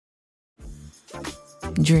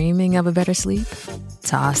Dreaming of a better sleep?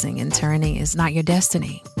 Tossing and turning is not your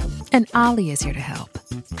destiny. And Ollie is here to help.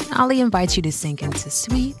 Ollie invites you to sink into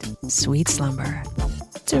sweet, sweet slumber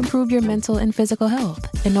to improve your mental and physical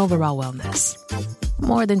health and overall wellness.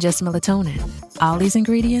 More than just melatonin, Ollie's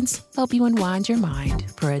ingredients help you unwind your mind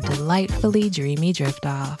for a delightfully dreamy drift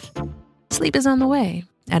off. Sleep is on the way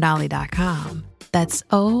at Ollie.com. That's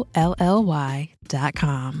OLLY.com.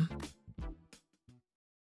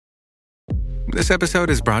 This episode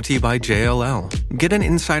is brought to you by JLL. Get an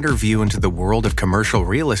insider view into the world of commercial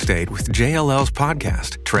real estate with JLL's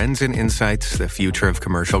podcast, Trends and Insights, the Future of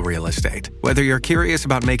Commercial Real Estate. Whether you're curious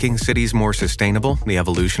about making cities more sustainable, the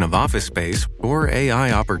evolution of office space, or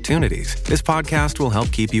AI opportunities, this podcast will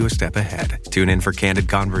help keep you a step ahead. Tune in for candid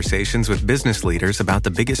conversations with business leaders about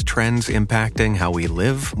the biggest trends impacting how we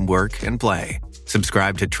live, work, and play.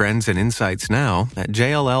 Subscribe to Trends and Insights now at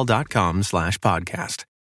jll.com/podcast.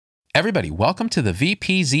 Everybody, welcome to the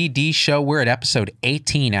VPZD show. We're at episode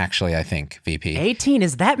 18, actually, I think, VP. 18?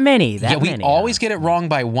 Is that many? We always get it wrong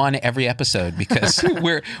by one every episode because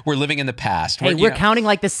we're living in the past. We're counting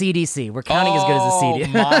like the CDC. We're counting as good as the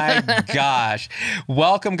CDC. Oh, my gosh.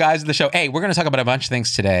 Welcome, guys, to the show. Hey, we're going to talk about a bunch of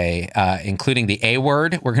things today, including the A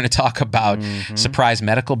word. We're going to talk about surprise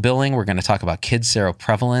medical billing. We're going to talk about kid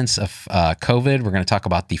seroprevalence of COVID. We're going to talk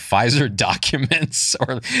about the Pfizer documents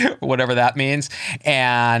or whatever that means.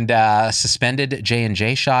 And suspended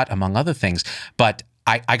J&J shot, among other things. But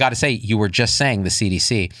I got to say, you were just saying the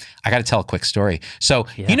CDC. I got to tell a quick story. So,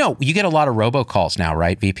 you know, you get a lot of robocalls now,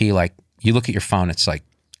 right, VP? Like, you look at your phone, it's like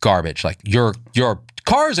garbage. Like, your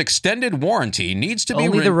car's extended warranty needs to be...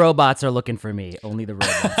 Only the robots are looking for me. Only the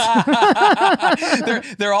robots.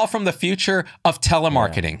 they're all from the future of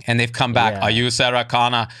telemarketing, and they've come back. Are you Sarah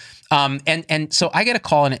Connor? And so I get a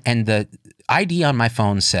call, and the ID on my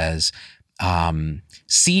phone says...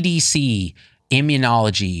 CDC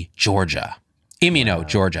Immunology Georgia.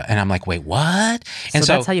 Georgia. And I'm like, wait, what? And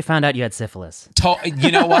so that's how you found out you had syphilis.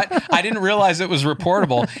 You know what? I didn't realize it was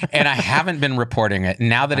reportable, and I haven't been reporting it.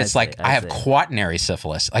 Now that it's I have quaternary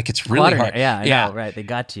syphylis. Like, it's really hard. Yeah, I know, right. They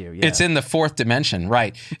got you. Yeah. It's in the fourth dimension,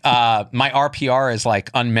 right. My RPR is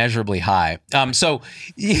like unmeasurably high. So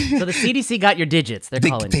the CDC got your digits.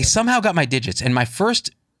 They somehow got my digits. And my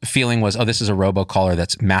first feeling was, this is a robocaller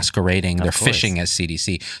that's masquerading. They're phishing as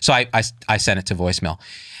CDC. So I sent it to voicemail.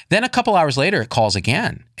 Then a couple hours later, it calls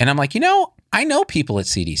again. And I'm like, I know people at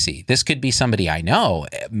CDC. This could be somebody I know.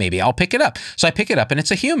 Maybe I'll pick it up. So I pick it up, and it's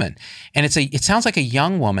a human. And it sounds like a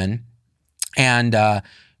young woman. And to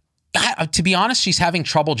be honest, she's having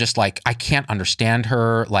trouble just like, I can't understand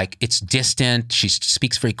her. Like, it's distant. She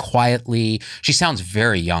speaks very quietly. She sounds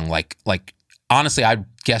very young. Like honestly, I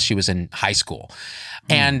guess she was in high school.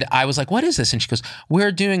 And I was like, what is this? And she goes,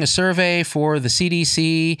 we're doing a survey for the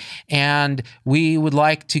CDC, and we would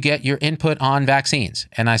like to get your input on vaccines.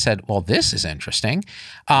 And I said, well, this is interesting.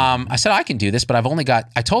 I said, I can do this, but I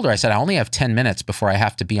told her, I said, I only have 10 minutes before I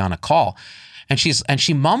have to be on a call. And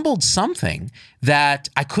she mumbled something that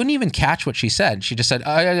I couldn't even catch what she said. She just said,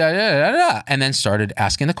 and then started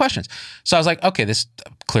asking the questions. So I was like, okay, this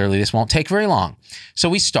won't take very long. So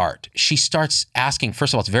we start. She starts asking.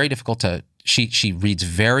 First of all, it's very difficult to. She reads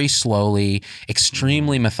very slowly,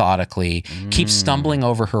 extremely methodically, keeps stumbling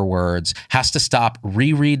over her words, has to stop,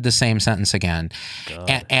 reread the same sentence again.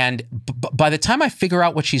 And by the time I figure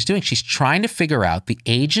out what she's doing, she's trying to figure out the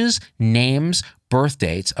ages, names, birth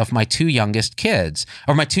dates of my two youngest kids,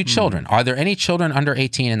 or my two children. Are there any children under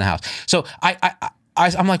 18 in the house? So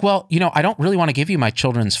I'm like, well, I don't really want to give you my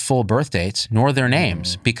children's full birth dates nor their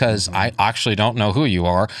names because I actually don't know who you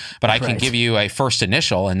are, but I can give you a first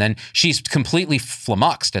initial. And then she's completely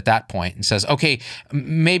flummoxed at that point and says, okay,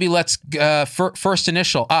 maybe let's first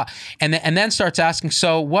initial. And then starts asking,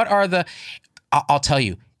 so what are the, I'll tell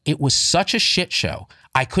you, it was such a shit show.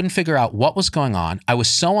 I couldn't figure out what was going on. I was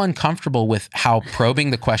so uncomfortable with how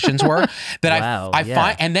probing the questions were that I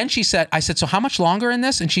find. And then I said, so how much longer in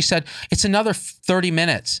this? And she said, it's another 30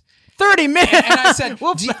 minutes. 30 minutes. And I said,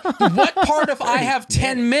 what part of I have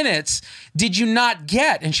 10 minutes did you not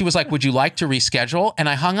get? And she was like, would you like to reschedule? And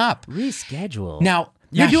I hung up. Reschedule. Now,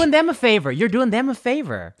 you're doing them a favor. Here's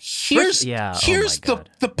the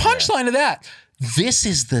punchline of that. This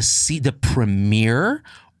is the premier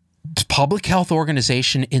public health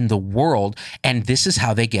organization in the world, and this is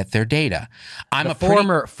how they get their data.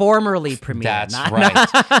 Formerly premier. That's right.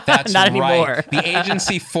 That's not right. Anymore. The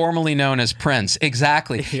agency formerly known as Prince.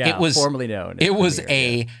 Exactly. Yeah, formerly known. It was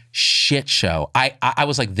a shit show. I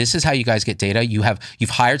was like, this is how you guys get data. You've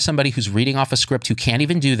hired somebody who's reading off a script who can't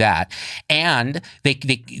even do that, and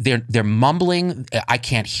they're mumbling. I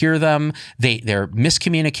can't hear them. They're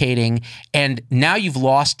miscommunicating, and now you've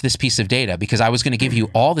lost this piece of data because I was going to give you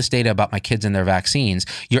all this data about my kids and their vaccines.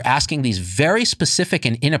 You're asking these very specific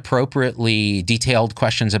and inappropriately detailed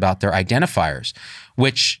questions about their identifiers,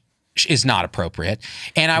 which is not appropriate.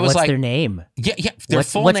 And I was what's their name? Yeah, their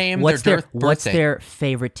full name, their birthday. What's their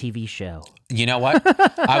favorite TV show? You know what?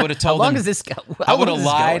 I would have told How long them. is this go? I would have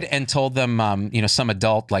lied and told them, some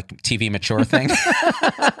adult like TV mature thing.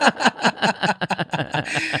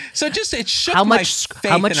 So it shook my faith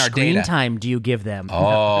how much in our screen data. time do you give them?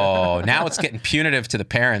 Oh, now it's getting punitive to the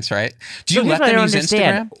parents, right? Do you So here's let what I them don't use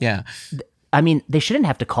understand. Instagram? Yeah. I mean, they shouldn't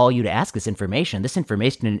have to call you to ask this information. This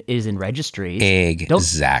information is in registries.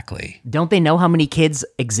 Exactly. Don't they know how many kids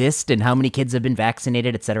exist and how many kids have been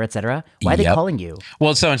vaccinated, et cetera, et cetera? Why are they calling you?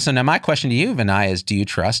 Well, so now my question to you, Vinay, is do you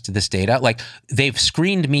trust this data? Like, they've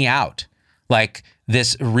screened me out. Like,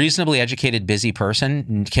 this reasonably educated, busy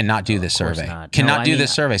person cannot do this survey. Cannot do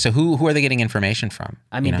this survey. So who are they getting information from?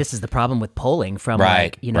 I mean, this is the problem with polling. From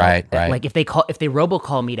right. Like if they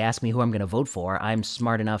robocall me to ask me who I'm going to vote for, I'm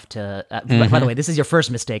smart enough to. By the way, this is your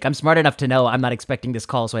first mistake. I'm smart enough to know I'm not expecting this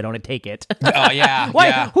call, so I don't take it. Oh yeah. Why?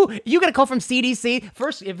 Yeah. Who? You got a call from CDC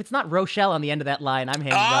first? If it's not Rochelle on the end of that line, I'm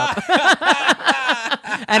hanging up.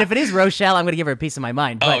 And if it is Rochelle, I'm going to give her a piece of my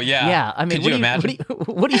mind. But, yeah. I mean, could you imagine?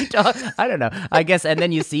 What do you talk? I don't know. I guess, and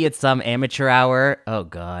then you see it's some amateur hour. Oh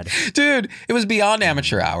God, dude, it was beyond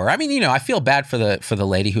amateur hour. I mean, I feel bad for the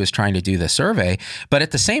lady who was trying to do the survey, but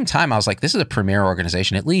at the same time, I was like, this is a premier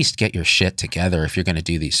organization. At least get your shit together if you're going to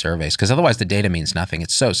do these surveys, because otherwise the data means nothing.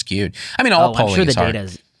 It's so skewed. I mean, all polling is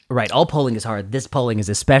hard. Right, all polling is hard. This polling is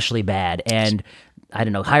especially bad, and I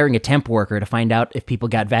don't know, hiring a temp worker to find out if people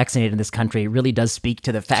got vaccinated in this country really does speak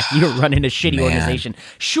to the fact you're running a shitty organization.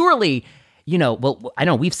 Surely, I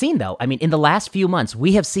know we've seen though. I mean, in the last few months,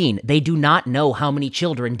 we have seen they do not know how many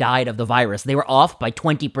children died of the virus. They were off by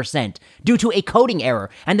 20% due to a coding error.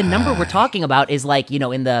 And the number we're talking about is like,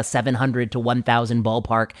 in the 700 to 1,000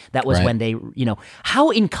 ballpark. That was when they, how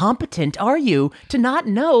incompetent are you to not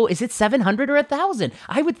know, is it 700 or 1,000?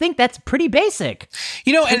 I would think that's pretty basic.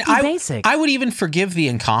 I would even forgive the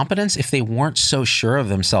incompetence if they weren't so sure of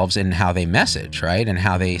themselves in how they message, right? And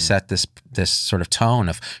how they set this sort of tone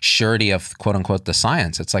of surety of quote unquote the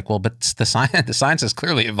science. It's like, well, but the science is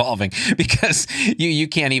clearly evolving, because you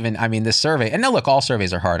can't even, I mean, this survey, and now look, all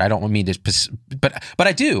surveys are hard. I don't mean to, but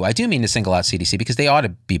I do mean to single out CDC, because they ought to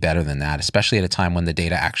be better than that, especially at a time when the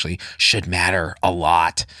data actually should matter a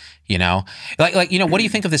lot. What do you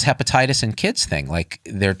think of this hepatitis in kids thing? Like,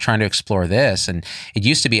 they're trying to explore this, and it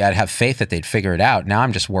used to be I'd have faith that they'd figure it out. Now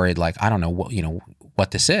I'm just worried, like, I don't know what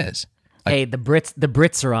this is. Hey, the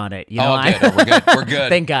Brits are on it. Good. We're good. We're good.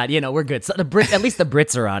 Thank God. We're good. So at least the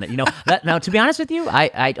Brits are on it. Now, to be honest with you,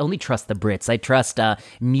 I only trust the Brits. I trust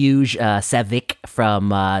Muj Savic from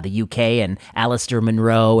the UK and Alistair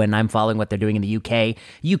Munro, and I'm following what they're doing in the UK.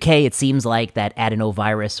 it seems like that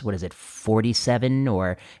adenovirus, what is it, 47,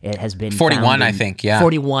 or it has been 41, I think. Yeah.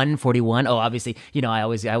 41. Oh, obviously, I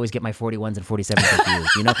always get my 41s and 47s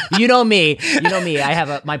confused. You know me. I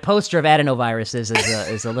have my poster of adenoviruses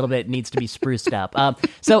is a little bit needs to be spruced up.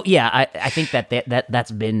 So yeah, I think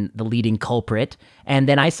that's been the leading culprit. And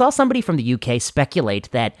then I saw somebody from the UK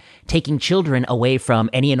speculate that taking children away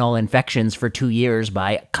from any and all infections for 2 years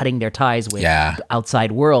by cutting their ties with the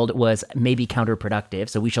outside world was maybe counterproductive.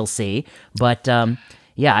 So we shall see. But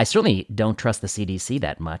yeah, I certainly don't trust the CDC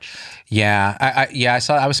that much. Yeah,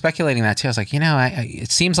 I was speculating that too. I was like,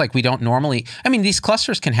 it seems like we don't normally. I mean, these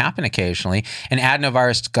clusters can happen occasionally, and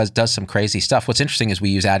adenovirus does some crazy stuff. What's interesting is we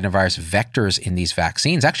use adenovirus vectors in these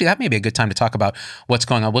vaccines. Actually, that may be a good time to talk about what's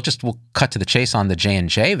going on. We'll cut to the chase on the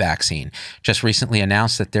J&J vaccine. Just recently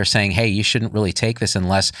announced that they're saying, hey, you shouldn't really take this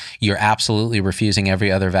unless you're absolutely refusing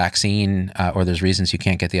every other vaccine, or there's reasons you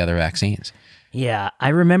can't get the other vaccines. Yeah, I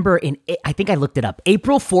remember I think I looked it up,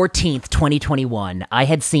 April 14th, 2021, I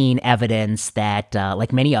had seen evidence that,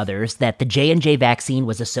 like many others, that the J&J vaccine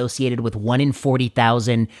was associated with 1 in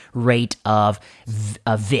 40,000 rate of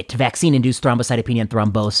VIT, vaccine-induced thrombocytopenia and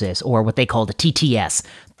thrombosis, or what they called a TTS.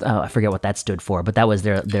 I forget what that stood for, but that was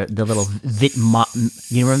the little VIT,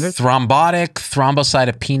 you remember? Thrombotic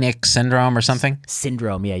thrombocytopenic syndrome or something?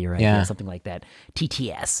 Syndrome, yeah, you're right. Yeah, something like that.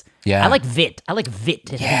 TTS. Yeah. I like VIT.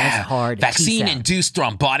 It's nice, hard. Vaccine-induced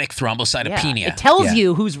thrombotic thrombocytopenia. Yeah. It tells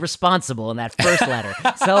you who's responsible in that first letter.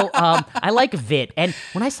 So I like VIT. And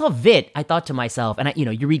when I saw VIT, I thought to myself, and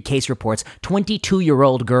you read case reports,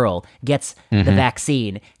 22-year-old girl gets the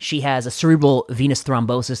vaccine. She has a cerebral venous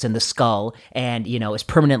thrombosis in the skull and, is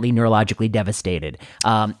permanently permanently neurologically devastated.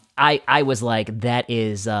 I was like, that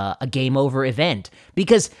is a game over event,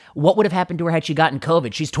 because what would have happened to her had she gotten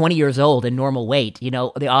COVID? She's 20 years old and normal weight. You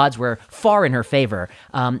know, the odds were far in her favor.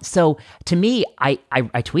 So to me, I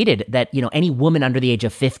tweeted that, you know, any woman under the age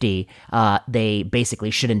of 50, they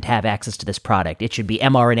basically shouldn't have access to this product. It should be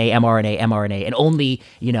mRNA, and only,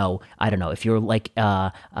 you know, I don't know, if you're like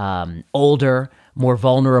older, more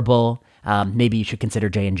vulnerable, maybe you should consider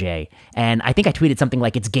J&J. And I think I tweeted something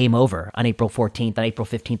like, it's game over on April 14th. On April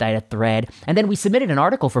 15th, I had a thread. And then we submitted an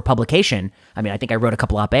article for publication. I mean, I think I wrote a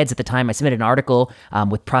couple op-eds at the time. I submitted an article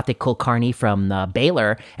with Pratik Kulkarni from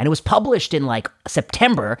Baylor, and it was published in like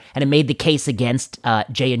September, and it made the case against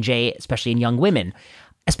J&J, especially in young women.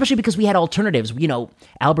 Especially because we had alternatives. You know,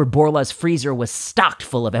 Albert Bourla's freezer was stocked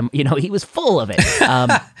full of them. You know, he was full of it.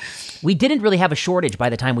 We didn't really have a shortage by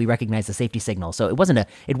the time we recognized the safety signal, so it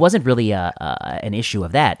wasn't really an issue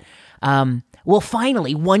of that. Well,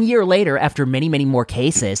 finally, 1 year later, after many, many more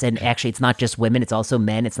cases, and actually it's not just women, it's also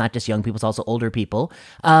men, it's not just young people, it's also older people,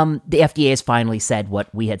 the FDA has finally said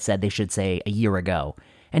what we had said they should say a year ago.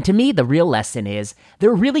 And to me, the real lesson is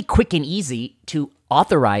they're really quick and easy to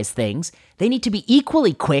authorize things. They need to be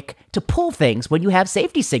equally quick to pull things when you have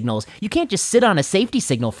safety signals. You can't just sit on a safety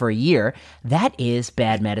signal for a year. That is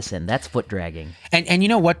bad medicine. That's foot dragging. And you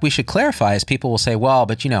know what we should clarify is people will say, well,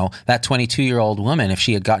 but you know, that 22-year-old woman, if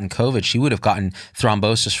she had gotten COVID, she would have gotten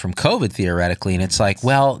thrombosis from COVID theoretically. And it's like,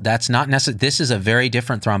 well, that's not necessary. This is a very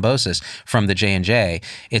different thrombosis from the J&J.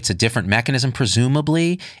 It's a different mechanism,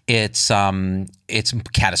 presumably. It's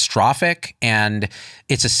catastrophic, and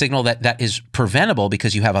it's a signal that is preventable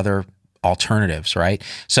because you have other alternatives, right?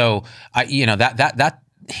 So, yeah,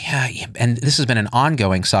 and this has been an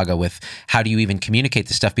ongoing saga with how do you even communicate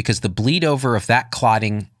this stuff, because the bleed over of that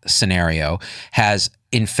clotting scenario has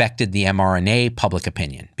infected the mRNA public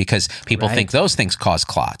opinion, because people think those things cause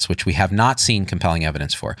clots, which we have not seen compelling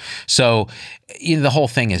evidence for. So the whole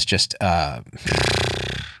thing is just, so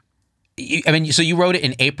you wrote it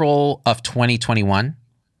in April of 2021?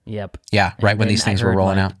 Yep. Yeah, right when these things were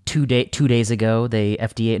rolling out. 2 days ago,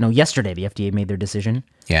 yesterday the FDA made their decision.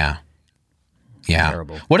 Yeah. Yeah.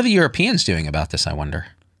 Terrible. What are the Europeans doing about this, I wonder?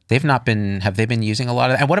 Have they been using a lot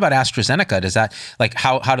of that? And what about AstraZeneca? Does that, like,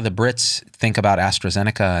 how do the Brits think about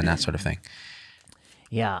AstraZeneca and that sort of thing?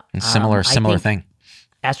 Yeah. Similar thing.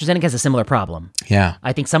 AstraZeneca has a similar problem. Yeah.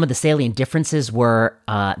 I think some of the salient differences were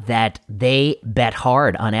that they bet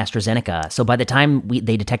hard on AstraZeneca. So by the time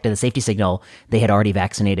they detected the safety signal, they had already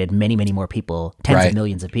vaccinated many, many more people, tens of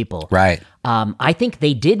millions of people. Right. I think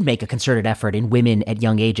they did make a concerted effort in women at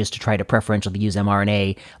young ages to try to preferentially use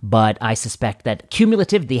mRNA, but I suspect that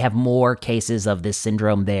cumulatively they have more cases of this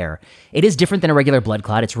syndrome there. It is different than a regular blood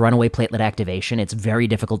clot. It's runaway platelet activation. It's very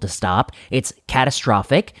difficult to stop. It's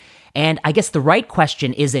catastrophic. And I guess the right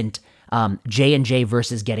question isn't J&J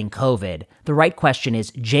versus getting COVID. The right question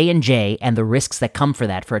is J&J and the risks that come for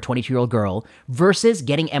that for a 22-year-old girl versus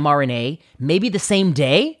getting mRNA maybe the same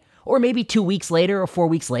day or maybe 2 weeks later or 4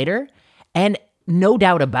 weeks later. And no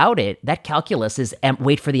doubt about it, that calculus is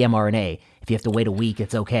wait for the mRNA. If you have to wait a week,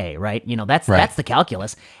 it's okay, right? You know, that's the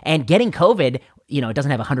calculus. And getting COVID, you know, it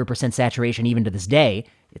doesn't have 100% saturation even to this day.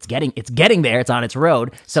 It's getting there. It's on its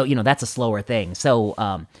road. So, you know, that's a slower thing.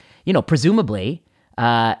 So, you know, presumably,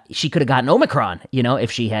 she could have gotten Omicron, you know,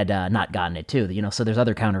 if she had not gotten it too, you know, so there's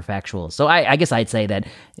other counterfactuals. So I guess I'd say that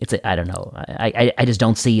I don't know. I just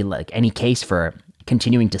don't see like any case for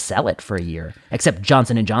continuing to sell it for a year, except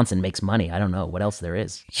Johnson & Johnson makes money. I don't know what else there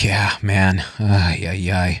is. Yeah, man.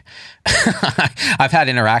 I've had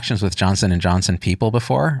interactions with Johnson & Johnson people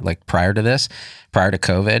before, like prior to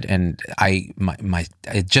COVID. And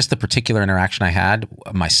just the particular interaction I had,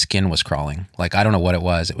 my skin was crawling. Like, I don't know what it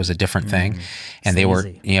was. It was a different thing. And they were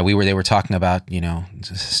talking about, you know,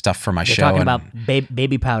 stuff for my show. Talking about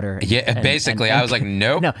baby powder. Basically. I was like,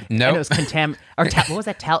 nope. No. And it was what was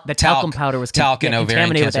that? The talcum powder was talc and ovarian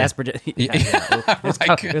contaminated cancer. with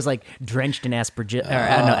aspergillus. It was like drenched in asbestos.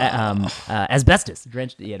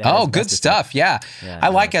 Drenched. Yeah, good asbestos stuff. Yeah. I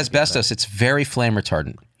like asbestos. It's very flame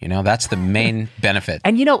retardant. You know, that's the main benefit.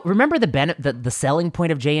 And, you know, remember the selling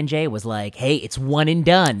point of J&J was like, hey, it's one and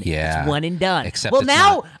done. Yeah. It's one and done. Except well, it's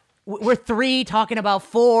now not. We're 3 talking about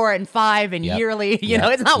 4 and 5 and yearly. You know,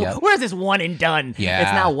 it's not, where's this one and done? Yeah.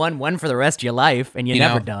 It's now one for the rest of your life and you're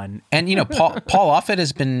never done. And, you know, Paul Offit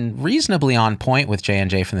has been reasonably on point with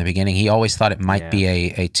J&J from the beginning. He always thought it might be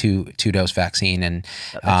a two-dose vaccine. And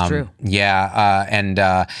that's true. Yeah. And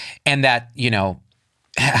that, you know,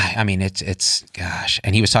 I mean, it's gosh.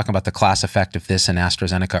 And he was talking about the class effect of this and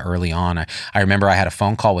AstraZeneca early on. I remember I had a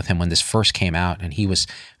phone call with him when this first came out, and he was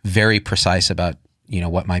very precise about,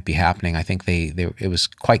 what might be happening. I think it was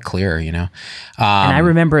quite clear, and I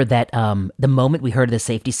remember that the moment we heard the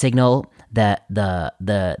safety signal, that the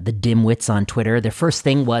dimwits on Twitter, their first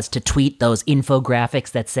thing was to tweet those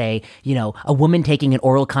infographics that say, a woman taking an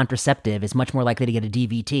oral contraceptive is much more likely to get a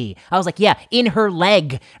DVT. I was like, yeah, in her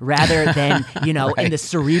leg rather than, Right. in the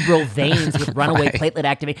cerebral veins with runaway platelet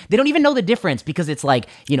activation. They don't even know the difference because it's like,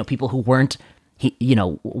 people who weren't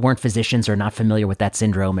physicians or not familiar with that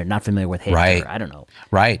syndrome or not familiar with HIT. Right. Or, I don't know.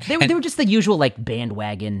 Right. They were just the usual like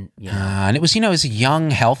bandwagon. And it was, it was young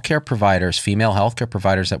healthcare providers, female healthcare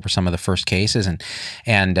providers that were some of the first cases,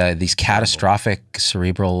 and these catastrophic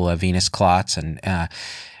cerebral venous clots.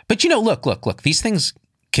 But look, these things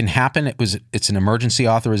can happen. It's an emergency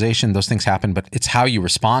authorization. Those things happen, but it's how you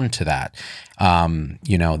respond to that.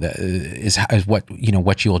 Is what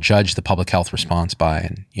what you will judge the public health response by,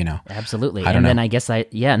 and Absolutely. I don't know. Then I guess I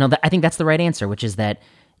think that's the right answer, which is that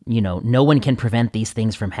no one can prevent these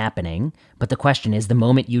things from happening. But the question is, the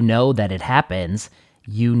moment you know that it happens,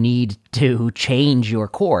 you need to change your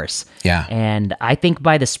course. Yeah. And I think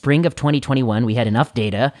by the spring of 2021, we had enough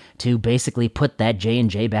data to basically put that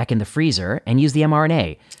J&J back in the freezer and use the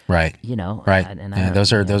mRNA. Right. Right.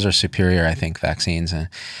 Those are superior, I think, vaccines.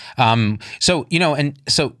 So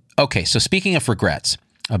speaking of regrets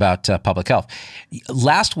about public health,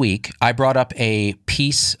 last week I brought up a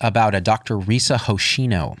piece about a Dr. Risa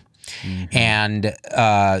Hoshino. Mm-hmm. And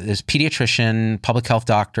this pediatrician, public health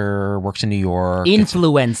doctor, works in New York.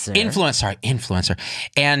 Influencer.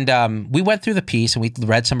 And we went through the piece and we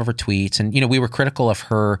read some of her tweets. And, we were critical of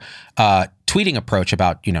her tweeting approach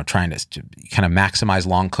about, trying to kind of maximize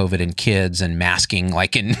long COVID in kids and masking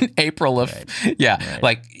like in April of,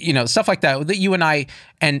 stuff like that you and I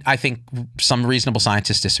think some reasonable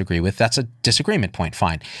scientists disagree with. That's a disagreement point,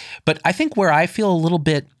 fine. But I think where I feel a little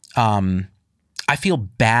bit... I feel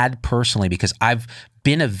bad personally because I've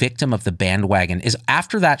been a victim of the bandwagon is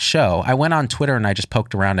after that show, I went on Twitter and I just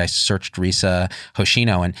poked around. I searched Risa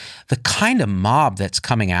Hoshino, and the kind of mob that's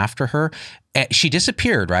coming after her, she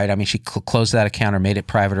disappeared, right? I mean, she closed that account or made it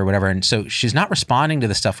private or whatever. And so she's not responding to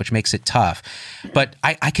the stuff, which makes it tough. But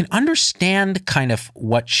I can understand kind of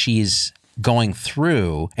what she's going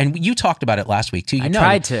through, and you talked about it last week too. I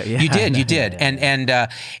tried to. Yeah. You did. Yeah.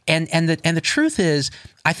 And the truth is,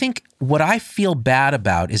 I think what I feel bad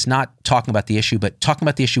about is not talking about the issue, but talking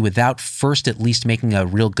about the issue without first at least making a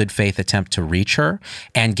real good faith attempt to reach her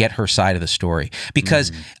and get her side of the story.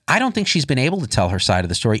 Because I don't think she's been able to tell her side of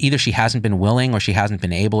the story. Either she hasn't been willing, or she hasn't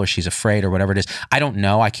been able, or she's afraid, or whatever it is. I don't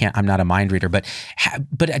know. I'm not a mind reader, but I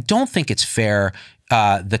don't think it's fair.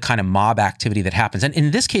 The kind of mob activity that happens. And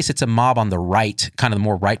in this case, it's a mob on the right, kind of the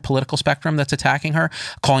more right political spectrum that's attacking her,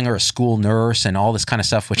 calling her a school nurse and all this kind of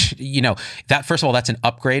stuff, which, that first of all, that's an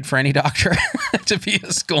upgrade for any doctor to be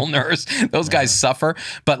a school nurse. Those guys suffer.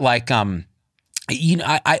 But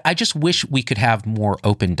I just wish we could have more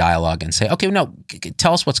open dialogue and say, okay, no,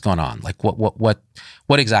 tell us what's going on. Like what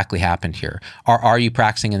exactly happened here? Are you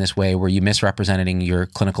practicing in this way? Were you misrepresenting your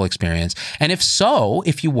clinical experience? And if so,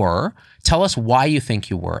 if you were, tell us why you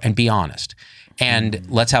think you were, and be honest. And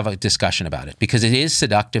let's have a discussion about it, because it is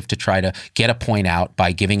seductive to try to get a point out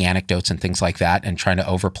by giving anecdotes and things like that and trying to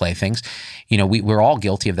overplay things. We're all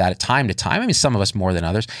guilty of that at time to time. I mean, some of us more than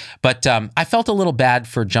others. But I felt a little bad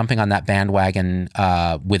for jumping on that bandwagon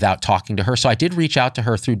without talking to her. So I did reach out to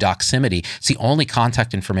her through Doximity. It's the only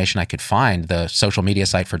contact information I could find, the social media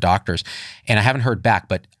site for doctors. And I haven't heard back,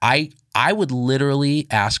 but I would literally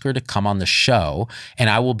ask her to come on the show, and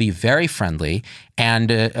I will be very friendly and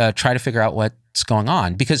try to figure out what's going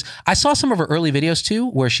on. Because I saw some of her early videos too,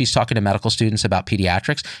 where she's talking to medical students about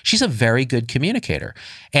pediatrics. She's a very good communicator.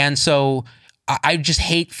 And so I just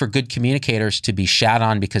hate for good communicators to be shat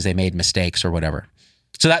on because they made mistakes or whatever.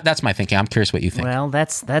 So that's my thinking. I'm curious what you think. Well,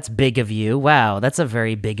 that's big of you. Wow, that's a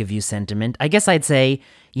very big of you sentiment. I guess I'd say,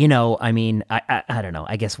 I don't know.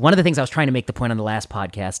 I guess one of the things I was trying to make the point on the last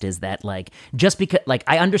podcast is that, just because,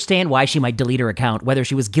 I understand why she might delete her account, whether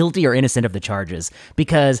she was guilty or innocent of the charges,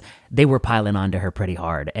 because they were piling onto her pretty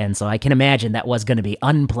hard. And so I can imagine that was going to be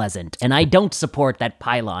unpleasant. And I don't support that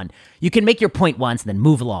pile-on. You can make your point once and then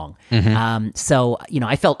move along. Mm-hmm. So,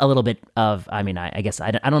 I felt a little bit of, I guess,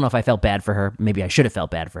 I don't know if I felt bad for her. Maybe I should have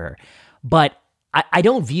felt bad for her. But I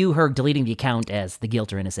don't view her deleting the account as the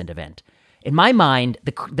guilt or innocent event. In my mind,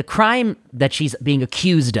 the crime that she's being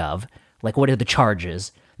accused of, what are the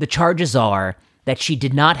charges? The charges are that she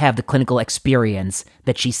did not have the clinical experience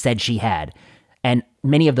that she said she had. And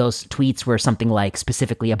many of those tweets were something like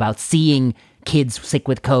specifically about seeing kids sick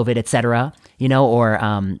with COVID, et cetera, or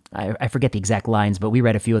I forget the exact lines, but we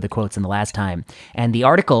read a few of the quotes in the last time. And the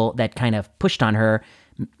article that kind of pushed on her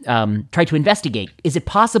tried to investigate, is it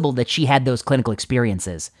possible that she had those clinical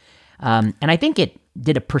experiences? And I think it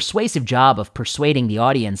did a persuasive job of persuading the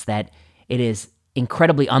audience that it is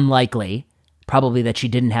incredibly unlikely, probably, that she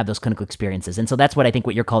didn't have those clinical experiences. And so that's what I think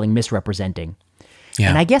what you're calling misrepresenting. Yeah.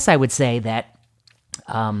 And I guess I would say that,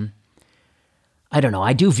 I don't know,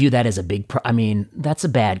 I do view that as a big, that's a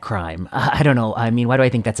bad crime. I don't know. I mean, why do I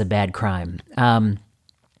think that's a bad crime?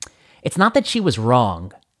 It's not that she was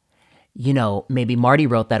wrong. You know, maybe Marty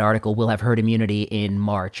wrote that article, "We'll have herd immunity in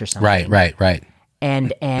March" or something. Right.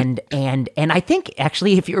 And I think,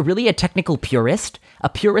 actually, if you're really a technical purist, a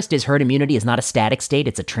purist is herd immunity is not a static state.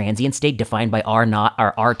 It's a transient state defined by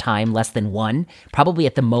R time less than 1. Probably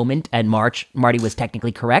at the moment in March, Marty was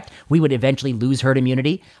technically correct. We would eventually lose herd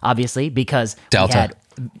immunity, obviously, because Delta. we had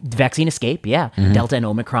vaccine escape, Delta and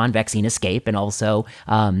Omicron vaccine escape, and also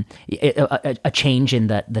a change in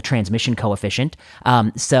the transmission coefficient,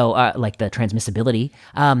 like the transmissibility.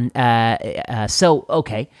 But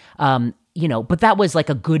that was like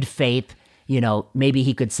a good faith, maybe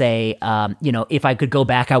he could say, if I could go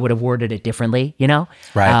back, I would have worded it differently,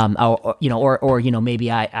 Right.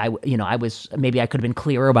 Maybe maybe I could have been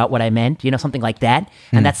clearer about what I meant, something like that.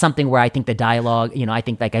 And that's something where I think the dialogue, I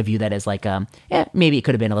think like I view that as like, maybe it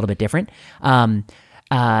could have been a little bit different. But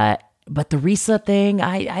the Risa thing,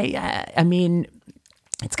 I mean,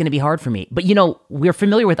 it's going to be hard for me. But, we're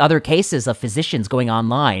familiar with other cases of physicians going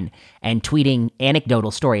online and tweeting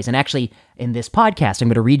anecdotal stories. And actually, in this podcast, I'm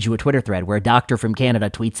going to read you a Twitter thread where a doctor from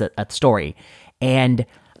Canada tweets a story. And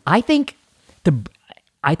I think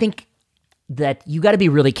that you got to be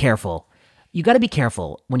really careful. You got to be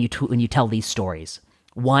careful when you tell these stories.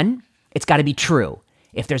 One, it's got to be true.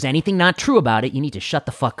 If there's anything not true about it, you need to shut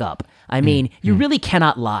the fuck up. I mean, you really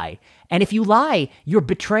cannot lie. And if you lie, you're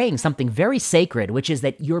betraying something very sacred, which is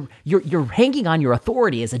that you're hanging on your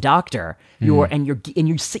authority as a doctor. You're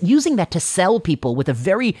using that to sell people with a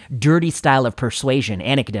very dirty style of persuasion.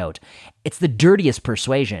 Anecdote. It's the dirtiest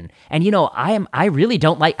persuasion. And I really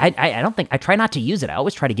don't like. I try not to use it. I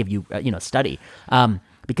always try to give you study.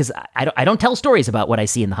 Because I don't tell stories about what I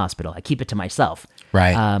see in the hospital. I keep it to myself.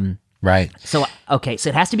 Right. Right. So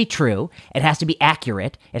it has to be true. It has to be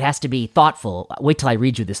accurate. It has to be thoughtful. Wait till I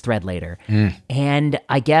read you this thread later. And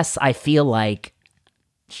I guess I feel like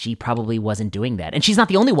she probably wasn't doing that. And she's not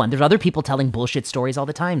the only one. There's other people telling bullshit stories all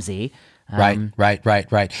the time, Z. Right.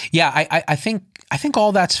 Yeah, I think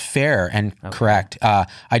all that's fair and correct.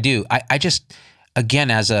 I do. I just, again,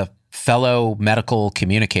 as a fellow medical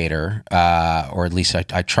communicator, or at least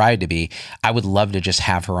I tried to be, I would love to just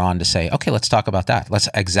have her on to say, okay, let's talk about that. Let's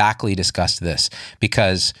exactly discuss this,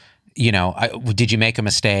 because, did you make a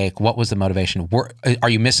mistake? What was the motivation? Are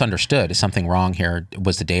you misunderstood? Is something wrong here?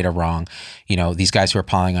 Was the data wrong? These guys who are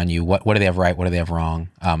piling on you, what do they have right? What do they have wrong?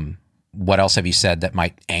 What else have you said that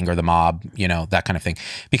might anger the mob? That kind of thing.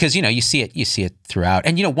 Because, you see it throughout.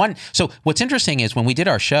 And, so what's interesting is when we did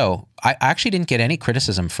our show, I actually didn't get any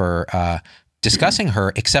criticism for discussing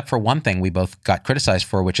her, except for one thing we both got criticized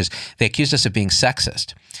for, which is they accused us of being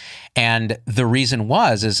sexist. And the reason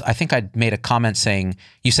is I think I made a comment saying,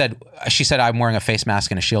 she said, I'm wearing a face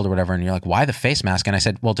mask and a shield or whatever. And you're like, why the face mask? And I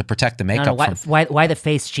said, well, to protect the makeup. Why the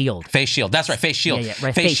face shield? Face shield. That's right. Face shield. Yeah,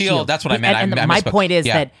 right. Face shield. That's what I meant. And my point is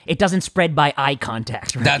that it doesn't spread by eye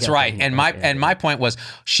contact. Right? That's right. And my point was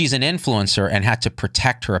she's an influencer and had to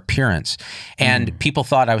protect her appearance. And people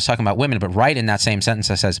thought I was talking about women, but right in that same sentence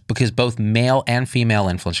I says, because both male and female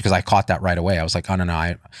influencers, because I caught that right away. I was like, oh,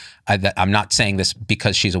 no, I'm not saying this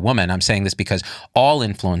because she's a woman. I'm saying this because all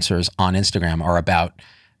influencers on Instagram are about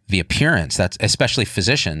the appearance. That's especially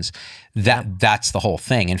physicians. That's the whole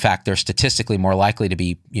thing. In fact, they're statistically more likely to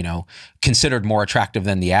be, considered more attractive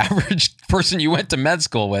than the average person you went to med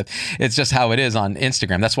school with. It's just how it is on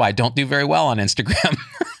Instagram. That's why I don't do very well on Instagram.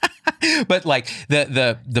 But like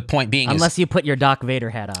the point being unless you put your Doc Vader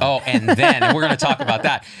hat on. Oh, and we're going to talk about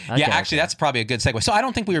that. Actually, that's probably a good segue. So I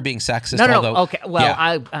don't think we were being sexist. No. Okay.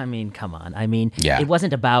 Well, I mean, come on. I mean, it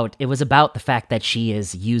wasn't about. It was about the fact that she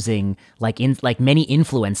is using like many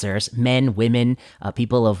influencers, men, women,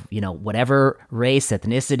 people of whatever race,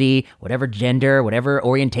 ethnicity, whatever gender, whatever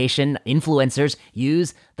orientation. Influencers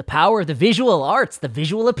use the power of the visual arts, the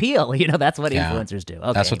visual appeal. That's what influencers do.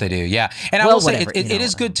 Okay. That's what they do. Yeah. And I will say it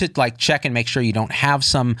is good to like check and make sure you don't have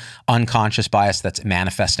some unconscious bias that's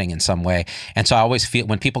manifesting in some way. And so I always feel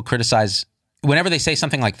when people criticize whenever they say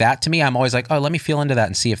something like that to me, I'm always like, oh, let me feel into that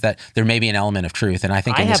and see if that there may be an element of truth. And I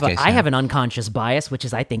think in this case, I have an unconscious bias, which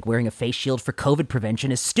is I think wearing a face shield for COVID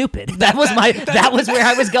prevention is stupid. That was where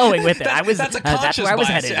I was going with it. That's a conscious that's where I was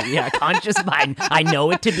bias. headed. Yeah, conscious bias. I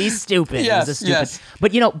know it to be stupid. Yes, it was a stupid. yes.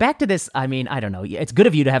 But back to this. I mean, I don't know. It's good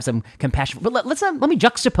of you to have some compassion. But let me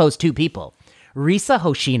juxtapose two people: Risa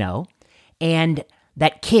Hoshino and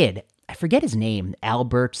that kid. I forget his name.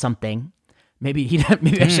 Albert something. Maybe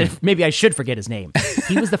I should forget his name.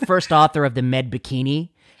 He was the first author of the Med Bikini,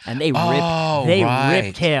 and they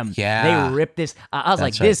ripped him. Yeah. They ripped this. I was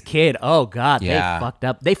like, right. this kid. Oh God, Yeah. they fucked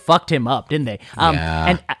up. They fucked him up, didn't they?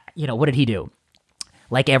 And what did he do?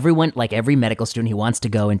 Like every medical student, he wants to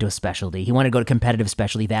go into a specialty. He wanted to go to competitive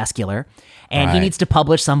specialty vascular, and he Right. needs to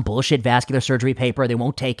publish some bullshit vascular surgery paper. They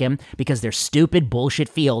won't take him because their stupid bullshit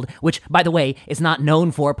field, which, by the way, is not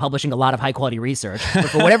known for publishing a lot of high quality research. But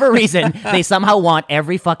for whatever reason, they somehow want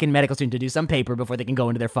every fucking medical student to do some paper before they can go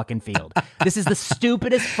into their fucking field. This is the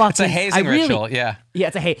stupidest fucking. It's a hazing ritual. Yeah. Yeah,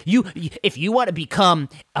 it's a you if you want to become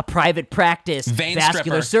a private practice Vein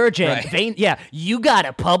vascular stripper. surgeon, Right. you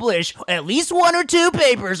gotta publish at least 1 or 2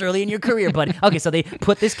 papers early in your career, buddy. Okay, so they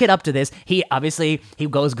put this kid up to this. He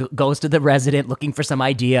goes to the resident looking for some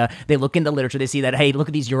idea. They look in the literature. They see that, hey, look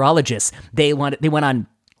at these urologists. They went on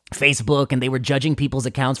Facebook and they were judging people's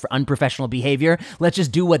accounts for unprofessional behavior. Let's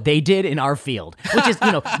just do what they did in our field, which is,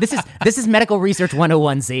 this is medical research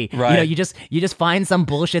 101Z. Right. You just find some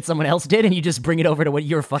bullshit someone else did and you just bring it over to what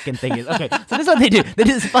your fucking thing is. Okay, so this is what they do. They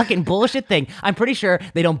do this fucking bullshit thing. I'm pretty sure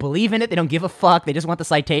they don't believe in it. They don't give a fuck. They just want the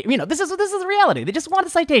citation. This is the reality. They just want a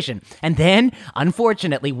citation. And then,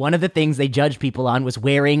 unfortunately, one of the things they judged people on was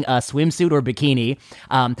wearing a swimsuit or bikini.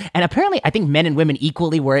 And apparently, I think men and women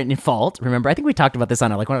equally were in fault. Remember, I think we talked about this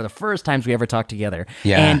on one of the first times we ever talked together.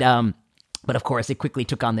 Yeah. And but of course, it quickly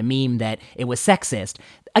took on the meme that it was sexist.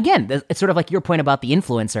 Again, it's sort of like your point about the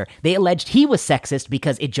influencer. They alleged he was sexist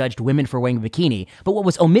because it judged women for wearing a bikini. But what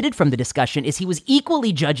was omitted from the discussion is he was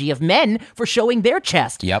equally judgy of men for showing their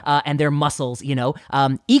chest and their muscles.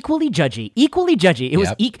 Equally judgy.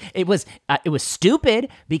 It was stupid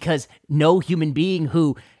because no human being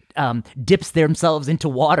who dips themselves into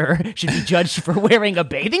water should be judged for wearing a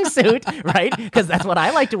bathing suit, right? Because that's what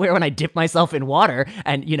I like to wear when I dip myself in water.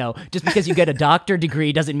 And just because you get a doctor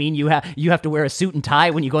degree doesn't mean you have to wear a suit and tie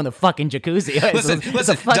when you go in the fucking jacuzzi. Listen.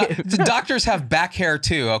 Doctors have back hair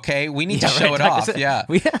too. Okay, we need to show it off. Yeah,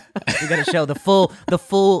 we got to show the full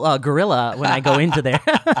gorilla when I go into there.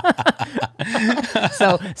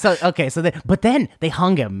 But then they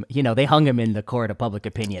hung him. They hung him in the court of public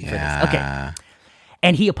opinion for this. Okay.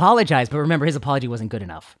 And he apologized, but remember, his apology wasn't good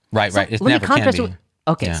enough. Right. It let never me contrast can be.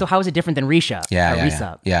 Okay, so how is it different than Risa?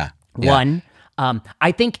 Yeah. One,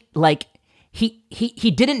 I think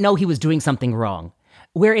he didn't know he was doing something wrong.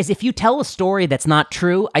 Whereas if you tell a story that's not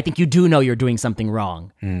true, I think you do know you're doing something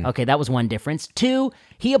wrong. Okay, that was one difference. 2,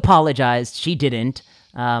 he apologized. She didn't.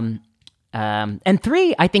 And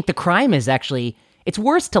 3, I think the crime is actually, it's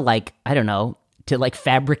worse to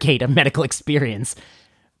fabricate a medical experience.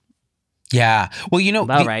 Yeah. Well,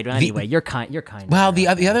 right. Anyway, you're kind. Well, the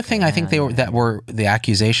other thing I think were the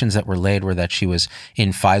accusations that were laid were that she was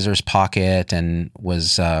in Pfizer's pocket and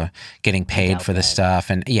was getting paid for this stuff.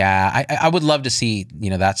 And I would love to see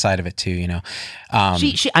that side of it too. I'm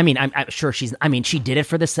sure she did it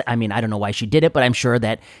for this. I mean, I don't know why she did it, but I'm sure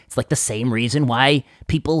that it's like the same reason why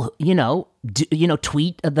people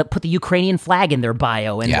tweet put the Ukrainian flag in their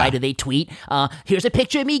bio. And why do they tweet? Here's a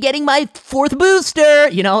picture of me getting my 4th booster.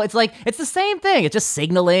 It's like, it's the same thing. It's just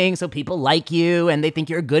signaling so people like you and they think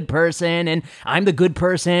you're a good person. And I'm the good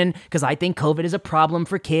person because I think COVID is a problem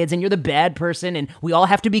for kids and you're the bad person. And we all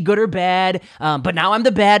have to be good or bad. But now I'm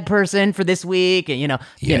the bad person for this week. And, I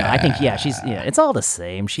think, it's all the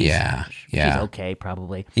same. She's okay,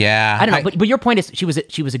 probably. Yeah. I don't know. But your point is she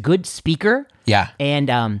was a good speaker. Yeah.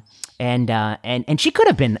 And she could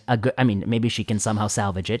have been a good, maybe she can somehow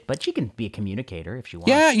salvage it, but she can be a communicator if she wants.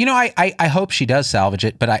 Yeah, I hope she does salvage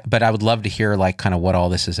it, but I would love to hear kind of what all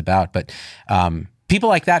this is about. But people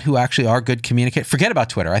like that who actually are good communicators, forget about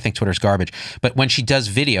Twitter. I think Twitter's garbage. But when she does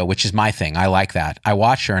video, which is my thing, I like that. I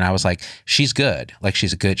watched her and I was like, she's good.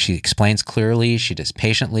 She explains clearly, she does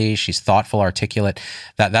patiently, she's thoughtful, articulate.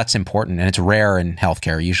 That's important. And it's rare in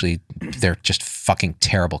healthcare. Usually they're just fucking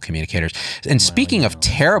terrible communicators. And speaking of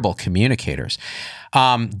terrible communicators,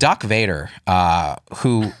 Doc Vader,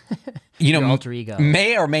 who, your alter ego,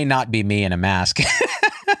 may or may not be me in a mask.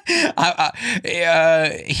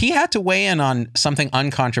 He had to weigh in on something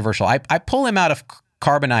uncontroversial. I pull him out of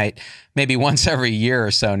Carbonite maybe once every year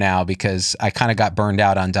or so now because I kind of got burned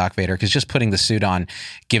out on Doc Vader because just putting the suit on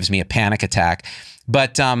gives me a panic attack.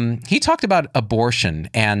 But he talked about abortion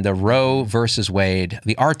and the Roe versus Wade,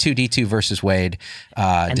 the R2D2 versus Wade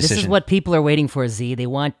and decision. This is what people are waiting for, Z. They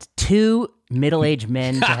want two middle-aged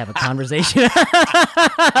men to have a conversation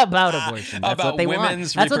about abortion. That's about what they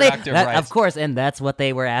women's want. reproductive rights. Of course, and that's what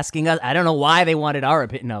they were asking us. I don't know why they wanted our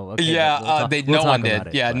opinion. No, okay. Yeah, no one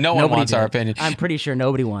did. Yeah, no one wants our opinion. I'm pretty sure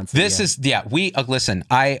nobody wants this. Listen,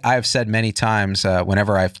 I've said many times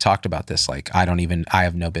whenever I've talked about this, like I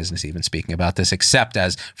have no business even speaking about this except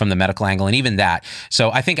as from the medical angle, and even that.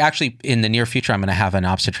 So I think actually in the near future, I'm going to have an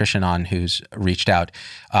obstetrician on who's reached out,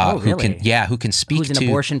 who can speak Who's an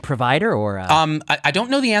abortion provider or I don't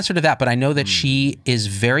know the answer to that, but I know that she is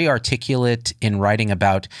very articulate in writing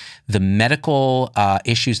about the medical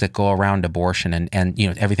issues that go around abortion and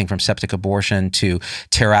everything from septic abortion to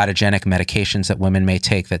teratogenic medications that women may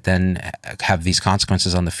take that then have these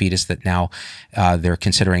consequences on the fetus that now they're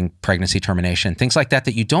considering pregnancy termination, things like that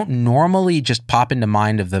you don't normally just pop into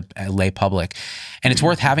mind of the lay public. And it's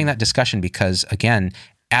worth having that discussion because, again,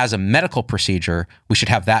 as a medical procedure, we should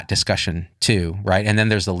have that discussion too, right? And then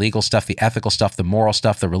there's the legal stuff, the ethical stuff, the moral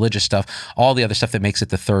stuff, the religious stuff, all the other stuff that makes it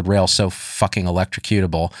the third rail so fucking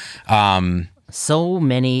electrocutable. So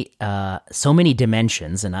many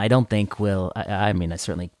dimensions, and I don't think I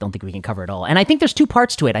certainly don't think we can cover it all. And I think there's two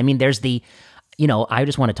parts to it. I mean, there's I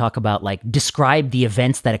just want to talk about describe the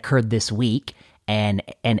events that occurred this week and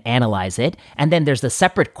analyze it. And then there's the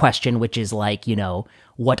separate question, which is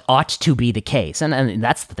what ought to be the case, and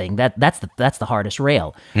that's the thing that's the hardest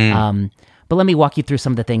rail. But let me walk you through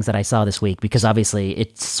some of the things that I saw this week because obviously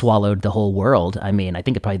it swallowed the whole world. I mean, I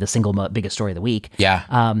think it's probably the single biggest story of the week. Yeah.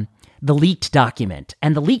 The leaked document,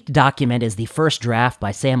 and the leaked document is the first draft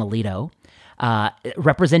by Sam Alito,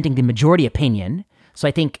 representing the majority opinion. So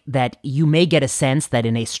I think that you may get a sense that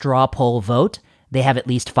in a straw poll vote, they have at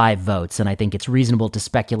least 5 votes, and I think it's reasonable to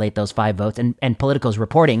speculate those 5 votes. And Politico's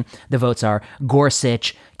reporting the votes are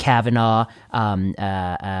Gorsuch, Kavanaugh,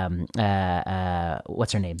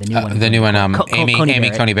 what's her name? The new one, Amy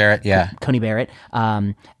Coney Barrett, yeah, Coney Barrett,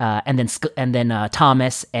 and then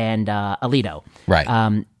Thomas and Alito,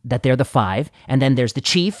 right? That they're the 5, and then there's the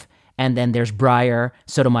chief. And then there's Breyer,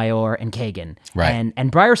 Sotomayor, and Kagan. Right.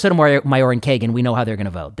 And Breyer, Sotomayor, and Kagan, we know how they're going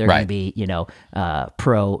to vote. They're going to be,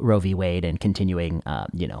 pro Roe v. Wade and continuing,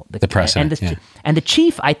 the precedent. And the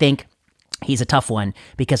chief, I think, he's a tough one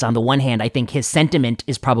because on the one hand, I think his sentiment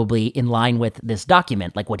is probably in line with this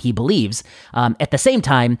document, like what he believes. At the same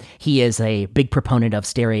time, he is a big proponent of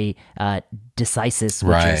stare decisis,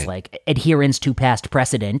 which is like adherence to past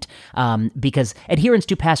precedent, because adherence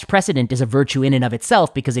to past precedent is a virtue in and of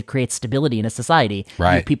itself because it creates stability in a society.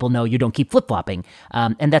 Right. People know you don't keep flip-flopping.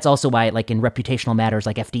 And that's also why, like in reputational matters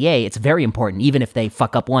like FDA, it's very important, even if they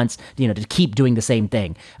fuck up once, to keep doing the same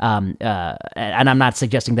thing. And I'm not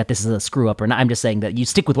suggesting that this is a screw-up or not. I'm just saying that you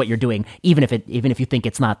stick with what you're doing, even if you think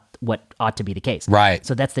it's not what ought to be the case. Right.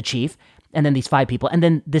 So that's the chief. And then these 5 people. And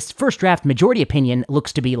then this first draft majority opinion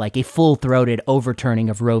looks to be like a full-throated overturning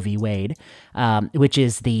of Roe v. Wade, which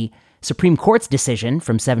is the Supreme Court's decision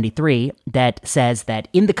from 1973 that says that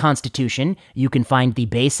in the Constitution, you can find the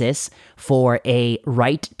basis for a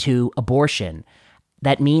right to abortion.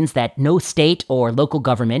 That means that no state or local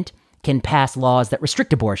government can pass laws that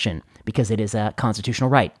restrict abortion because it is a constitutional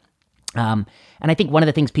right. And I think one of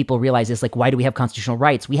the things people realize is why do we have constitutional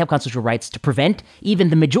rights? We have constitutional rights to prevent even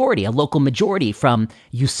the majority, a local majority, from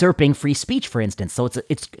usurping free speech, for instance. So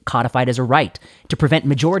it's codified as a right to prevent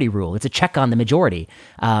majority rule. It's a check on the majority.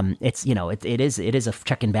 It is a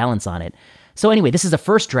check and balance on it. So anyway, this is the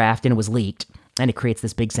first draft and it was leaked and it creates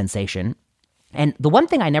this big sensation. And the one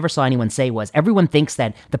thing I never saw anyone say was everyone thinks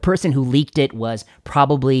that the person who leaked it was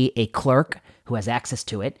probably a clerk who has access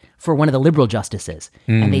to it for one of the liberal justices.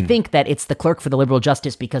 And they think that it's the clerk for the liberal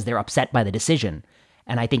justice because they're upset by the decision.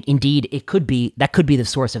 And I think indeed that could be the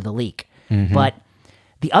source of the leak. Mm-hmm. But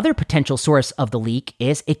the other potential source of the leak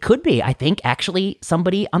is it could be, I think, actually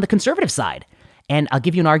somebody on the conservative side. And I'll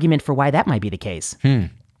give you an argument for why that might be the case. The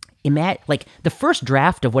first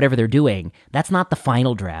draft of whatever they're doing, that's not the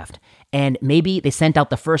final draft. And maybe they sent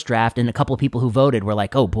out the first draft and a couple of people who voted were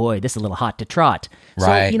like, oh boy, this is a little hot to trot.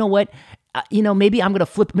 Right. So you know what? Maybe I'm going to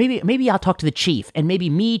flip. Maybe I'll talk to the chief, and maybe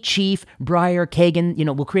me, Chief, Breyer, Kagan,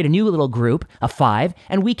 we'll create a new little group of 5,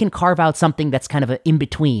 and we can carve out something that's kind of an in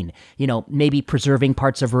between. Maybe preserving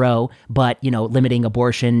parts of Roe, but limiting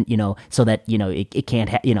abortion. So that it can't.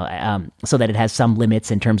 So that it has some limits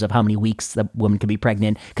in terms of how many weeks the woman can be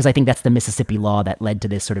pregnant. Because I think that's the Mississippi law that led to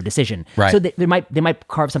this sort of decision. Right. So they might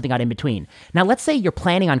carve something out in between. Now, let's say you're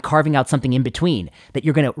planning on carving out something in between that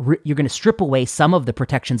you're gonna strip away some of the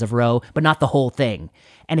protections of Roe, but not the whole thing.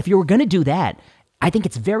 And if you were going to do that, I think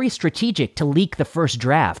it's very strategic to leak the first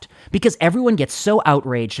draft because everyone gets so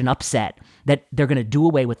outraged and upset that they're going to do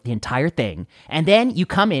away with the entire thing. And then you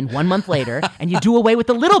come in 1 month later and you do away with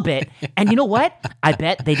a little bit. And you know what? I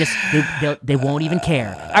bet they won't even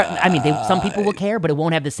care. I mean, some people will care, but it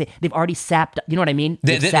won't have the same. They've already sapped, you know what I mean?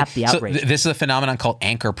 They've sapped the outrage. So this is a phenomenon called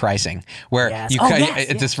anchor pricing, where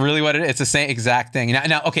it's really what it is. It's the same exact thing.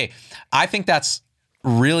 Now, okay, I think that's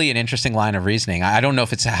really an interesting line of reasoning. I don't know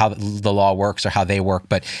if it's how the law works or how they work,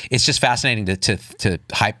 but it's just fascinating to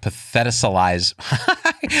hypothesize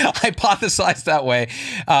that way.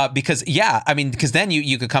 Because then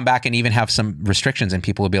you could come back and even have some restrictions and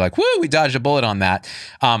people would be like, woo, we dodged a bullet on that.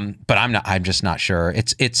 But I'm just not sure.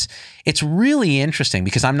 It's really interesting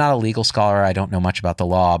because I'm not a legal scholar. I don't know much about the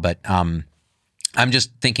law, but, I'm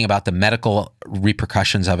just thinking about the medical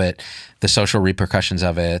repercussions of it, the social repercussions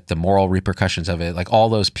of it, the moral repercussions of it. Like all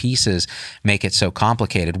those pieces make it so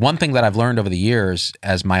complicated. One thing that I've learned over the years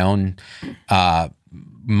as my own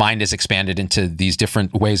mind has expanded into these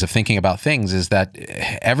different ways of thinking about things is that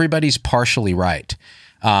everybody's partially right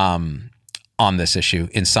on this issue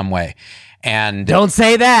in some way. And don't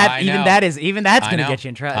say that. Even that's going to get you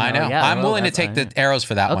in trouble. I know. Yeah, I'm willing to take the arrows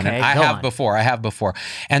for that one. And I have before.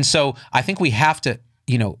 And so I think we have to,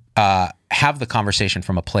 have the conversation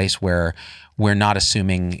from a place where we're not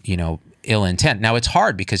assuming, ill intent. Now it's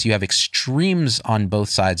hard because you have extremes on both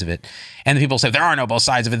sides of it. And the people say there are no both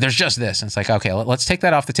sides of it. There's just this. And it's like, okay, let's take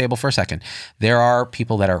that off the table for a second. There are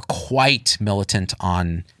people that are quite militant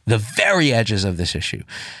on the very edges of this issue.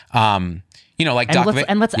 Like Doc Vader.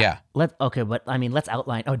 Let's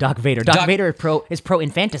outline. Oh, Doc Vader. Doc Vader is pro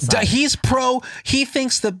infanticide. He's pro. He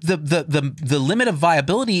thinks the limit of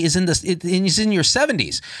viability is in your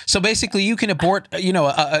 70s. So basically, you can abort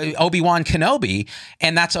Obi-Wan Kenobi,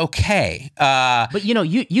 and that's okay. But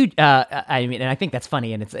and I think that's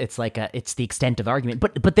funny, and it's like it's the extent of the argument.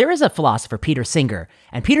 But there is a philosopher, Peter Singer,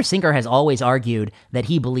 and Peter Singer has always argued that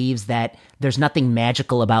he believes that there's nothing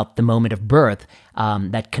magical about the moment of birth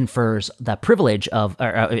that confers the privilege of,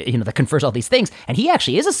 that confers all these things. And he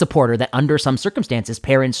actually is a supporter that under some circumstances,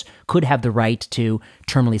 parents could have the right to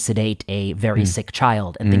terminally sedate a very sick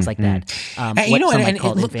child and things like that. Some might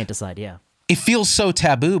call infanticide, yeah. It feels so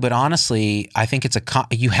taboo, but honestly, I think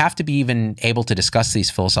you have to be even able to discuss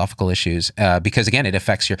these philosophical issues because, again, it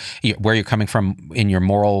affects where you're coming from in your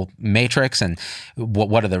moral matrix and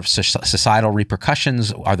what are the societal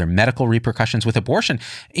repercussions? Are there medical repercussions with abortion?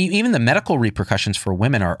 Even the medical repercussions for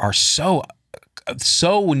women are so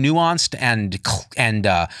nuanced and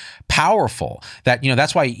powerful that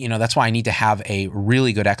that's why I need to have a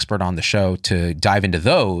really good expert on the show to dive into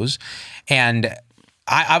those. And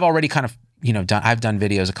I've already kind of I've done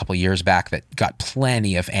videos a couple of years back that got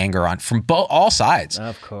plenty of anger from all sides.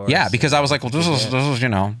 Of course. Yeah, because I was like, well, this is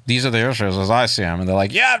these are the issues as I see them. And they're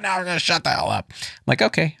like, yeah, now we're going to shut the hell up. I'm like,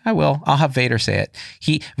 okay, I will. I'll have Vader say it.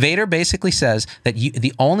 Vader basically says that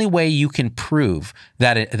the only way you can prove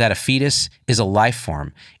that a fetus is a life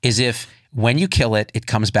form is if when you kill it, it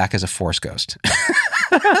comes back as a Force ghost.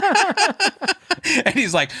 And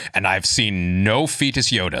he's like, and I've seen no fetus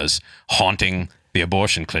Yodas haunting the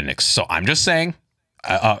abortion clinics. So I'm just saying,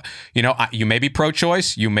 you may be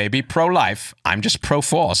pro-choice, you may be pro-life. I'm just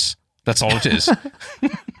pro-force. That's all it is.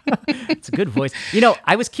 It's a good voice.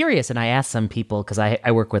 I was curious and I asked some people, because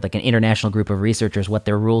I work with like an international group of researchers, what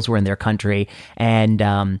their rules were in their country. And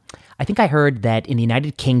I think I heard that in the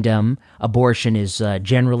United Kingdom, abortion is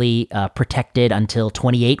generally protected until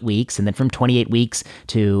 28 weeks. And then from 28 weeks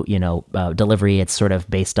to, delivery, it's sort of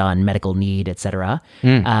based on medical need, et cetera.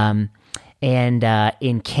 And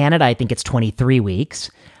in Canada, I think it's 23 weeks.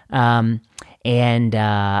 And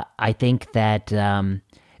I think that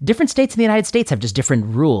different states in the United States have just different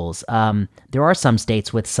rules. There are some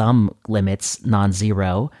states with some limits,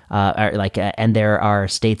 non-zero, and there are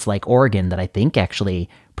states like Oregon that I think actually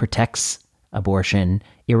protects abortion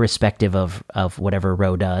irrespective of whatever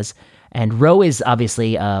Roe does. And Roe is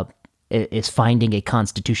obviously is finding a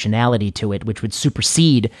constitutionality to it, which would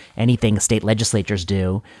supersede anything state legislatures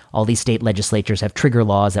do. All these state legislatures have trigger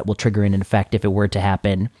laws that will trigger in effect if it were to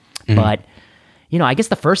happen. But, I guess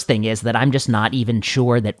the first thing is that I'm just not even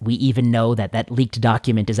sure that we even know that leaked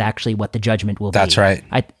document is actually what the judgment will be. That's right.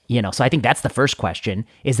 So I think that's the first question,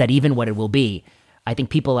 is that even what it will be. I think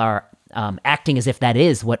people are acting as if that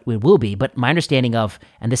is what it will be. But my understanding of,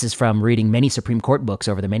 and this is from reading many Supreme Court books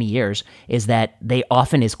over the many years, is that they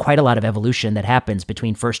often is quite a lot of evolution that happens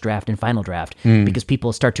between first draft and final draft, because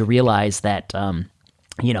people start to realize that,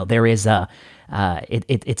 there is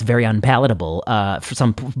it's very unpalatable for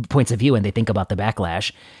some points of view, and they think about the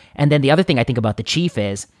backlash. And then the other thing I think about the chief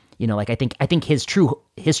is, like I think his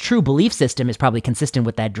true belief system is probably consistent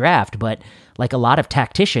with that draft, but like a lot of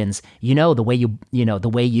tacticians, the way you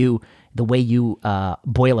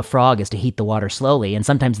boil a frog is to heat the water slowly, and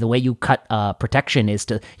sometimes the way you cut protection is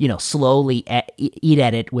to slowly eat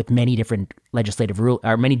at it with many different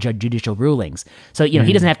many judicial rulings. So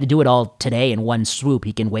he doesn't have to do it all today in one swoop.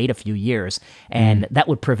 He can wait a few years, and that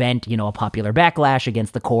would prevent a popular backlash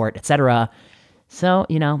against the court, etc. So,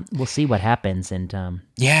 we'll see what happens. And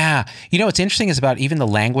yeah. What's interesting is about even the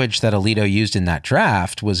language that Alito used in that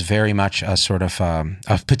draft was very much a sort of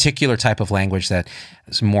a particular type of language that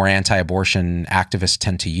more anti-abortion activists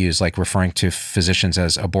tend to use, like referring to physicians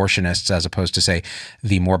as abortionists as opposed to, say,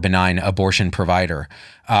 the more benign abortion provider.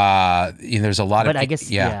 There's a lot of... But I guess,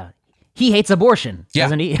 he hates abortion,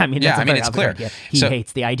 doesn't he? I mean, it's clear. He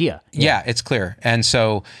hates the idea. Yeah, it's clear. And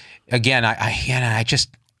so, again, I just...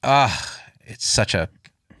 it's such a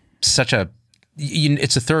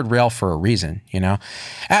it's a third rail for a reason,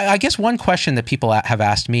 I guess one question that people have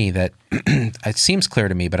asked me that it seems clear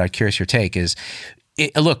to me, but I'm curious your take is,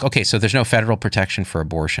 so there's no federal protection for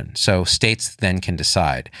abortion. So states then can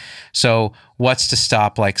decide. So what's to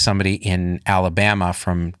stop like somebody in Alabama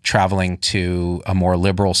from traveling to a more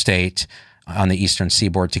liberal state on the eastern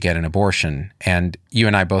seaboard to get an abortion? And you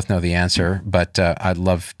and I both know the answer, but I'd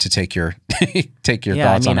love to take your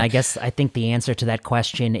thoughts on it. I think the answer to that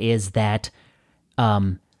question is that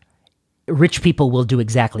rich people will do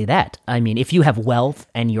exactly that. I mean, if you have wealth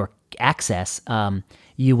and your access,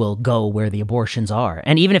 you will go where the abortions are.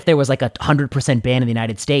 And even if there was like 100% ban in the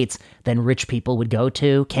United States, then rich people would go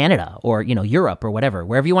to Canada or Europe or whatever,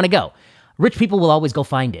 wherever you want to go. Rich people will always go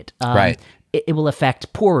find it. Right. It will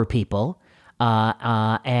affect poorer people.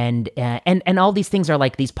 And all these things are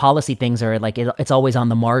like, these policy things are like, it's always on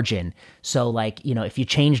the margin. So like, if you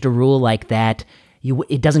changed a rule like that,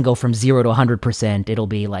 it doesn't go from 0 to 100%. It'll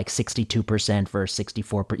be like 62% versus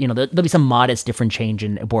 64%. There'll be some modest different change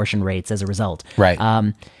in abortion rates as a result. Right.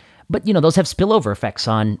 But those have spillover effects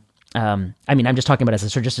on, I'm just talking about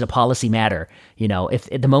just as a policy matter. If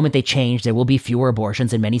at the moment they change, there will be fewer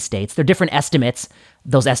abortions in many states. They're different estimates.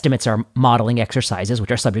 Those estimates are modeling exercises,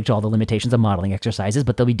 which are subject to all the limitations of modeling exercises,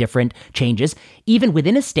 but there'll be different changes. Even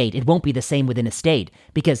within a state, it won't be the same within a state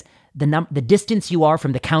because the distance you are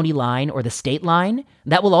from the county line or the state line,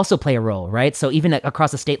 that will also play a role, right? So even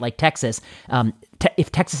across a state like Texas, if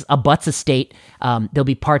Texas abuts a state, there'll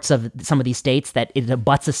be parts of some of these states that it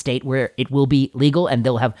abuts a state where it will be legal, and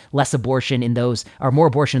they'll have less abortion in those, or more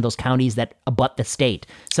abortion in those counties that abut the state.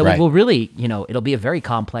 So It will really, it'll be a very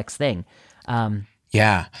complex thing.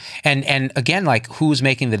 Yeah. And again, like who's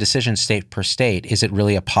making the decision state per state? Is it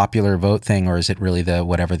really a popular vote thing, or is it really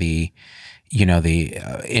the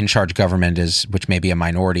in-charge government is, which may be a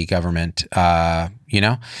minority government,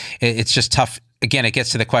 It's just tough. Again, it gets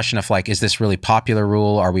to the question of like, is this really popular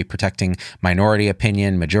rule? Are we protecting minority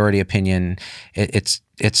opinion, majority opinion? It's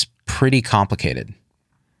pretty complicated.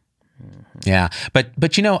 Mm-hmm. Yeah. But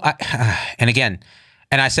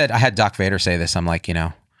I said, I had Doc Vader say this. I'm like,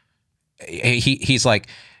 he's like,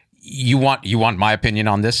 you want my opinion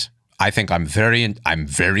on this? I think I'm very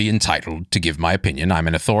entitled to give my opinion. I'm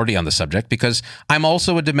an authority on the subject because I'm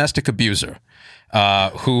also a domestic abuser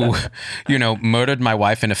who, murdered my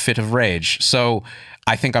wife in a fit of rage. So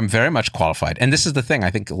I think I'm very much qualified. And this is the thing. I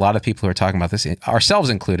think a lot of people who are talking about this, ourselves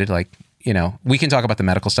included, like, we can talk about the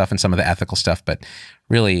medical stuff and some of the ethical stuff, but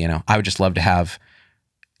really, I would just love to have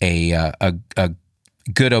a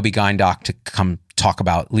good OB-GYN doc to come talk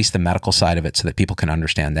about at least the medical side of it so that people can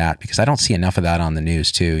understand that, because I don't see enough of that on the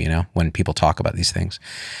news too, when people talk about these things.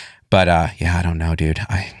 But I don't know, dude.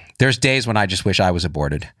 There's days when I just wish I was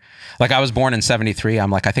aborted. Like I was born in 73.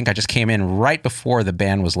 I'm like, I think I just came in right before the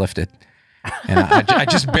ban was lifted. And I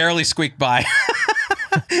just barely squeaked by.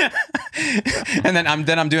 And then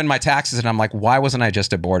I'm doing my taxes and I'm like, why wasn't I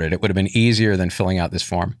just aborted? It would have been easier than filling out this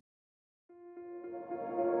form.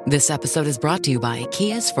 This episode is brought to you by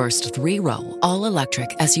Kia's first 3-row, all-electric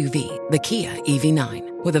SUV, the Kia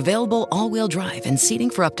EV9. With available all-wheel drive and seating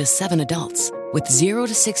for up to 7 adults. With 0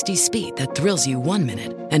 to 60 speed that thrills you 1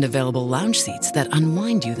 minute and available lounge seats that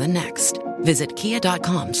unwind you the next. Visit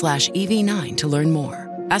kia.com/EV9 to learn more.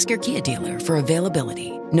 Ask your Kia dealer for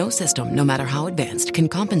availability. No system, no matter how advanced, can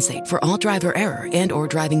compensate for all driver error and or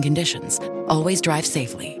driving conditions. Always drive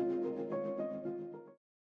safely.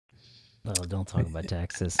 Oh, don't talk about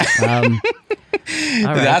taxes. All right,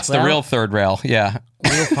 that's the real third rail. Yeah.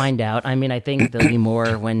 We'll find out. I mean, I think there'll be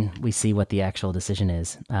more when we see what the actual decision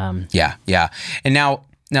is. Yeah. And now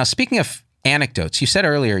speaking of anecdotes. You said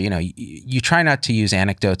earlier, you try not to use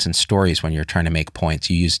anecdotes and stories when you're trying to make points.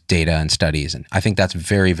 You use data and studies, and I think that's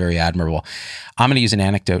very, very admirable. I'm going to use an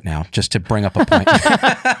anecdote now just to bring up a point.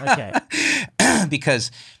 Okay. Because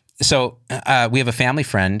we have a family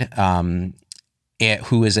friend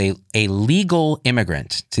who is a legal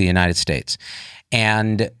immigrant to the United States,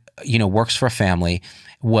 and works for a family,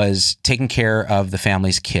 was taking care of the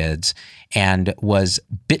family's kids, and was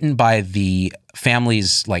bitten by the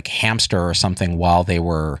family's like hamster or something while they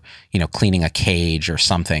were, cleaning a cage or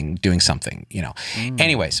something, doing something,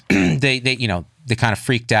 Anyways, they kind of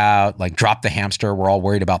freaked out, like dropped the hamster. We're all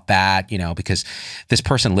worried about that, because this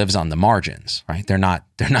person lives on the margins, right? They're not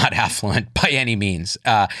affluent by any means.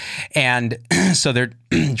 And so they're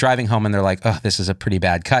driving home and they're like, oh, this is a pretty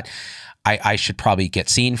bad cut. I should probably get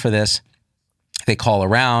seen for this. They call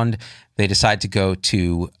around. They decide to go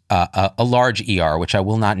to a large ER, which I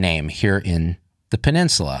will not name, here in the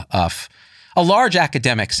peninsula, of a large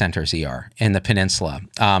academic center's ER in the peninsula.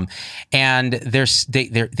 And they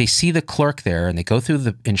see the clerk there, and they go through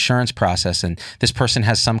the insurance process, and this person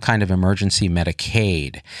has some kind of emergency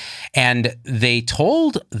Medicaid. And they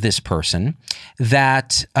told this person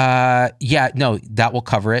that, that will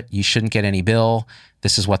cover it. You shouldn't get any bill.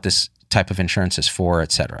 This is what this type of insurance is for,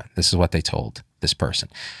 et cetera. This is what they told this person.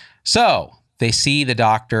 So they see the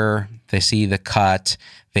doctor, they see the cut,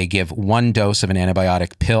 they give one dose of an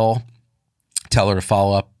antibiotic pill, tell her to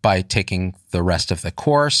follow up by taking the rest of the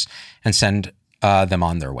course, and send them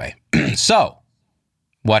on their way. So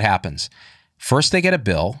what happens? First, they get a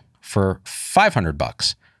bill for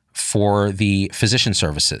 $500 for the physician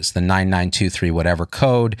services, the 9923 whatever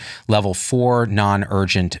code, level 4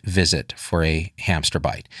 non-urgent visit for a hamster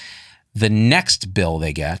bite. The next bill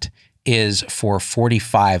they get is for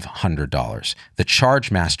 $4,500, the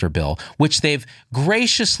Chargemaster bill, which they've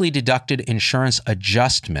graciously deducted insurance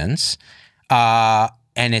adjustments, and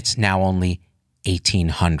it's now only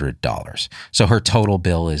 $1,800. So her total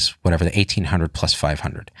bill is whatever, the $1,800 plus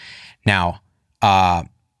 $500. Now,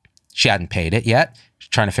 she hadn't paid it yet. She's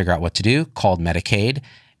trying to figure out what to do, called Medicaid.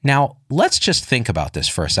 Now, let's just think about this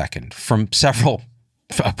for a second from several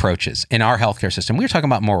approaches in our healthcare system. We were talking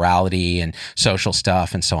about morality and social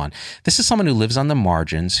stuff and so on. This is someone who lives on the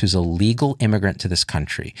margins, who's a legal immigrant to this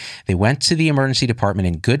country. They went to the emergency department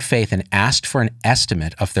in good faith and asked for an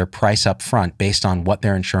estimate of their price up front based on what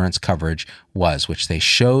their insurance coverage was, which they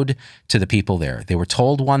showed to the people there. They were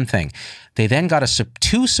told one thing. They then got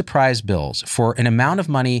two surprise bills for an amount of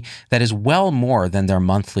money that is well more than their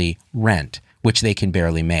monthly rent, which they can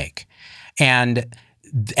barely make. And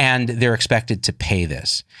they're expected to pay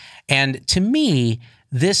this. And to me,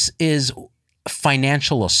 this is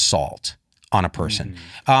financial assault on a person.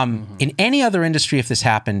 In any other industry, if this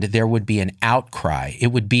happened, there would be an outcry. It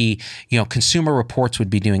would be, Consumer Reports would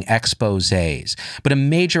be doing exposés. But a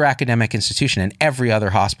major academic institution and every other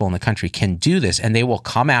hospital in the country can do this, and they will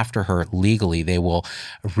come after her legally. They will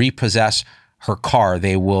repossess her car.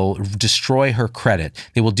 They will destroy her credit.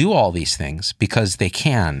 They will do all these things because they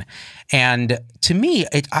can. And to me,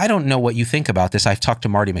 I don't know what you think about this. I've talked to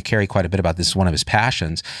Marty McCary quite a bit about this. It's one of his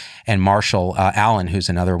passions. And Marshall Allen, who's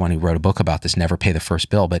another one who wrote a book about this, Never Pay the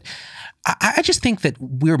First Bill. But I just think that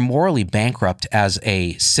we're morally bankrupt as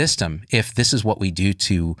a system if this is what we do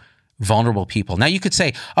to vulnerable people. Now, you could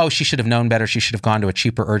say, oh, she should have known better. She should have gone to a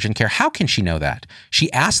cheaper urgent care. How can she know that?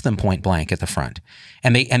 She asked them point blank at the front,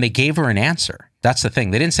 and they gave her an answer. That's the thing.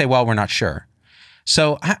 They didn't say, well, we're not sure.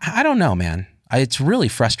 So I don't know, man. It's really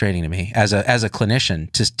frustrating to me as a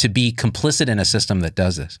clinician to be complicit in a system that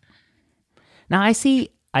does this. Now, I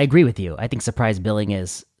agree with you. I think surprise billing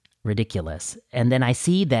is ridiculous. And then I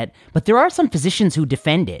see that, but there are some physicians who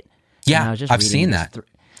defend it. Yeah, I've seen that.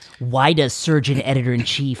 Why does Surgeon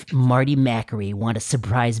Editor-in-Chief Marty McCary want a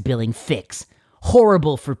surprise billing fix?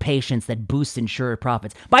 Horrible for patients that boosts insurer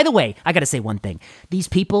profits. By the way, I got to say one thing. These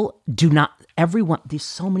people there's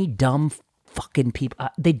so many dumb fucking people.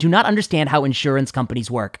 They do not understand how insurance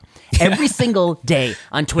companies work. Every single day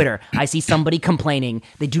on Twitter, I see somebody complaining.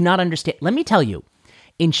 They do not understand. Let me tell you,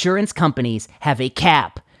 insurance companies have a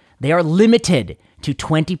cap. They are limited to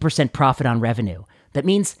 20% profit on revenue. That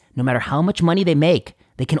means no matter how much money they make,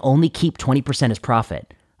 they can only keep 20% as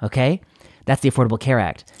profit, okay? That's the Affordable Care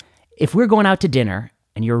Act. If we're going out to dinner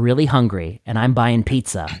and you're really hungry and I'm buying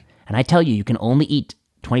pizza and I tell you can only eat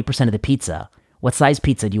 20% of the pizza, what size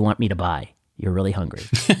pizza do you want me to buy? You're really hungry.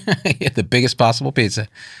 The biggest possible pizza.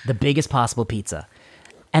 The biggest possible pizza.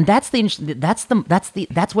 And that's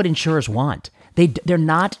what insurers want. They're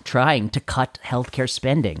not trying to cut healthcare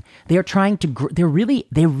spending. They are trying to they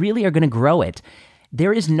really are going to grow it.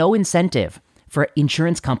 There is no incentive for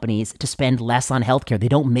insurance companies to spend less on healthcare. They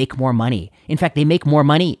don't make more money. In fact, they make more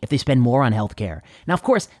money if they spend more on healthcare. Now, of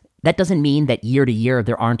course, that doesn't mean that year to year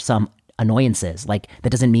there aren't some annoyances. Like, that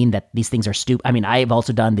doesn't mean that these things are stupid. I mean, I've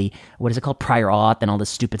also done the, what is it called, prior auth and all this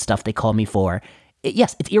stupid stuff they call me for.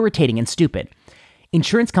 Yes, it's irritating and stupid.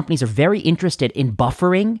 Insurance companies are very interested in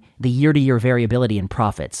buffering the year-to-year variability in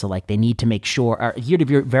profits. So, like, they need to make sure, or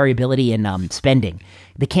year-to-year variability in spending.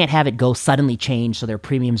 They can't have it go suddenly change so their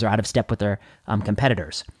premiums are out of step with their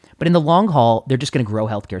competitors. But in the long haul, they're just going to grow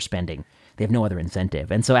healthcare spending. They have no other incentive.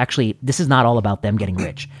 And so, actually, this is not all about them getting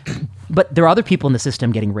rich. But there are other people in the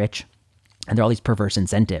system getting rich, and there are all these perverse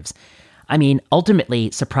incentives. I mean, ultimately,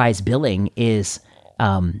 surprise billing is...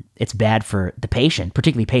 it's bad for the patient,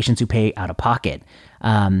 particularly patients who pay out of pocket.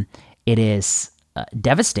 It is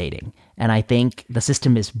devastating. And I think the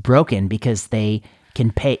system is broken because they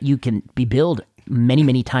can pay, you can be billed many,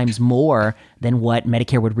 many times more than what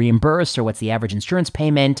Medicare would reimburse or what's the average insurance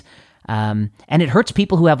payment. And it hurts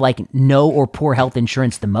people who have like no or poor health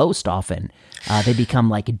insurance the most often. They become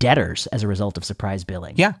like debtors as a result of surprise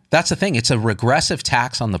billing. Yeah, that's the thing. It's a regressive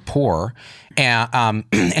tax on the poor.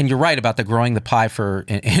 And you're right about the growing the pie for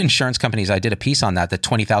insurance companies. I did a piece on that, the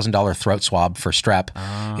 $20,000 throat swab for strep.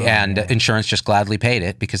 And insurance just gladly paid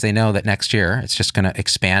it because they know that next year it's just going to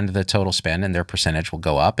expand the total spend and their percentage will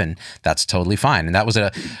go up. And that's totally fine. And that was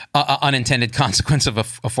a unintended consequence of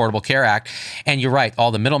Affordable Care Act. And you're right,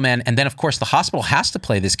 all the middlemen. And then, of course, the hospital has to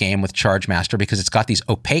play this game with ChargeMaster because it's got these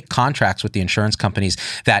opaque contracts with the insurance companies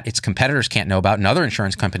that its competitors can't know about and other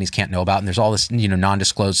insurance companies can't know about. And there's all this,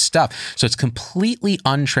 non-disclosed stuff. So it's completely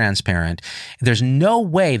untransparent. There's no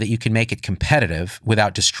way that you can make it competitive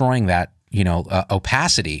without destroying that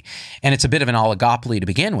opacity. And it's a bit of an oligopoly to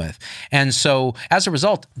begin with. And so as a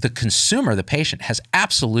result, the consumer, the patient, has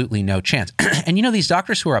absolutely no chance. And these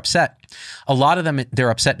doctors who are upset, a lot of them, they're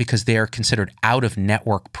upset because they are considered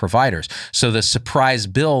out-of-network providers. So the surprise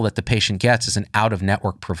bill that the patient gets is an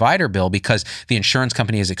out-of-network provider bill because the insurance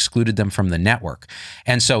company has excluded them from the network.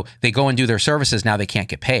 And so they go and do their services, now they can't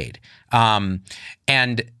get paid. And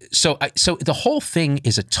so the whole thing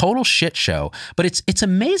is a total shit show, but it's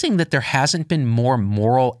amazing that there hasn't been more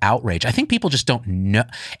moral outrage. I think people just don't know.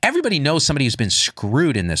 Everybody knows somebody who's been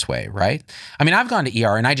screwed in this way, right? I mean, I've gone to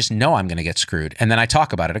ER and I just know I'm going to get screwed. And then I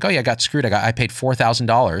talk about it. I go, yeah, I got screwed. I paid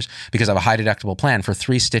 $4,000 because I have a high deductible plan for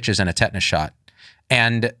 3 stitches and a tetanus shot.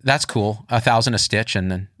 And that's cool, $1,000 a stitch and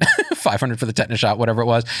then $500 for the tetanus shot, whatever it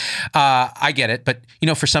was. I get it. But,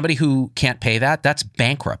 for somebody who can't pay that, that's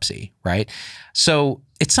bankruptcy, right? So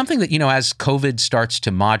it's something that, as COVID starts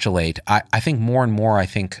to modulate, I think more and more,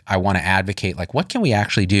 I want to advocate, like, what can we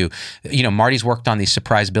actually do? Marty's worked on these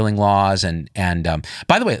surprise billing laws. And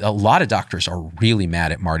by the way, a lot of doctors are really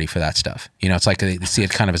mad at Marty for that stuff. It's like they see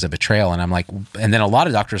it kind of as a betrayal. And I'm like, and then a lot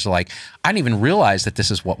of doctors are like, I didn't even realize that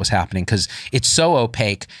this is what was happening because it's so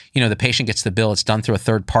opaque. The patient gets the bill. It's done through a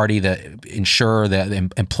third party, the insurer, the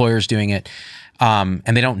employer's doing it. And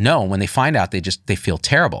they don't know. When they find out, they feel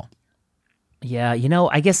terrible. Yeah,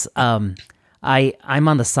 I guess I'm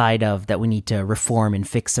on the side of that we need to reform and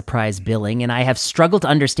fix surprise billing, and I have struggled to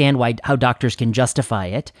understand how doctors can justify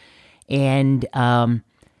it. And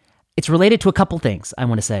it's related to a couple things, I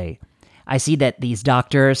want to say. I see that these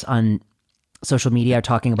doctors on social media are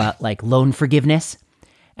talking about like loan forgiveness,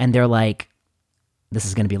 and they're like, this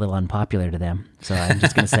is going to be a little unpopular to them, so I'm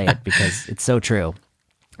just going to say it because it's so true.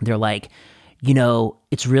 They're like,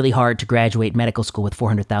 it's really hard to graduate medical school with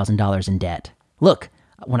 $400,000 in debt. Look,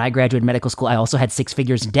 when I graduated medical school, I also had 6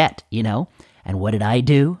 figures in debt, And what did I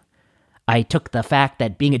do? I took the fact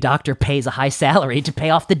that being a doctor pays a high salary to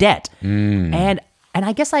pay off the debt. And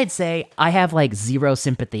I guess I'd say I have like zero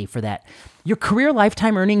sympathy for that. Your career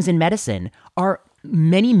lifetime earnings in medicine are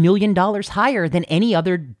many $1 million higher than any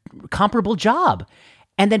other comparable job.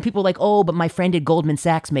 And then people are like, oh, but my friend at Goldman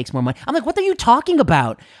Sachs makes more money. I'm like, what are you talking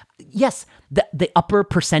about? Yes, the upper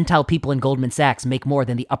percentile people in Goldman Sachs make more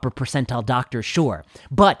than the upper percentile doctors, sure.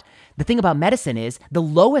 But the thing about medicine is the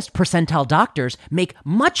lowest percentile doctors make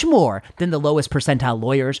much more than the lowest percentile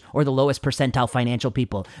lawyers or the lowest percentile financial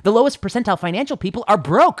people. The lowest percentile financial people are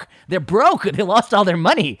broke. They're broke. They lost all their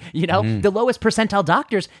money. The lowest percentile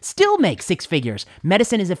doctors still make 6 figures.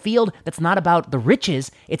 Medicine is a field that's not about the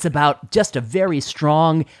riches. It's about just a very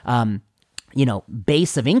strong,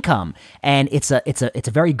 base of income. And it's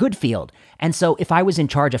a very good field. And so if I was in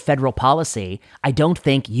charge of federal policy, I don't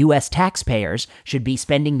think U.S. taxpayers should be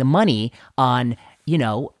spending the money on,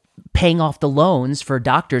 paying off the loans for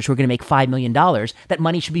doctors who are going to make $5 million. That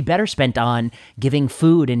money should be better spent on giving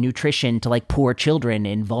food and nutrition to like poor children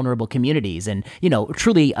in vulnerable communities and,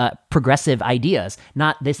 truly progressive ideas.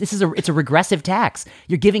 Not this. It's a regressive tax.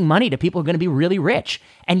 You're giving money to people who are going to be really rich.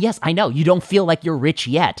 And yes, I know you don't feel like you're rich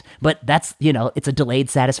yet, but that's, it's a delayed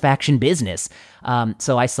satisfaction business.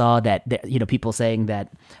 So I saw that, people saying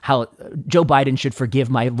that how Joe Biden should forgive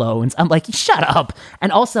my loans. I'm like, shut up.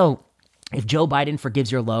 And also, if Joe Biden forgives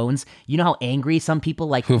your loans, you know how angry some people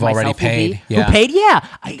like who've myself already paid, will be? Who paid? Yeah.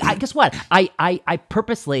 I guess what? I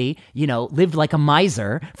purposely, lived like a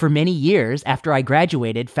miser for many years after I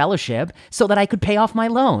graduated fellowship so that I could pay off my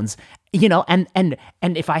loans. And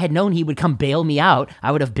if I had known he would come bail me out,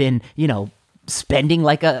 I would have been, spending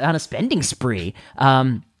on a spending spree.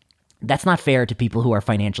 That's not fair to people who are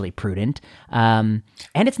financially prudent. And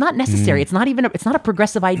it's not necessary. It's not a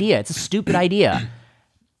progressive idea. It's a stupid idea.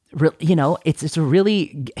 It's a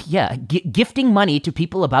really, gifting money to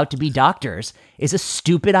people about to be doctors is a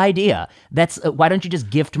stupid idea. That's why don't you just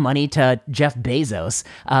gift money to Jeff Bezos?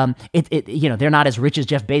 They're not as rich as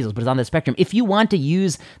Jeff Bezos, but it's on the spectrum. If you want to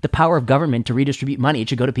use the power of government to redistribute money, it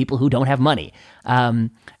should go to people who don't have money.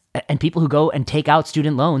 And people who go and take out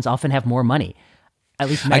student loans often have more money. At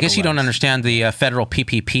least I guess you loans. don't understand the federal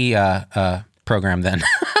PPP program then.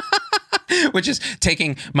 Which is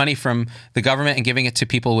taking money from the government and giving it to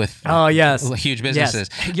people with huge businesses.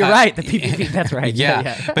 Yes. You're right. The PPP. That's right.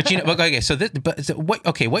 Yeah. But okay. So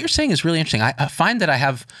what you're saying is really interesting. I find that I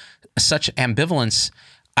have such ambivalence.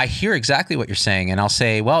 I hear exactly what you're saying, and I'll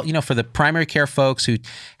say, well, for the primary care folks who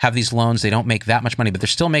have these loans, they don't make that much money, but they're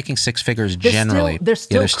still making six figures generally. They're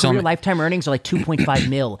still career lifetime earnings are like 2.5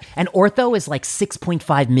 mil, and ortho is like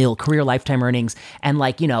 6.5 mil career lifetime earnings. And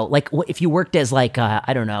if you worked as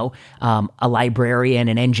a librarian,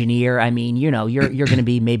 an engineer, I mean, you're going to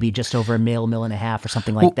be maybe just over $1.5 million or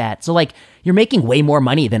something like that. So you're making way more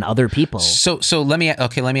money than other people. So let me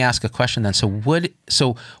ask a question then. So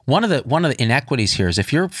one of the inequities here is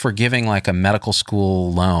if you're forgiving like a medical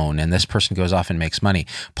school loan and this person goes off and makes money,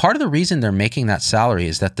 part of the reason they're making that salary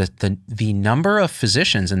is that the number of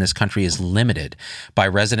physicians in this country is limited by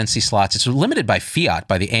residency slots. It's limited by fiat,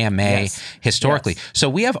 by the AMA historically. Yes. So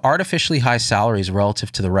we have artificially high salaries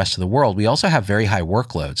relative to the rest of the world. We also have very high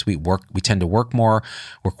workloads. We tend to work more.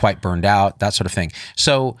 We're quite burned out, that sort of thing.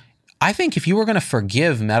 So I think if you were going to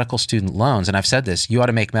forgive medical student loans, and I've said this, you ought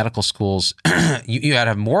to make medical schools, you ought to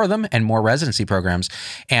have more of them and more residency programs.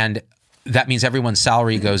 And that means everyone's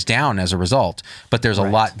salary goes down as a result. But there's a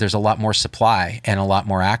lot more supply and a lot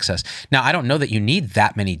more access. Now, I don't know that you need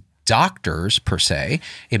that many doctors per se.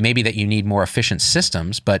 It may be that you need more efficient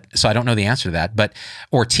systems, so I don't know the answer to that.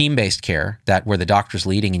 Or team-based care, that where the doctor's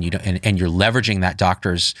leading and you're leveraging that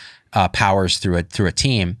doctor's powers through a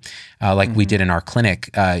team, we did in our clinic.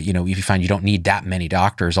 If you find you don't need that many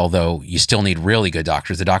doctors, although you still need really good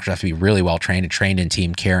doctors. The doctors have to be really well trained and trained in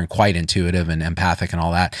team care and quite intuitive and empathic and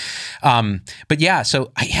all that.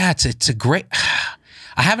 It's a great.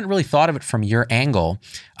 I haven't really thought of it from your angle.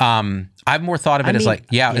 I've more thought of it as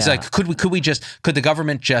could the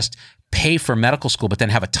government just pay for medical school, but then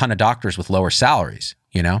have a ton of doctors with lower salaries?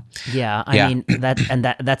 I mean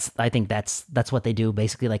that's I think that's what they do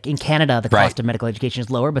basically. Like in Canada, the cost of medical education is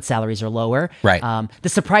lower, but salaries are lower. Right. The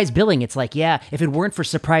surprise billing, it's like, if it weren't for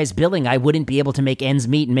surprise billing, I wouldn't be able to make ends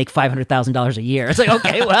meet and make $500,000 a year. It's like,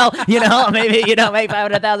 okay, well, maybe make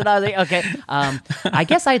 $500,000 a year. Okay. I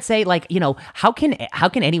guess I'd say how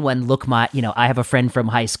can anyone look I have a friend from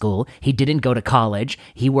high school. He didn't go to college.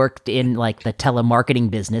 He worked in the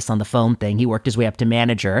telemarketing business on the phone thing. He worked his way up to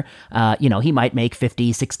manager. He might make $50,000,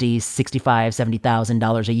 $60,000, $65,000,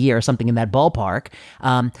 $70,000 a year, something in that ballpark.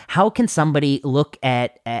 How can somebody look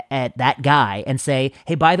at that guy and say,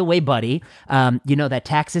 hey, by the way, buddy, that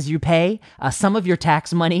taxes you pay, some of your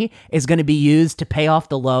tax money is going to be used to pay off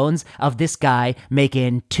the loans of this guy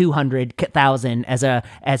making $200,000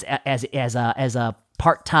 as a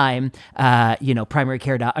part-time, primary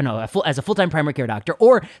care as a full-time primary care doctor,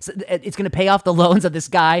 or it's going to pay off the loans of this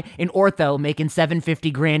guy in ortho making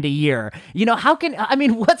 $750,000 a year.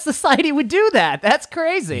 What society would do that? That's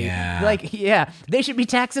crazy. Yeah. They should be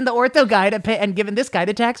taxing the ortho guy to pay and giving this guy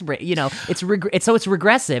the tax break. It's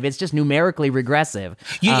regressive. It's just numerically regressive.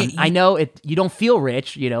 I know you don't feel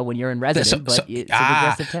rich, when you're in residence, but it's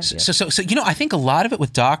a regressive tax. So I think a lot of it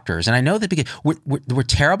with doctors, and I know that because we're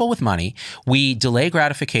terrible with money, we delay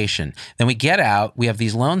gratification. Then we get out, we have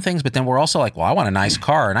these loan things, but then we're also like, well, I want a nice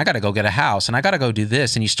car and I got to go get a house and I got to go do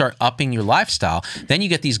this. And you start upping your lifestyle. Then you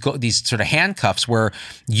get these sort of handcuffs where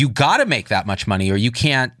you got to make that much money or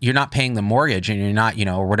you're not paying the mortgage and you're not,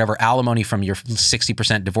 or whatever alimony from your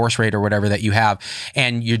 60% divorce rate or whatever that you have.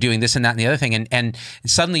 And you're doing this and that and the other thing. And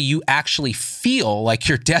suddenly you actually feel like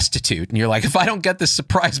you're destitute. And you're like, if I don't get this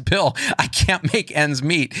surprise bill, I can't make ends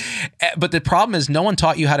meet. But the problem is no one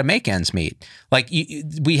taught you how to make ends meet. Like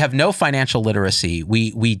we have no financial literacy.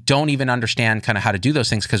 We don't even understand kind of how to do those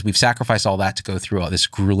things because we've sacrificed all that to go through all this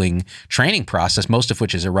grueling training process, most of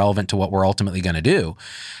which is irrelevant to what we're ultimately going to do.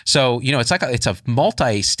 So, it's a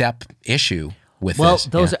multi-step issue with this.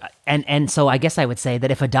 Well, and so I guess I would say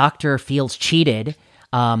that if a doctor feels cheated,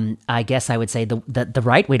 I guess I would say the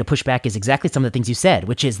right way to push back is exactly some of the things you said,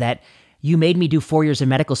 which is that you made me do 4 years of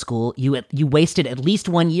medical school. You wasted at least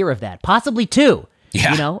 1 year of that, possibly 2.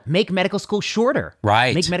 Yeah. Make medical school shorter.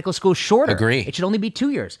 Right. Make medical school shorter. Agree. It should only be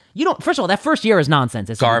 2 years. First of all, that first year is nonsense.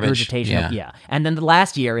 It's garbage. Regurgitation. Yeah. And then the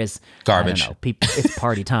last year is garbage. I don't know, it's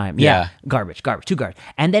party time. Yeah. Garbage. Too garbage.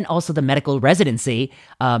 And then also the medical residency.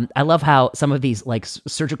 I love how some of these like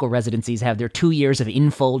surgical residencies have their 2 years of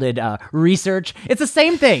infolded research. It's the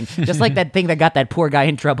same thing. Just like that thing that got that poor guy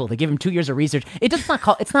in trouble. They give him 2 years of research.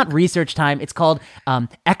 It's not research time. It's called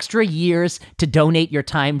extra years to donate your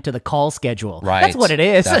time to the call schedule. Right. That's what it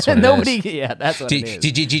is. That's what Nobody. it is. Yeah, that's what it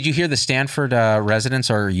is. Did you hear the Stanford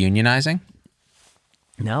residents are unionizing?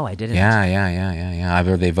 No, I didn't. Yeah.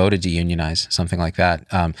 Either they voted to unionize, something like that.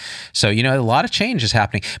 So, a lot of change is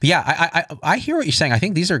happening. But yeah, I hear what you're saying. I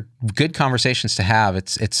think these are good conversations to have.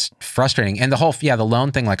 It's frustrating. And the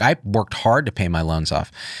loan thing, like I worked hard to pay my loans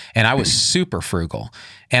off and I was super frugal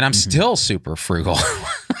and I'm still super frugal.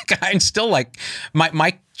 I'm still like,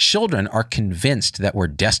 my children are convinced that we're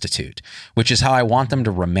destitute, which is how I want them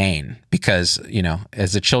to remain because,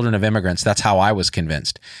 as the children of immigrants, that's how I was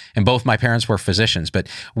convinced. And both my parents were physicians, but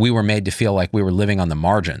we were made to feel like we were living on the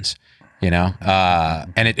margins,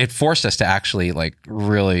 and it forced us to actually like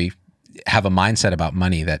really have a mindset about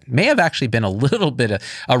money that may have actually been a little bit of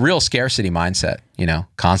a real scarcity mindset,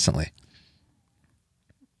 constantly.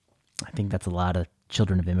 I think that's a lot of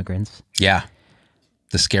children of immigrants. Yeah.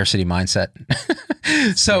 The scarcity mindset.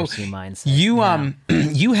 So mindset.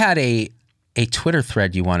 You had a Twitter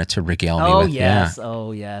thread you wanted to regale me with. Yes. Yeah.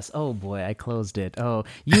 Oh yes. Oh boy, I closed it. Oh,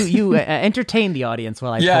 you entertain the audience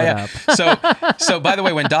while I put up. So by the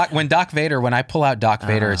way, when I pull out Doc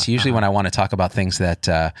Vader, it's usually when I want to talk about things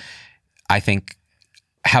that I think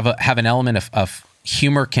have an element of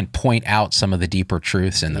humor can point out some of the deeper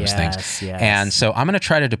truths in those things. Yes. And so I'm going to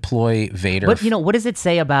try to deploy Vader. But what does it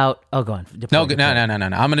say about? Oh, go on. No. I'm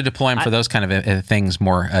going to deploy him for those kind of things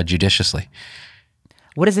more judiciously.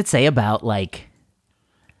 What does it say about like,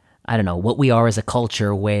 I don't know, what we are as a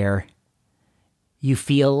culture where you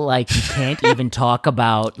feel like you can't even talk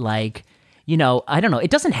about like, I don't know.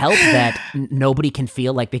 It doesn't help that nobody can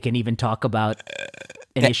feel like they can even talk about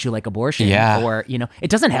an issue like abortion, or it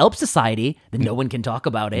doesn't help society that no one can talk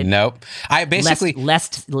about it. Nope. I basically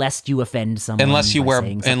lest you offend someone unless you wear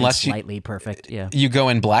slightly perfect. Yeah, you go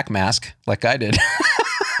in black mask like I did.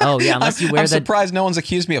 Oh yeah, unless you wear. I'm surprised no one's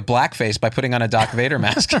accused me of blackface by putting on a Doc Vader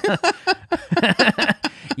mask.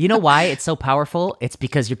 You know why it's so powerful? It's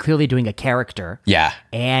because you're clearly doing a character. Yeah,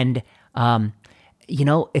 and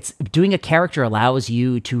it's doing a character allows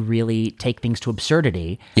you to really take things to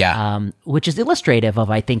absurdity. Yeah. Which is illustrative of,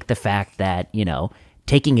 I think, the fact that,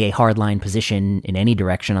 taking a hardline position in any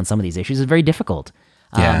direction on some of these issues is very difficult.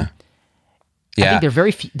 Yeah. I think there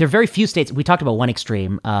are very few states. We talked about one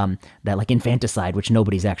extreme, that like infanticide, which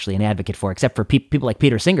nobody's actually an advocate for, except for people like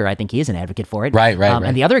Peter Singer. I think he is an advocate for it. Right.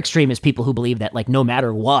 And the other extreme is people who believe that like no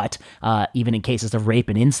matter what, even in cases of rape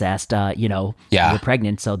and incest, you're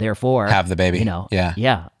pregnant, so therefore have the baby.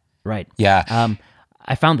 Yeah. Right. Yeah.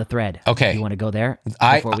 I found the thread. Okay. You want to go there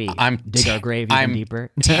before we dig our grave even deeper?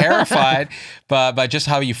 I'm terrified by just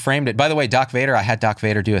how you framed it. By the way, Doc Vader, I had Doc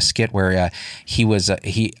Vader do a skit where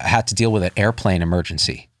he had to deal with an airplane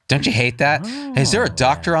emergency. Don't you hate that? Is there a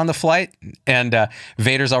doctor on the flight? And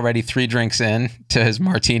Vader's already 3 drinks in to his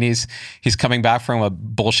martinis. He's coming back from a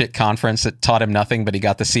bullshit conference that taught him nothing, but he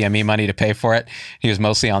got the CME money to pay for it. He was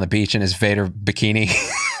mostly on the beach in his Vader bikini.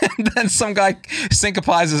 And then some guy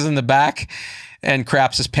syncopizes in the back and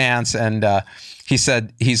craps his pants, and he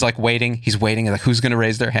said he's waiting, like who's going to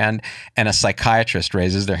raise their hand, and a psychiatrist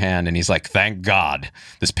raises their hand, and he's like, "Thank God,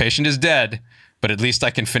 this patient is dead." but at least I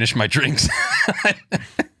can finish my drinks.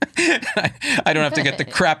 I don't have to get the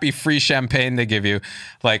crappy free champagne they give you.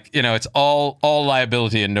 Like, it's all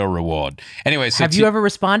liability and no reward. Anyway, so have you ever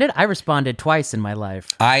responded? I responded twice in my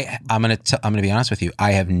life. I'm gonna be honest with you.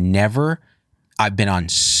 I've been on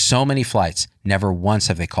so many flights. Never once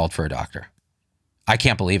have they called for a doctor. I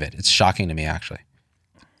can't believe it. It's shocking to me, actually.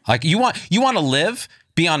 Like, you want to live?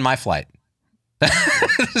 Be on my flight.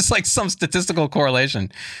 It's like some statistical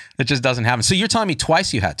correlation that just doesn't happen. So you're telling me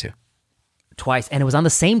twice you had to? Twice, and it was on the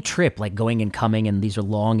same trip, like going and coming, and these are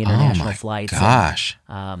long international flights. Gosh!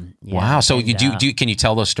 And, wow. So you can you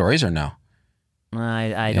tell those stories or no?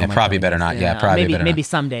 I don't. Probably better not. Yeah, probably better. Maybe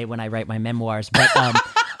someday when I write my memoirs, but.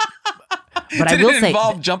 But Did I will it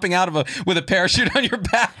involve jumping out with a parachute on your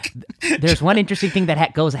back? There's one interesting thing that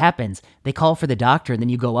happens. They call for the doctor, and then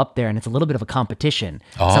you go up there, and it's a little bit of a competition.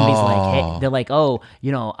 Somebody's like, hey, they're like,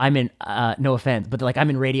 I'm in, no offense, but they're like, I'm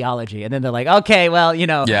in radiology, and then they're like, okay, well,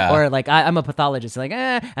 or like, I'm a pathologist, like,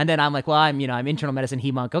 and then I'm like, well, I'm internal medicine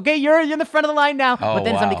hemonc. Okay, you're in the front of the line now. But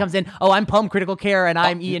then somebody comes in, I'm pulm critical care, and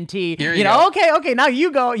I'm ENT. Here you go. Okay, now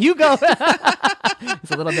you go.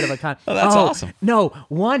 It's a little bit of a that's awesome. No,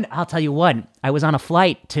 I'll tell you one. I was on a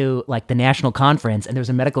flight to like the national conference, and there was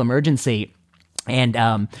a medical emergency. And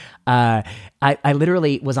I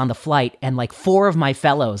literally was on the flight, and like 4 of my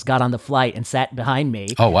fellows got on the flight and sat behind me.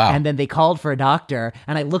 Oh, wow. And then they called for a doctor,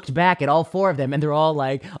 and I looked back at all 4 of them, and they're all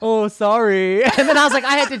like, oh, sorry. And then I was like,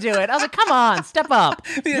 I had to do it. I was like, come on, step up.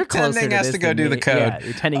 The attending has to go do the code. Yeah, the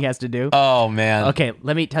attending has to do. Oh, man. Okay,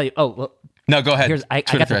 let me tell you. Oh, well. No, go ahead. I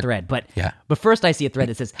got the thread, but first I see a thread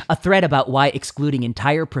that says, a thread about why excluding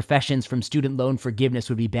entire professions from student loan forgiveness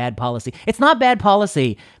would be bad policy. It's not bad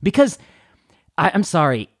policy because, I'm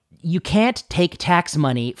sorry, you can't take tax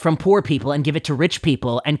money from poor people and give it to rich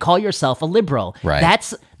people and call yourself a liberal. Right.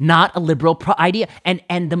 That's not a liberal idea. And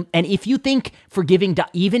if you think forgiving,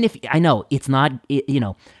 even if, I know it's not,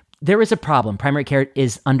 there is a problem. Primary care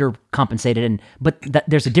is undercompensated, but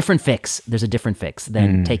there's a different fix. There's a different fix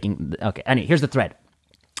than taking. Okay, anyway, here's the thread.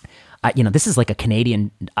 This is like a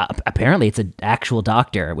Canadian. Apparently, it's an actual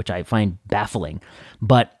doctor, which I find baffling.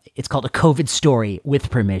 But it's called a COVID story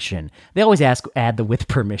with permission. They always add the with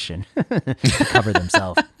permission to cover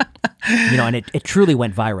themselves. And it truly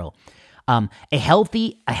went viral. A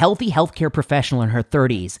healthy healthcare professional in her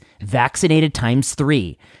 30s, vaccinated times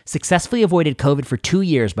 3, successfully avoided COVID for 2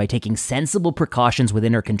 years by taking sensible precautions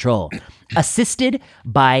within her control, assisted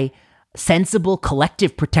by sensible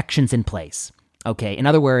collective protections in place. Okay, in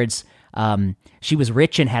other words, she was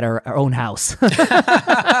rich and had her own house.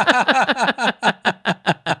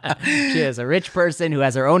 She is a rich person who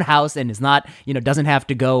has her own house and is not, doesn't have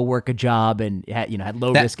to go work a job and had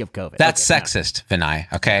low risk of COVID. That's sexist, Vinay.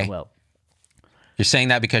 Okay. Well. You're saying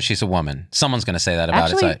that because she's a woman. Someone's going to say that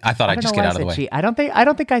about it. So I thought I'd just get out of the way. I don't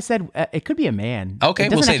think I said it could be a man. Okay,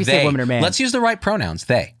 we'll say they. Say woman or man. Let's use the right pronouns.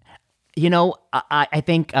 They. I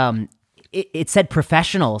think it said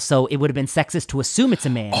professional, so it would have been sexist to assume it's a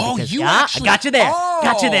man. Oh, because, I got you there.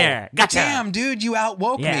 Got you there. Gotcha. Damn, dude, you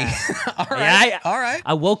outwoke me. All right. Yeah, all right.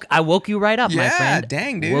 I woke you right up, my friend. Yeah,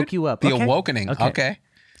 dang, dude. Woke you up. The okay. awakening. Okay.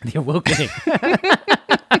 The awakening.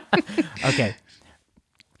 Okay.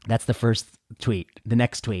 That's the first tweet. The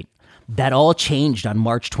next tweet. That all changed on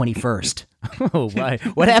March 21st. Oh, why?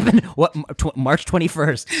 What happened? March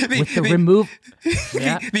 21st with the remove.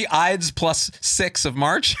 Yeah. The Ides +6 of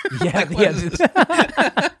March. Yeah.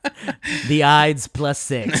 The Ides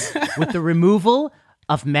 +6 with the removal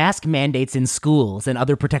of mask mandates in schools and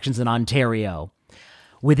other protections in Ontario.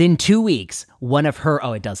 Within 2 weeks, one of her,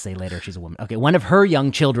 it does say later she's a woman. Okay, one of her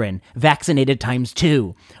young children, vaccinated times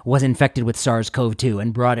 2, was infected with SARS-CoV-2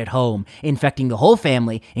 and brought it home, infecting the whole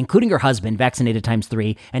family, including her husband, vaccinated times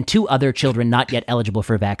 3, and 2 other children not yet eligible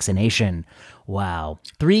for vaccination. Wow.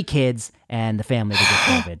 3 kids and the family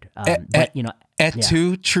that get COVID. Et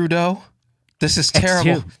tu, Trudeau? This is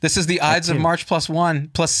terrible. This is the Ides of March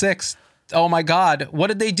 +1, +6. Oh my God! What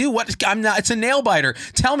did they do? It's a nail biter.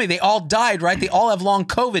 Tell me, they all died, right? They all have long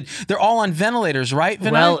COVID. They're all on ventilators, right?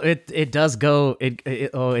 Vinay? Well, it does go.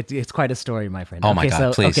 It's quite a story, my friend. Oh my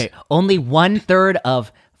God! Please. Okay, only 1/3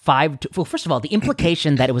 of 5. Well, first of all, the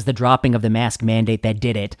implication that it was the dropping of the mask mandate that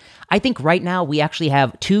did it. I think right now we actually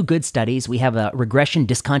have 2 good studies. We have a regression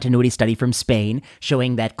discontinuity study from Spain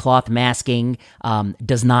showing that cloth masking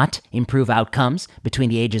does not improve outcomes between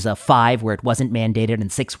the ages of 5, where it wasn't mandated,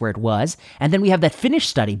 and 6, where it was. And then we have that Finnish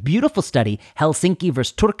study, beautiful study, Helsinki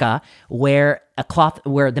versus Turku, where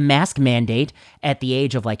the mask mandate at the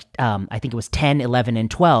age of I think it was 10, 11, and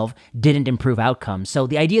 12 didn't improve outcomes. So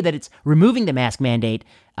the idea that it's removing the mask mandate,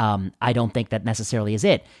 I don't think that necessarily is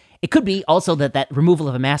it. It could be also that removal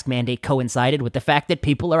of a mask mandate coincided with the fact that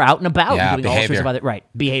people are out and about and doing all sorts of other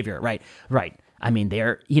behavior. Right. I mean,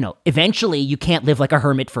 eventually you can't live like a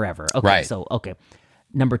hermit forever. Okay, right. So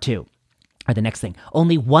number 2. Or the next thing,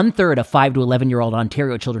 only 1/3 of 5 to 11-year-old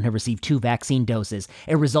Ontario children have received 2 vaccine doses,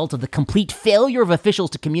 a result of the complete failure of officials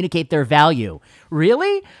to communicate their value.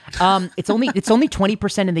 Really? It's only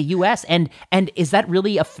 20% in the U.S. And is that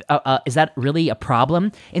really a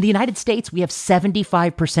problem? In the United States, we have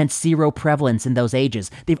 75% seroprevalence in those ages.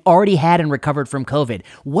 They've already had and recovered from COVID.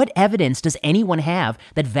 What evidence does anyone have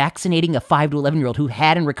that vaccinating a 5 to 11-year-old who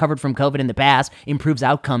had and recovered from COVID in the past improves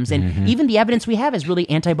outcomes? And even the evidence we have is really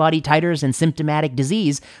antibody titers and symptomatic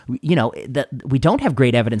disease. We don't have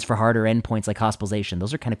great evidence for harder endpoints like hospitalization.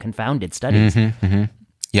 Those are kind of confounded studies.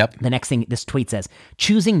 Yep. The next thing this tweet says,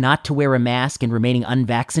 choosing not to wear a mask and remaining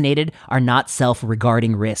unvaccinated are not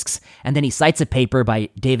self-regarding risks. And then he cites a paper by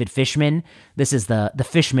David Fishman. This is the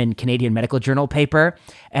Fishman Canadian Medical Journal paper.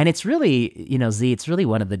 And it's really, it's really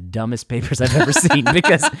one of the dumbest papers I've ever seen,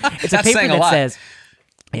 because it's a paper that says,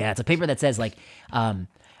 it's a paper that says like,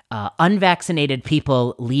 unvaccinated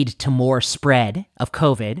people lead to more spread of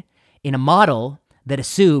COVID in a model that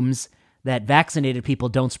assumes that vaccinated people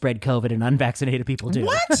don't spread COVID and unvaccinated people do.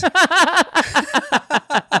 What?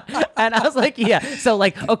 And I was like,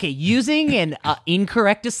 using an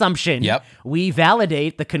incorrect assumption, we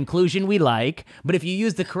validate the conclusion we like. But if you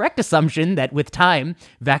use the correct assumption that with time,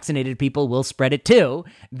 vaccinated people will spread it too,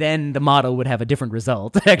 then the model would have a different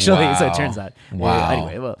result, actually. Wow. So it turns out. Wow.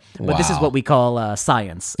 Anyway, but this is what we call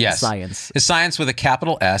science. Yes. Science. It's science with a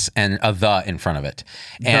capital S and a "the" in front of it.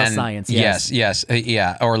 And the science, yes. Yes,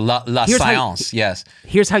 or la science, yes.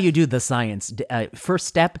 Here's how you do the science. First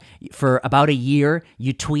step, for about a year,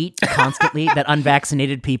 you tweet constantly that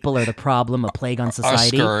unvaccinated people are the problem, a plague on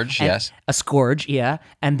society. A scourge, yes. A scourge, yeah.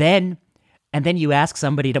 And then you ask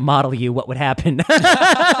somebody to model you what would happen. No.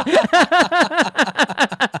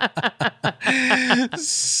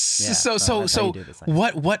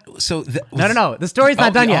 The story's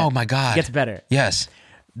not done yet. Oh my God. It gets better. Yes.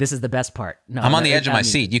 This is the best part. I'm on the edge of my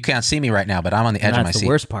seat. You can't see me right now, but I'm on the edge of my seat. That's the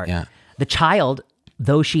worst part. Yeah. The child,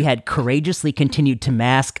 though she had courageously continued to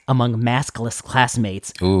mask among maskless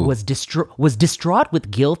classmates, was distraught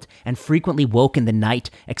with guilt and frequently woke in the night,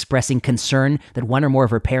 expressing concern that one or more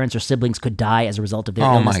of her parents or siblings could die as a result of their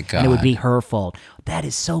illness, my God. and it would be her fault. That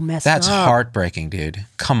is so messed up. That's heartbreaking, dude.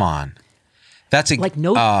 Come on. That's this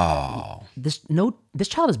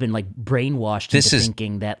child has been like brainwashed into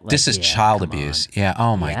thinking that this is child abuse. Yeah.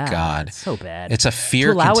 Oh my God. It's so bad. It's a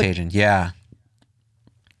fear contagion. Yeah.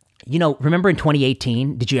 Remember in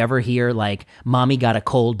 2018, did you ever hear like, mommy got a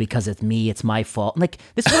cold because it's me, it's my fault? Like,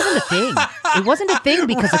 this wasn't a thing. It wasn't a thing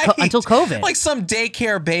because until COVID. Like some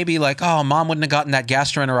daycare baby, like, oh, mom wouldn't have gotten that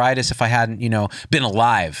gastroenteritis if I hadn't, been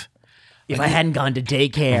alive. If I hadn't gone to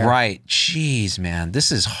daycare. Right. Jeez, man.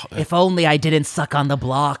 This is... If only I didn't suck on the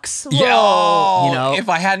blocks. Yeah. If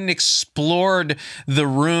I hadn't explored the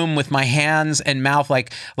room with my hands and mouth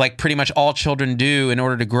like pretty much all children do in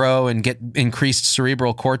order to grow and get increased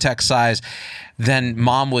cerebral cortex size, then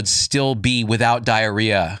mom would still be without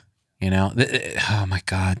diarrhea. Oh my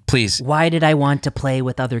God, please. Why did I want to play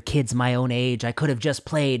with other kids my own age? I could have just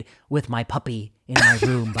played with my puppy in my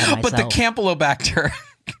room by myself. But the Campylobacter...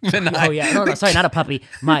 No, sorry, not a puppy.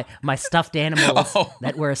 My stuffed animals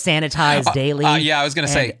that were sanitized daily. I was going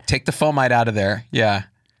to say, take the fomite out of there. Yeah.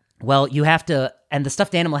 Well, you have to, and the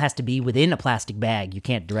stuffed animal has to be within a plastic bag. You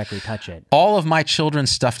can't directly touch it. All of my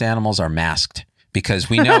children's stuffed animals are masked because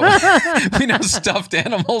we know stuffed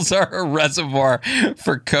animals are a reservoir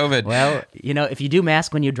for COVID. Well, if you do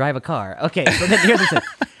mask when you drive a car. Okay, so then here's the thing.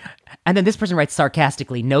 And then this person writes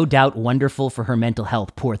sarcastically, no doubt wonderful for her mental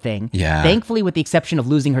health, poor thing. Yeah. Thankfully, with the exception of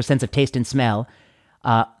losing her sense of taste and smell,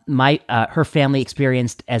 her family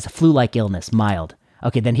experienced as a flu-like illness, mild.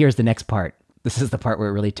 Okay, then here's the next part. This is the part where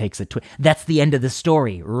it really takes a twist. That's the end of the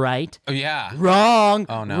story, right? Oh, yeah. Wrong.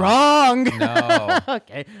 Oh, no. Wrong. No.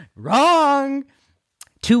 Okay. Wrong.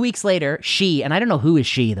 2 weeks later, she, and I don't know who is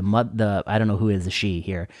she, I don't know who is the she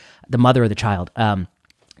here, the mother of the child,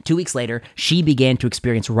 2 weeks later, she began to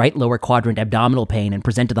experience right lower quadrant abdominal pain and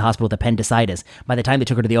presented to the hospital with appendicitis. By the time they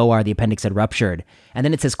took her to the OR, the appendix had ruptured. And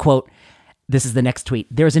then it says, quote, this is the next tweet,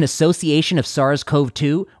 there's an association of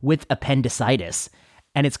SARS-CoV-2 with appendicitis.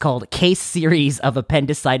 And it's called Case Series of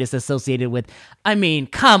Appendicitis Associated with,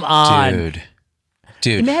 come on.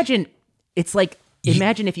 Dude. Imagine, it's like,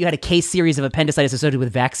 imagine if you had a case series of appendicitis associated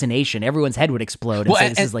with vaccination. Everyone's head would explode and say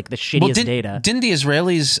this is like the shittiest data. Didn't the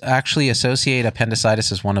Israelis actually associate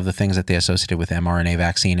appendicitis as one of the things that they associated with mRNA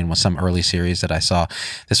vaccine in some early series that I saw?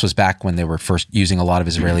 This was back when they were first using a lot of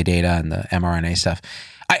Israeli data and the mRNA stuff.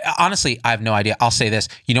 Honestly, I have no idea. I'll say this.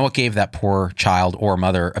 You know what gave that poor child or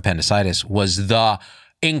mother appendicitis was the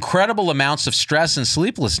incredible amounts of stress and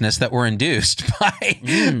sleeplessness that were induced by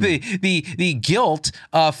the guilt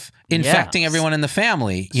of infecting everyone in the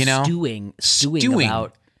family, you know? Stewing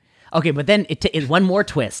about. Okay, but then it one more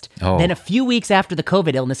twist. Then a few weeks after the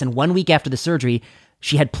COVID illness and 1 week after the surgery,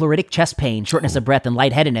 she had pleuritic chest pain, shortness of breath, and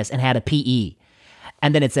lightheadedness, and had a PE.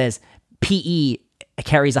 And then it says PE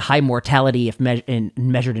carries a high mortality if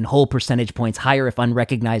measured in whole percentage points, higher if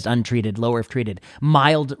unrecognized, untreated, lower if treated.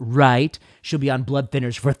 Mild, right? She'll be on blood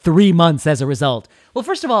thinners for 3 months as a result. Well,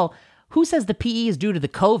 first of all, who says the PE is due to the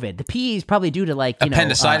COVID? The PE is probably due to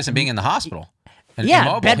appendicitis and being in the hospital.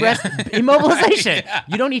 Bed rest, immobilization.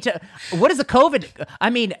 You don't need to. What is a COVID? I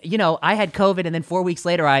mean, I had COVID and then 4 weeks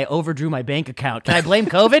later I overdrew my bank account. Can I blame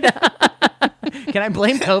COVID? Can I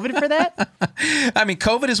blame COVID for that? I mean,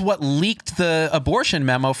 COVID is what leaked the abortion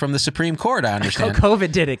memo from the Supreme Court, I understand.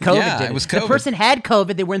 COVID did it. COVID did it. Was COVID. The person had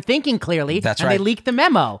COVID. They weren't thinking clearly. That's and right. They leaked the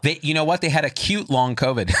memo. You know what? They had acute long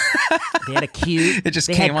COVID. They had acute. It just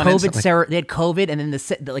came on instantly. They had COVID and then the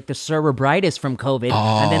cerebritis from COVID.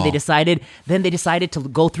 And then they decided to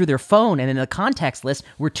go through their phone, and in the contacts list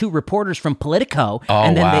were 2 reporters from Politico.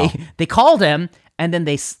 And then they called him, and then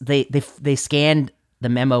they scanned the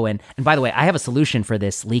memo. And by the way, I have a solution for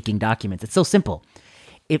this leaking documents. It's so simple.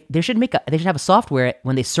 They should have a software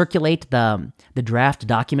when they circulate the draft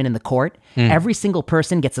document in the court. Every single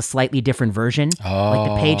person gets a slightly different version.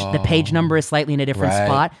 Like the page number is slightly in a different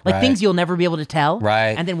spot. Like things you'll never be able to tell.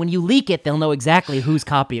 Right. And then when you leak it, they'll know exactly whose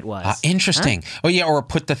copy it was. Interesting. Huh? Oh yeah, or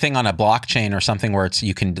put the thing on a blockchain or something where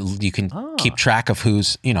you can keep track of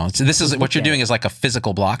who's. So this is what you're doing is like a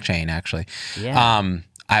physical blockchain actually. Yeah.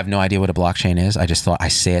 I have no idea what a blockchain is. I just thought I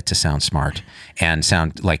say it to sound smart and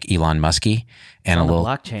sound like Elon Musky and a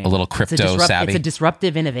little crypto savvy. It's a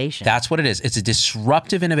disruptive innovation. That's what it is. It's a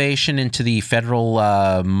disruptive innovation into the federal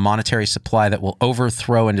monetary supply that will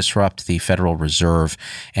overthrow and disrupt the Federal Reserve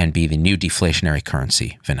and be the new deflationary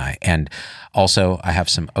currency, Vinay. And also, I have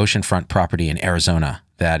some oceanfront property in Arizona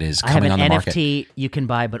that is coming on the market. I have an NFT you can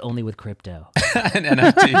buy, but only with crypto. An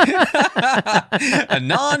NFT. A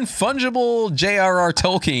non-fungible J.R.R.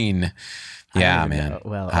 Tolkien. Yeah, man.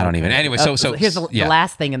 I don't even. Anyway, so here's the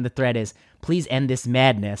last thing in the thread is, please end this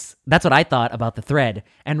madness. That's what I thought about the thread.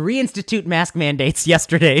 And reinstitute mask mandates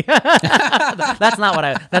yesterday. That's not what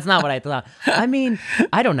I thought. I mean,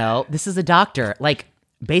 I don't know. This is a doctor. Like,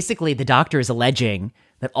 basically, the doctor is alleging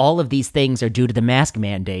that all of these things are due to the mask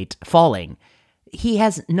mandate falling. He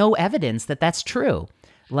has no evidence that that's true.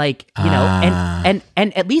 Like, and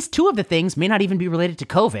at least 2 of the things may not even be related to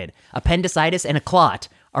COVID. Appendicitis and a clot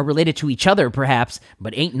are related to each other, perhaps,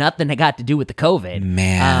 but ain't nothing that got to do with the COVID.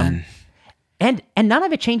 Man. And none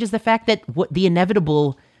of it changes the fact that what the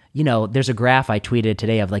inevitable, there's a graph I tweeted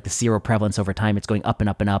today of like the seroprevalence over time. It's going up and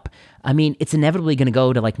up and up. I mean, it's inevitably going to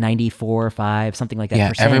go to like 94 or 5, something like that.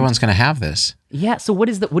 Yeah, everyone's going to have this. Yeah. So what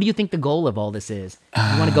do you think the goal of all this is?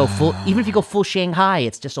 You want to go full, even if you go full Shanghai,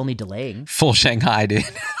 it's just only delaying. Full Shanghai, dude.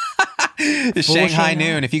 Shanghai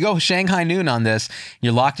noon. If you go Shanghai noon on this,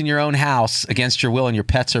 you're locked in your own house against your will, and your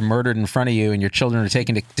pets are murdered in front of you, and your children are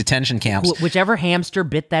taken to detention camps. Whichever hamster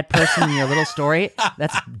bit that person in your little story,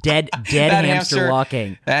 that's dead hamster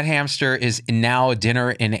walking. That hamster is now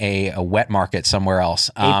dinner in a wet market somewhere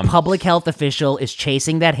else. A public health official is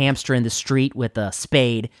chasing that hamster in the street with a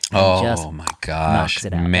spade. And just my gosh, knocks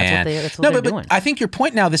it out. Man. That's what they're doing. But I think your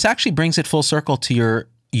point now, this actually brings it full circle to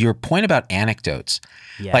your point about anecdotes.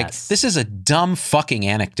 Yes. Like, this is a dumb fucking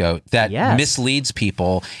anecdote that misleads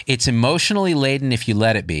people. It's emotionally laden if you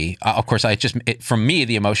let it be. Of course, from me,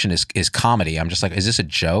 the emotion is comedy. I'm just like, is this a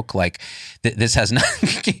joke? Like, this has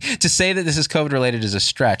nothing to say that this is COVID related is a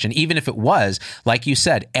stretch. And even if it was, like you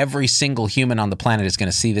said, every single human on the planet is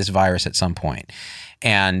going to see this virus at some point.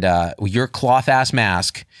 And your cloth ass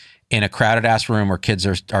mask in a crowded ass room where kids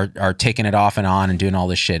are taking it off and on and doing all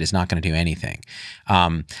this shit is not going to do anything.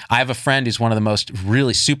 I have a friend who's one of the most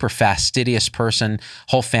really super fastidious person.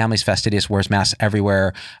 Whole family's fastidious, wears masks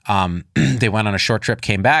everywhere. They went on a short trip,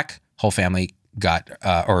 came back. Whole family got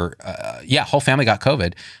whole family got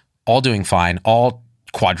COVID. All doing fine. All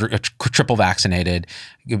triple vaccinated,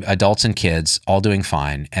 adults and kids, all doing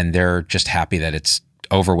fine, and they're just happy that it's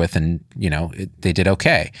over with, and they did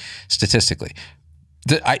okay statistically.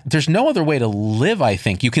 There's no other way to live, I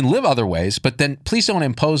think. You can live other ways, but then please don't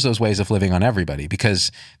impose those ways of living on everybody,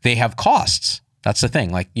 because they have costs. That's the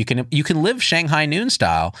thing. Like, you can live Shanghai noon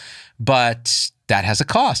style, but that has a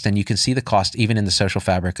cost, and you can see the cost even in the social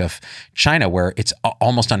fabric of China, where it's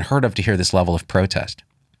almost unheard of to hear this level of protest.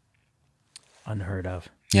 Unheard of.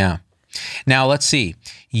 Yeah. Now let's see.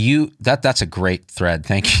 That's a great thread.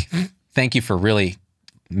 Thank you. Thank you for really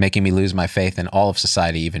making me lose my faith in all of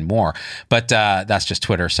society even more. But that's just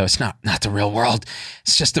Twitter, so it's not the real world.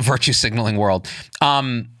 It's just the virtue signaling world.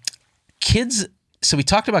 Kids. So we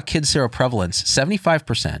talked about kids seroprevalence,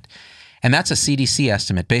 75%. And that's a CDC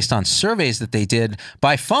estimate based on surveys that they did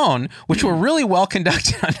by phone, which were really well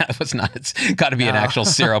conducted. That was not. It's got to be an actual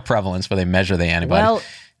seroprevalence where they measure the antibody. Well,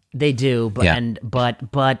 they do, but Yeah. but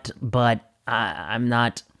I'm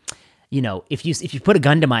not. If you put a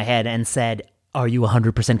gun to my head and said, "Are you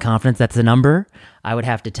 100% confident that's the number?" I would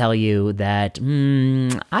have to tell you that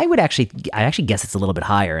I actually guess it's a little bit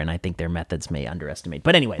higher, and I think their methods may underestimate.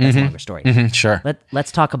 But anyway, that's a longer story. Sure.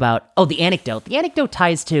 Let's talk about the anecdote. The anecdote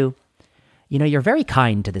ties to, you're very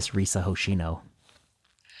kind to this Risa Hoshino.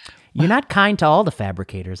 You're not kind to all the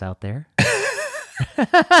fabricators out there.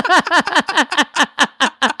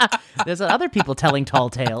 There's other people telling tall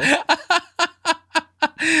tales.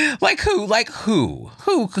 Like who?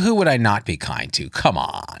 Who would I not be kind to? Come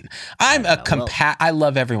on. I'm I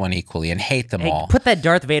love everyone equally and hate them all. Put that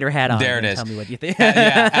Darth Vader hat on. There it and is. Tell me what you think.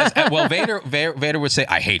 Vader would say,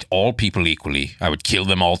 I hate all people equally. I would kill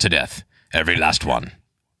them all to death. Every last one.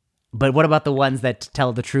 But what about the ones that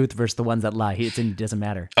tell the truth versus the ones that lie? It doesn't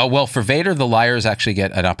matter. Oh, well, for Vader, the liars actually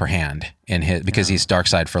get an upper hand because he's dark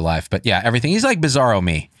side for life. But yeah, everything. He's like Bizarro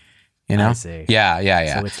me. I see.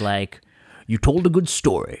 Yeah. So it's like, you told a good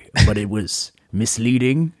story, but it was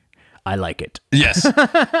misleading. I like it. Yes.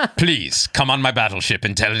 Please come on my battleship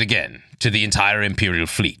and tell it again to the entire Imperial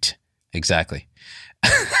fleet. Exactly.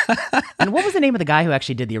 And what was the name of the guy who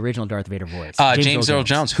actually did the original Darth Vader voice? James Earl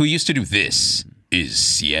Jones, who used to do This Is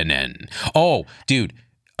CNN. Oh, dude.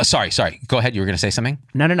 Sorry. Go ahead. You were going to say something?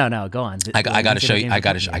 No. Go on. I got to show you. I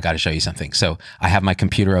got to show you something. So I have my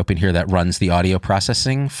computer open here that runs the audio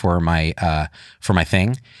processing for my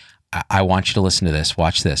thing. I want you to listen to this.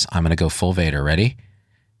 Watch this. I'm going to go full Vader. Ready?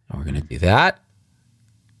 We're going to do that.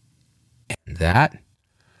 And that.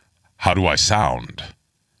 How do I sound?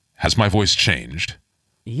 Has my voice changed?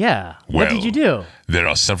 Yeah. What did you do? There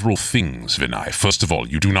are several things, Vinay. First of all,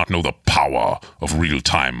 you do not know the power of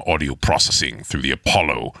real-time audio processing through the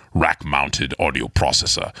Apollo rack-mounted audio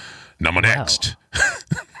processor. Now, next,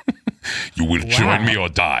 you will join me or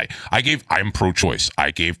die. I'm pro-choice.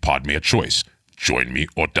 I gave Padme a choice. Join me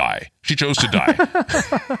or die. She chose to die.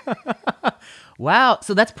 Wow.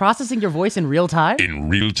 So that's processing your voice in real time? In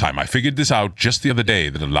real time. I figured this out just the other day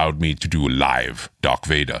that allowed me to do a live Darth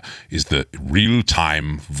Vader is the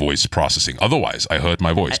real-time voice processing. Otherwise, I heard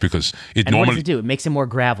my voice because it and normally... what does it do? It makes it more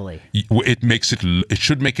gravelly. It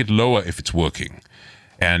should make it lower if it's working.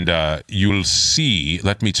 And you'll see,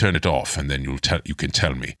 let me turn it off and then you can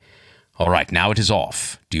tell me. All right, now it is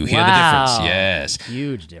off. Do you hear the difference? Yes.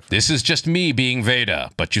 Huge difference. This is just me being Vader,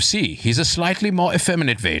 but you see, he's a slightly more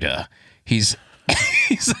effeminate Vader. He's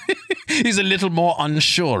a little more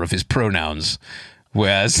unsure of his pronouns.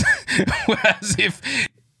 Whereas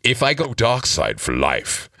if I go dark side for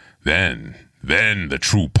life, then the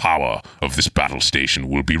true power of this battle station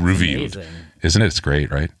will be revealed. Amazing. Isn't it? It's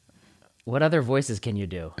great, right? What other voices can you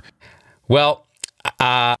do? Well,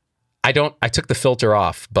 I took the filter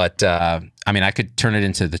off, but I could turn it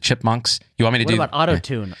into the Chipmunks. You want me to do? What about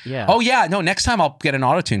auto-tune? Yeah. Oh yeah, no. Next time I'll get an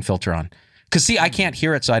auto-tune filter on. Because see, I can't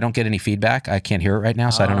hear it, so I don't get any feedback. I can't hear it right now,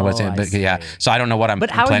 so I don't know what's in. But yeah, so I don't know what I'm.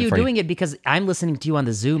 But how are you doing it? Because I'm listening to you on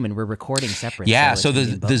the Zoom, and we're recording separate. Yeah, so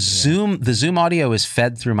the Zoom audio is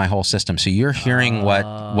fed through my whole system, so you're hearing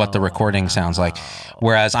what the recording sounds like,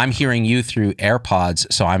 whereas I'm hearing you through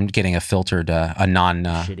AirPods, so I'm getting a filtered, a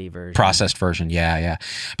shitty version. processed version. Yeah.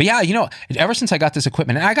 But yeah, ever since I got this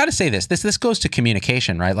equipment, and I got to say this goes to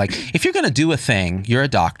communication, right? Like if you're going to do a thing, you're a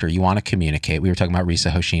doctor, you want to communicate. We were talking about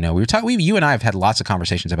Risa Hoshino. You and I have had lots of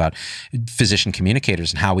conversations about physician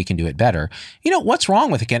communicators and how we can do it better. What's wrong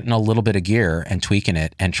with getting a little bit of gear and tweaking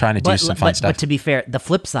it and trying to do some fun stuff? But to be fair, the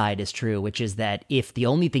flip side is true, which is that if the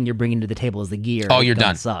only thing you're bringing to the table is the gear, you're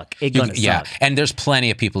done. Suck. It's gonna suck. And there's plenty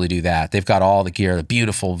of people who do that. They've got all the gear, the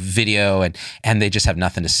beautiful video, and they just have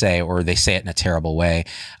nothing to say, or they say it in a terrible way.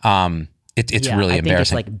 It's really embarrassing. I think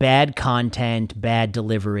it's like bad content, bad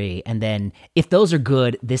delivery, and then if those are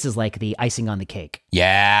good, this is like the icing on the cake.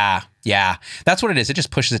 Yeah. That's what it is. It just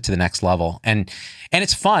pushes it to the next level. And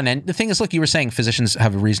it's fun. And the thing is, look, you were saying physicians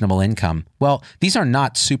have a reasonable income. Well, these are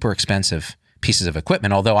not super expensive pieces of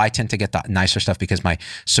equipment, although I tend to get the nicer stuff because my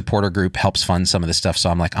supporter group helps fund some of this stuff. So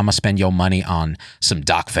I'm like, I'm gonna spend your money on some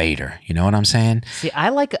Darth Vader. You know what I'm saying? See, I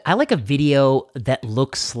like a video that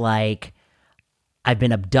looks like I've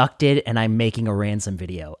been abducted and I'm making a ransom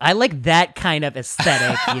video. I like that kind of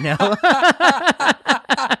aesthetic,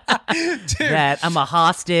 that I'm a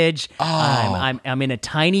hostage. I'm in a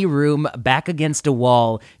tiny room back against a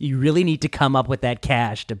wall. You really need to come up with that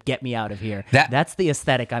cash to get me out of here. That's the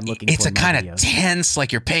aesthetic I'm looking for. It's a kind of tense,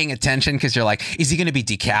 like you're paying attention because you're like, is he going to be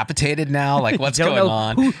decapitated now? Like, what's going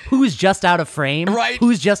on? Who's just out of frame? Right.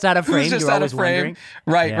 Who's just out of frame? Who's just You're out always of frame?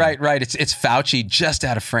 wondering. Right. It's Fauci just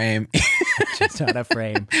out of frame. Just out of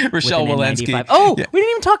frame. Rochelle Walensky. Oh, we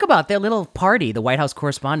didn't even talk about their little party, the White House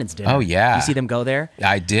Correspondents' Dinner. Oh, yeah. You see them go there?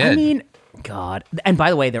 I did. I mean, God. And by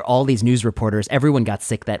the way, they're all these news reporters. Everyone got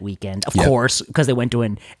sick that weekend, of course, because they went to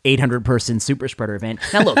an 800-person super spreader event.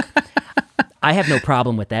 Now, look, I have no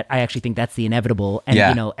problem with that. I actually think that's the inevitable.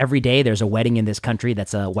 And, every day there's a wedding in this country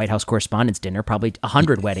that's a White House Correspondents' Dinner, probably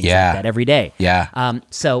 100 weddings like that every day. Yeah.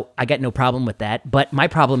 So I got no problem with that. But my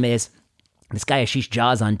problem is this guy Ashish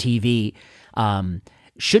Jha's on TV.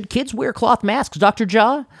 Should kids wear cloth masks, Dr.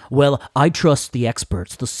 Jha? Well, I trust the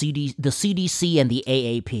experts, the CDC and the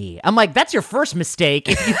AAP. I'm like, that's your first mistake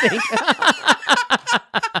if you think.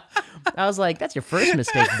 I was like, that's your first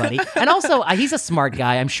mistake, buddy. And also, he's a smart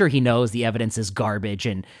guy. I'm sure he knows the evidence is garbage,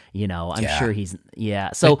 and I'm sure he's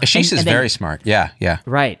So Ashish is very smart. Yeah.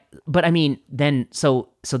 Right. But I mean, then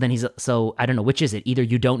then he's I don't know, which is it? Either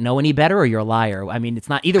you don't know any better or you're a liar. I mean, it's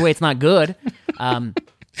not either way. It's not good.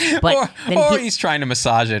 But or he's trying to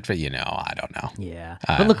massage it, but I don't know. Yeah.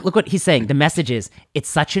 But look what he's saying. The message is, it's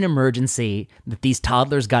such an emergency that these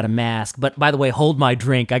toddlers got a mask. But by the way, hold my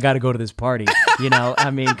drink. I got to go to this party.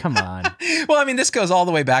 I mean, come on. Well, I mean, this goes all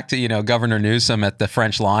the way back to, Governor Newsom at the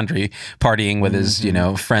French Laundry partying with his,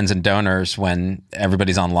 friends and donors when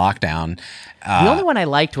everybody's on lockdown. The only one I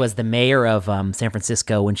liked was the mayor of San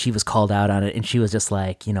Francisco when she was called out on it, and she was just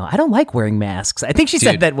like, I don't like wearing masks. I think she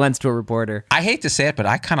said that once to a reporter. I hate to say it, but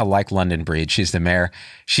I kind of like London Breed. She's the mayor.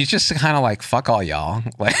 She's just kind of like, fuck all y'all.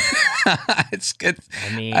 Like, it's good.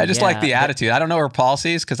 I just like the attitude. I don't know her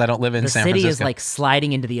policies because I don't live in San Francisco. The city is like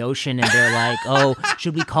sliding into the ocean, and they're like, oh,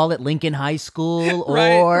 should we call it Lincoln High School?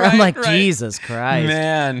 Or I'm like, Jesus Christ.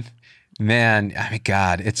 Man, I mean,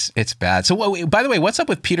 God, it's bad. So, by the way, what's up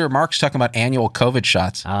with Peter Marks talking about annual COVID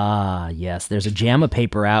shots? Yes. There's a JAMA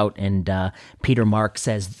paper out, and Peter Marks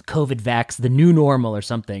says COVID vax the new normal or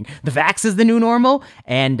something. The vax is the new normal,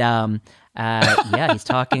 and he's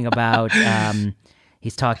talking about an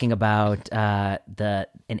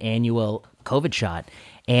annual COVID shot,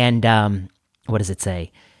 and what does it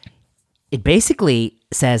say? It basically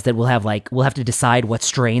says that we'll have to decide what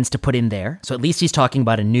strains to put in there. So at least he's talking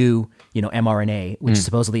about a new, mRNA, which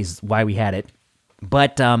supposedly is why we had it.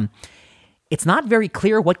 But it's not very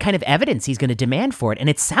clear what kind of evidence he's going to demand for it. And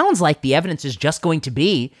it sounds like the evidence is just going to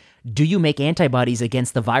be, do you make antibodies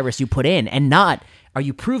against the virus you put in? And not, are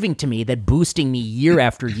you proving to me that boosting me year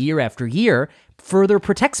after year after year further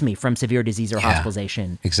protects me from severe disease or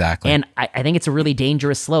hospitalization? Exactly. And I think it's a really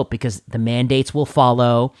dangerous slope because the mandates will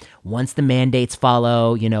follow. Once the mandates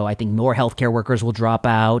follow, I think more healthcare workers will drop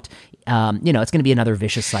out. It's going to be another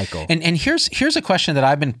vicious cycle. And here's a question that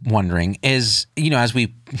I've been wondering is, as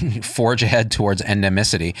we forge ahead towards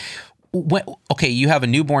endemicity, you have a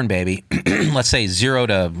newborn baby, let's say 0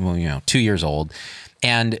 to 2 years old,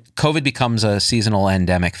 and COVID becomes a seasonal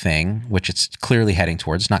endemic thing, which it's clearly heading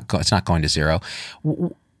towards. It's not going to 0.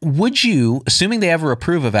 Would you, assuming they ever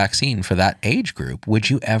approve a vaccine for that age group, would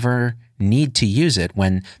you ever need to use it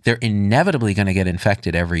when they're inevitably going to get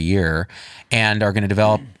infected every year and are going to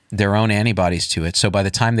develop their own antibodies to it? So by the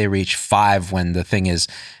time they reach 5, when the thing is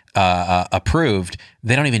approved,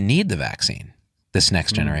 they don't even need the vaccine. This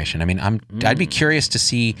next generation. I mean, I'd be curious to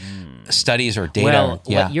see studies or data. Well,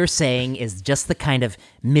 what you're saying is just the kind of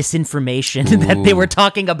misinformation that they were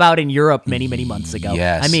talking about in Europe many, many months ago.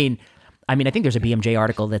 Yes. I mean, I think there's a BMJ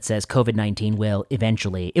article that says COVID-19 will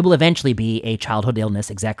eventually be a childhood illness,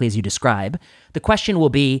 exactly as you describe. The question will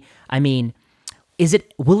be,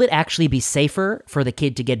 will it actually be safer for the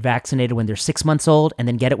kid to get vaccinated when they're 6 months old and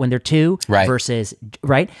then get it when they're 2 versus,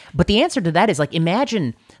 right? But the answer to that is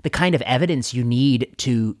imagine the kind of evidence you need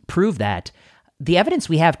to prove that. The evidence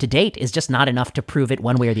we have to date is just not enough to prove it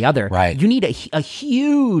one way or the other. Right. You need a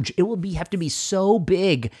huge, it will have to be so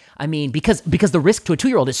big. Because the risk to a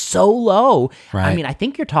 2-year-old is so low. Right. I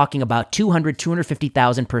think you're talking about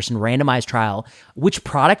 250,000 person randomized trial. Which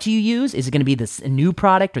product do you use? Is it going to be this new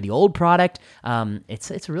product or the old product? It's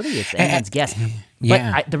anyone's guess.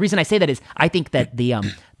 Yeah. But the reason I say that is I think that the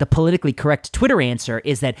politically correct Twitter answer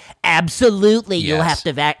is that absolutely you'll have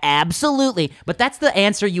to absolutely. But that's the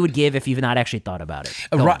answer you would give if you've not actually thought about it.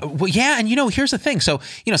 Well, yeah, and here's the thing. So,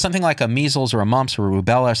 something like a measles or a mumps or a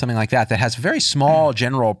rubella or something like that has very small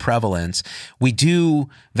general prevalence. We do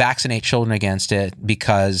vaccinate children against it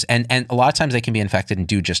because, and a lot of times they can be infected and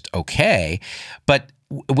do just okay. But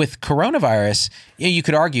with coronavirus, you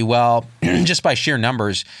could argue, well, just by sheer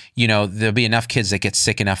numbers, there'll be enough kids that get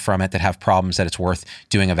sick enough from it that have problems that it's worth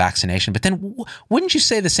doing a vaccination. But then wouldn't you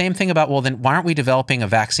say the same thing about, well, then why aren't we developing a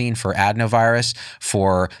vaccine for adenovirus,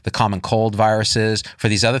 for the common cold viruses, for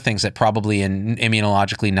these other things that probably in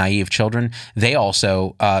immunologically naive children, they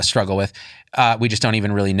also struggle with? We just don't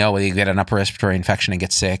even really know whether you get an upper respiratory infection and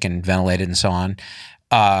get sick and ventilated and so on.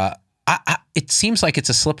 It seems like it's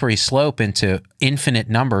a slippery slope into infinite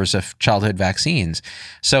numbers of childhood vaccines.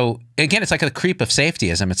 So again, it's like a creep of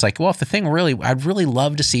safetyism. It's like, well, if the thing I'd really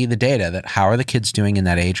love to see the data that how are the kids doing in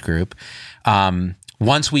that age group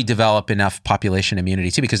once we develop enough population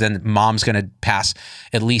immunity too, because then mom's going to pass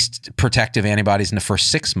at least protective antibodies in the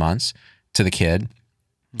first 6 months to the kid.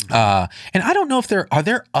 And I don't know if are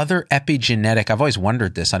there other epigenetic, I've always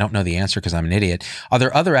wondered this, I don't know the answer because I'm an idiot. Are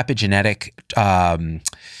there other epigenetic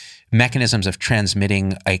mechanisms of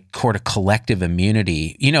transmitting a kind of collective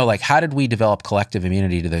immunity? Like how did we develop collective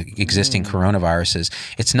immunity to the existing coronaviruses?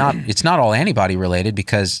 It's not all antibody related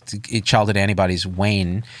because childhood antibodies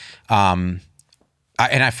wane. And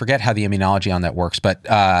I forget how the immunology on that works, but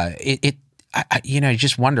you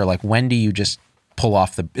just wonder, like, when do you just pull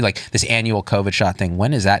off this annual COVID shot thing?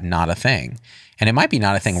 When is that not a thing? And it might be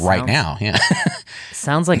not a thing right now. Yeah.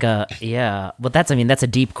 Sounds like but that's a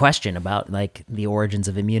deep question about like the origins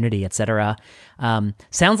of immunity, et cetera.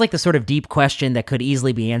 Sounds like the sort of deep question that could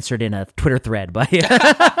easily be answered in a Twitter thread by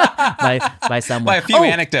by someone. By a few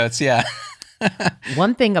anecdotes, yeah.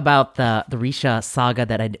 One thing about the Risha saga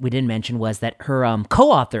that we didn't mention was that her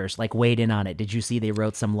co-authors like weighed in on it. Did you see they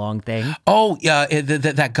wrote some long thing? Oh, yeah,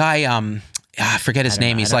 that guy. I forget his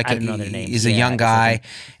name. He's he's a young guy,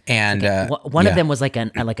 and one of them was like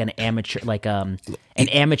an amateur, an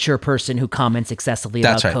amateur person who comments excessively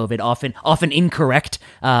about COVID, often incorrect,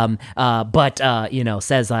 but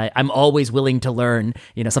says I'm always willing to learn,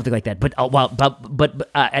 something like that. But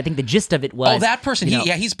I think the gist of it was that person.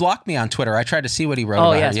 He's blocked me on Twitter. I tried to see what he wrote.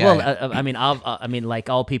 Oh yes, like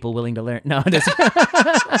all people willing to learn. No,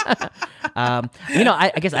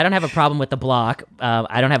 I guess I don't have a problem with the block.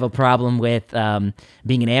 I don't have a problem with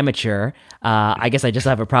being an amateur. I guess I just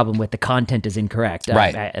have a problem with the content is incorrect.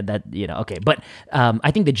 Right. Okay. But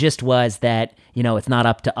I think the gist was that, it's not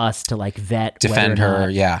up to us to like defend her.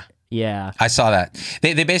 Yeah. Yeah. I saw that.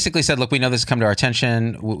 They basically said, look, we know this has come to our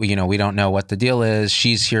attention. We don't know what the deal is.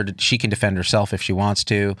 She's here. She can defend herself if she wants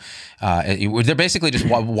to. They're basically just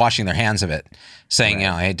washing their hands of it, saying,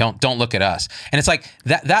 hey, don't look at us. And it's like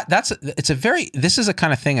this is a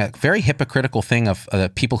kind of thing, a very hypocritical thing of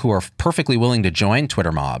people who are perfectly willing to join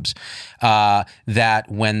Twitter mobs, that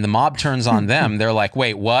when the mob turns on them, they're like,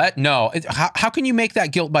 wait, what? No. How can you make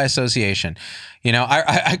that guilt by association?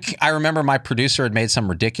 I remember my producer had made some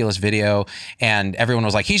ridiculous video and everyone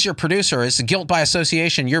was like, he's your producer. It's guilt by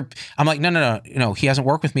association. I'm like, no. He hasn't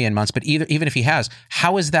worked with me in months, but even if he has,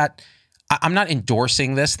 how is that? I'm not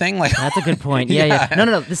endorsing this thing. Like, that's a good point. Yeah.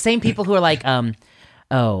 No. The same people who are like,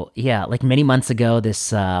 like many months ago,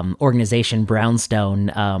 this organization,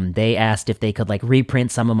 Brownstone, they asked if they could like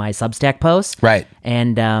reprint some of my Substack posts. Right.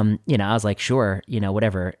 And, I was like, sure,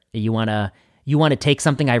 whatever. You want to take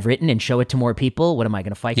something I've written and show it to more people? What am I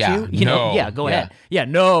going to fight you? Go ahead. Yeah,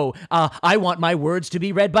 no. I want my words to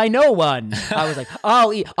be read by no one. I was like,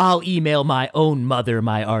 I'll email my own mother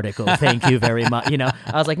my article. Thank you very much. I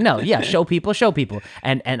was like, no, yeah, show people.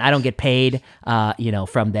 And I don't get paid,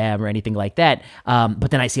 from them or anything like that.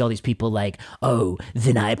 But then I see all these people like,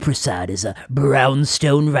 Vinay Prasad is a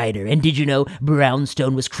Brownstone writer. And did you know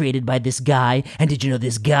Brownstone was created by this guy? And did you know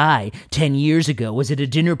this guy 10 years ago was at a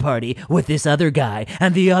dinner party with this other guy,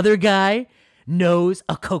 and the other guy knows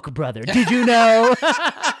a Koch brother. Did you know?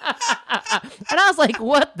 And I was like,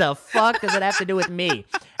 what the fuck does it have to do with me?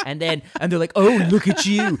 And they're like, oh, look at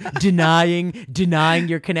you denying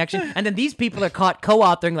your connection. And then these people are caught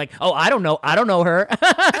co-authoring like, I don't know her.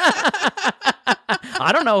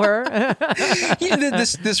 I don't know her.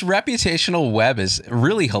 This reputational web is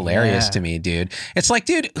really hilarious to me, dude. It's like,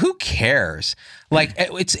 dude, who cares? Like,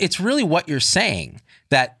 it's really what you're saying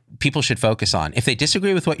that people should focus on. If they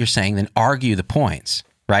disagree with what you're saying, then argue the points,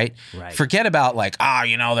 right? Forget about like,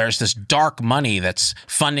 there's this dark money that's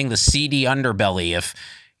funding the seedy underbelly of,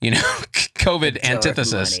 COVID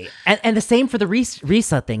antithesis. And the same for the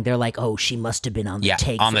Risa thing. They're like, she must have been on the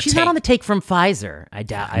take. She's not on the take from Pfizer. I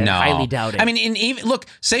highly doubt it. I mean,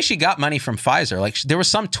 say she got money from Pfizer. Like there was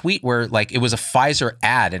some tweet where like it was a Pfizer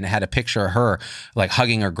ad and it had a picture of her like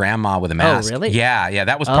hugging her grandma with a mask. Oh, really? Yeah.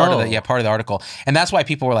 That was part of the article. And that's why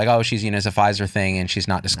people were like, she's, it's a Pfizer thing and she's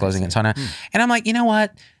not disclosing it and so on. And I'm like, you know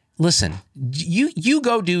what? Listen, you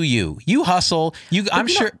go do you hustle. I'm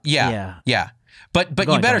sure. Yeah. But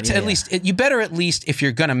you better at least if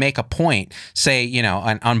you're going to make a point, say, you know,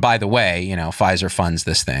 on by the way, you know, Pfizer funds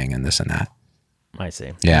this thing and this and that. I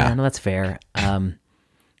see. Yeah. No, that's fair.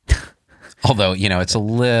 Although, you know, it's a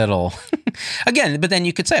little, again, but then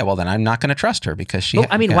you could say, well, then I'm not going to trust her because she.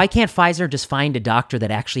 I mean, why can't Pfizer just find a doctor that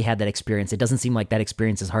actually had that experience? It doesn't seem like that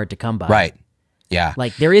experience is hard to come by. Right. Yeah.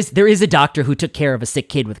 Like there is a doctor who took care of a sick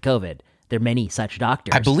kid with COVID. There are many such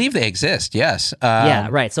doctors. I believe they exist. Yes. Yeah.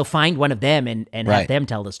 Right. So find one of them and have them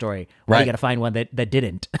tell the story. Why you got to find one that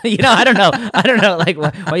didn't? You know, I don't know. Like,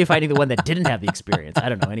 why are you finding the one that didn't have the experience? I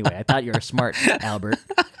don't know. Anyway, I thought you were smart, Albert.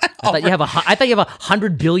 I thought you have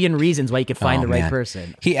 100 billion reasons why you could find the right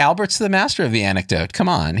person. Albert's the master of the anecdote. Come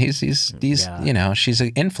on, he's you know, she's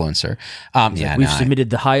an influencer. We've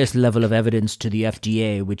submitted the highest level of evidence to the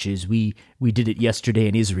FDA, which is we did it yesterday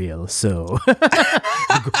in Israel. So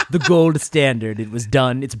the gold standard.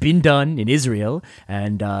 It's been done in Israel,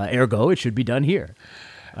 and ergo it should be done here.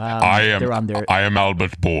 I am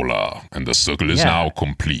Albert Bourla, and the circle is now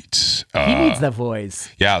complete. He needs that voice.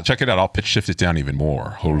 Yeah, check it out. I'll pitch shift it down even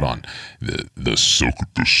more. Hold on. The circle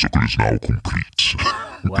is now complete.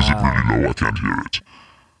 Wow. Is it really low? I can't hear it.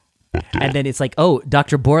 But, and then it's like, oh,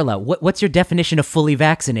 Dr. Bourla, what's your definition of fully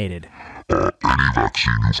vaccinated? Any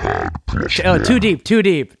vaccine you've had plus one. Too deep.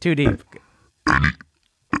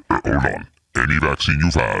 Hold on. Any vaccine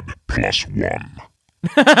you've had plus one.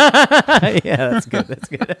 Yeah, that's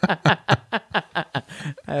good.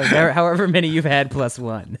 However many you've had plus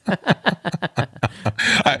one.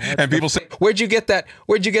 And people say, where'd you get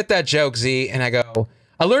that joke, Z? And I go,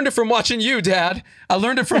 I learned it from watching you, Dad. I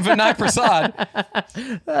learned it from Vinay Prasad.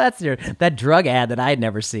 That's that drug ad that I had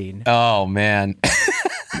never seen. Oh, man.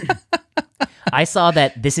 I saw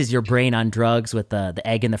that This Is Your Brain on Drugs with the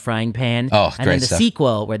egg in the frying pan. Oh, and then the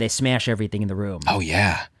sequel where they smash everything in the room. Oh,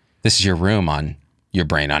 yeah. This Is Your Room on Your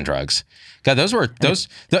Brain on Drugs. God,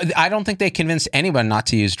 I don't think they convinced anyone not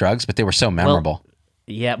to use drugs, but they were so memorable. Well,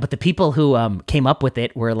 yeah, but the people who came up with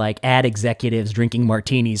it were like ad executives drinking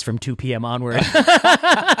martinis from 2 p.m. onward.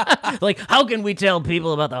 Like, how can we tell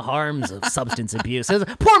people about the harms of substance abuse?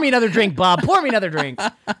 Pour me another drink, Bob. Pour me another drink.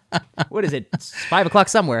 What is it? It's 5 o'clock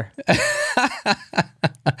somewhere.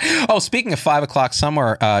 Oh, speaking of 5 o'clock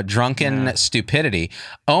somewhere, drunken stupidity,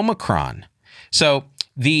 Omicron. So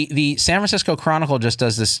the San Francisco Chronicle just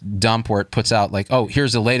does this dump where it puts out like, oh,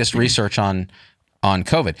 here's the latest research on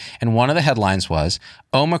COVID. And one of the headlines was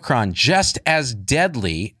Omicron just as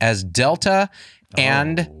deadly as Delta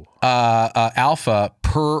and Alpha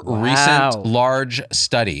per recent large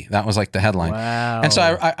study. That was like the headline. Wow. And so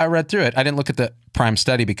I read through it. I didn't look at the prime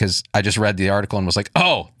study because I just read the article and was like,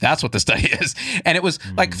 oh, that's what the study is. And it was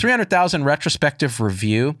like 300,000 retrospective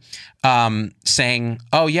review saying,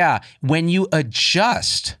 oh yeah, when you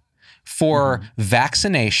adjust for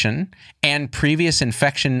vaccination and previous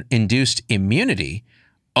infection-induced immunity,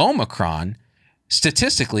 Omicron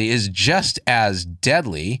statistically is just as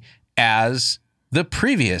deadly as the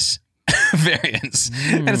previous variants.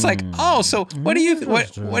 And it's like, oh, so what do you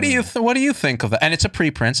think of that? And it's a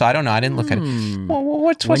preprint, so I don't know. I didn't look at it.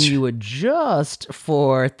 Well, when you adjust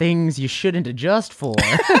for things you shouldn't adjust for.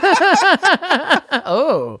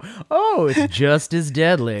 oh, it's just as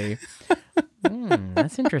deadly.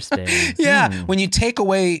 That's interesting. Yeah, when you take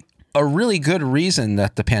away a really good reason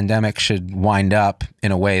that the pandemic should wind up in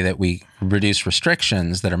a way that we reduce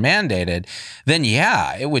restrictions that are mandated, then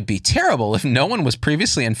yeah, it would be terrible if no one was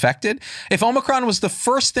previously infected. If Omicron was the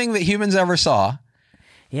first thing that humans ever saw,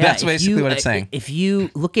 that's basically what it's saying. If you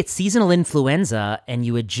look at seasonal influenza and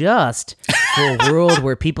you adjust for a world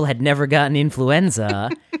where people had never gotten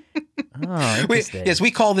influenza... Oh,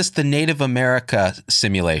 we call this the Native America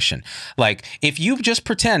simulation. Like, if you just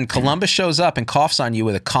pretend Columbus shows up and coughs on you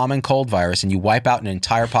with a common cold virus and you wipe out an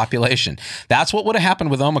entire population, that's what would have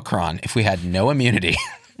happened with Omicron if we had no immunity.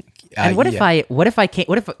 And what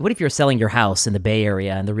if you're selling your house in the Bay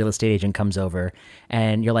Area and the real estate agent comes over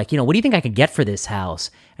and you're like, what do you think I could get for this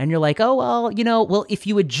house? And you're like, oh, well, if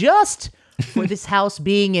you adjust for this house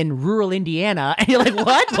being in rural Indiana, and you're like,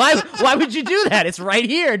 what? Why would you do that? It's right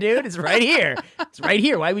here, dude. It's right here.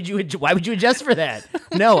 Why would you adjust for that?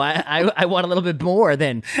 No, I want a little bit more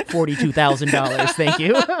than $42,000. Thank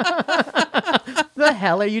you. The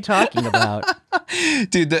hell are you talking about?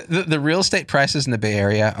 Dude, the real estate prices in the Bay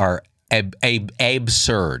Area are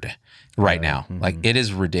absurd right now. Like, it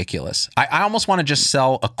is ridiculous. I almost want to just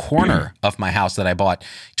sell a corner of my house that I bought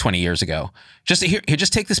 20 years ago. Just here,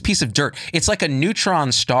 just take this piece of dirt. It's like a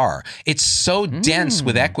neutron star. It's so dense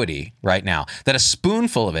with equity right now that a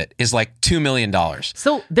spoonful of it is like $2 million.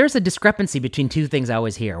 So there's a discrepancy between two things I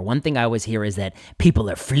always hear. One thing I always hear is that people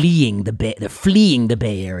are fleeing the Bay. They're fleeing the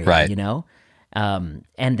Bay Area, right. And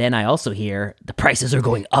then I also hear the prices are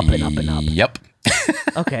going up and up and up. Yep.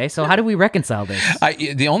 Okay, so how do we reconcile this?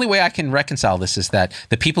 The only way I can reconcile this is that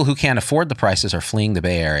the people who can't afford the prices are fleeing the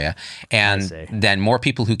Bay Area, and then more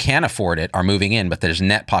people who can afford it are moving in, but there's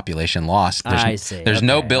net population loss. There's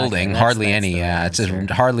no building, hardly any. It's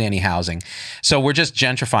hardly any housing. So we're just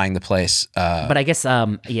gentrifying the place. But I guess,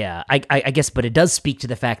 I guess, but it does speak to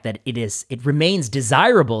the fact that it remains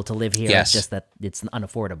desirable to live here. Yes. It's just that it's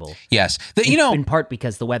unaffordable. Yes, in part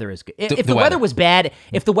because the weather is good. If the weather was bad,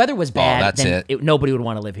 that's then nobody would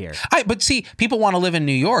want to live here. But see, people want to live in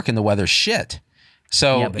New York, and the weather's shit.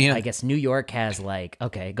 So yeah, but I guess New York has go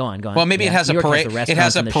on. Well, maybe it has a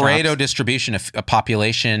Pareto shops. distribution of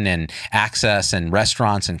population and access and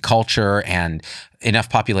restaurants and culture, and enough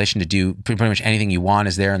population to do pretty much anything you want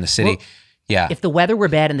is there in the city. Well, if the weather were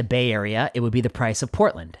bad in the Bay Area, it would be the price of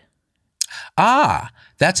Portland.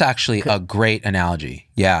 That's actually a great analogy.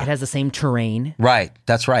 Yeah. It has the same terrain. Right.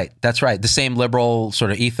 That's right. The same liberal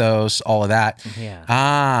sort of ethos, all of that.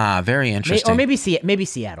 Yeah. Very interesting. Or maybe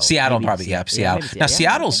Seattle. Seattle. Seattle. Now,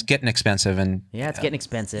 Seattle's getting expensive. It's getting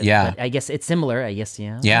expensive. Yeah. But I guess it's similar. I guess,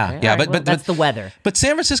 yeah. Yeah. Okay. Yeah. Right, But that's the weather. But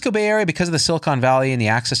San Francisco Bay Area, because of the Silicon Valley and the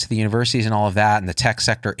access to the universities and all of that and the tech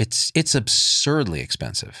sector, it's absurdly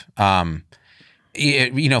expensive.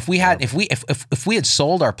 If we had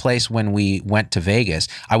sold our place when we went to Vegas,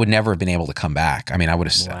 I would never have been able to come back. I mean, I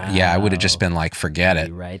would have, I would have just been like, forget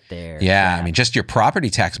it. Right there. Yeah. I mean, just your property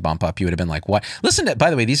tax bump up, you would have been like, what? Listen to, by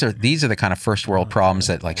the way, these are the kind of first world problems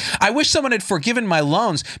that I wish someone had forgiven my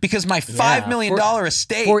loans because my $5 million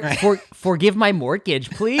estate. Forgive my mortgage,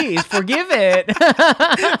 please. Forgive it.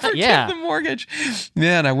 Forgive the mortgage.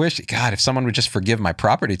 Man, I wish, God, if someone would just forgive my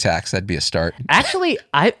property tax, that'd be a start. Actually,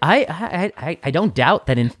 I don't doubt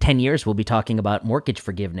that in 10 years we'll be talking about mortgage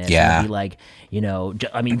forgiveness. Yeah. And it'll be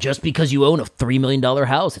like, just because you own a $3 million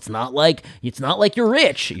house, it's not like you're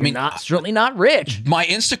rich. You're certainly not rich. My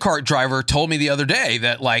Instacart driver told me the other day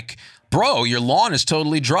that bro, your lawn is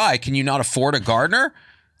totally dry. Can you not afford a gardener?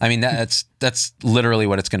 I mean, that's literally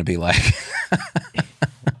what it's going to be like.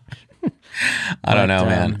 I don't know,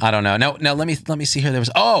 man. I don't know. Now let me see here.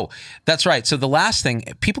 That's right. So the last thing,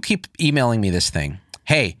 people keep emailing me this thing.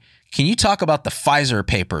 Hey, can you talk about the Pfizer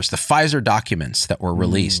papers, the Pfizer documents that were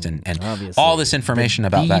released and all this information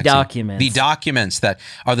about vaccine? The documents that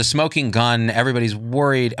are the smoking gun. Everybody's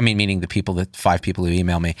worried. I mean, meaning the 5 people who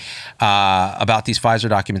email me about these Pfizer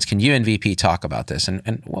documents. Can you and VP talk about this?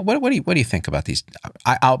 And what do you think about these?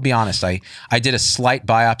 I'll be honest. I did a slight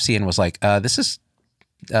biopsy and was like,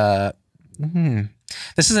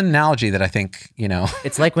 this is an analogy that I think,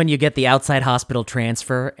 It's like when you get the outside hospital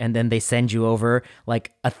transfer and then they send you over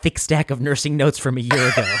like a thick stack of nursing notes from a year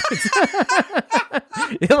ago.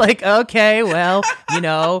 You're like, okay, well,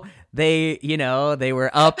 they were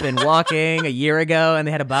up and walking a year ago and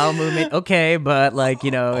they had a bowel movement. Okay, but it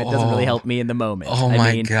doesn't really help me in the moment.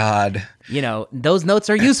 I mean, God. Those notes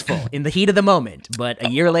are ususeful in the heat of the moment, but a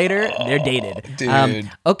year later, they're dated. Dude.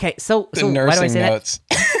 Okay, so why do I say notes.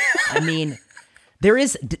 that? I mean, there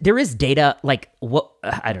is data,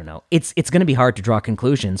 I don't know. It's going to be hard to draw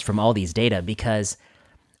conclusions from all these data because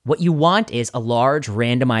what you want is a large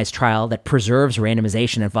randomized trial that preserves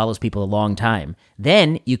randomization and follows people a long time.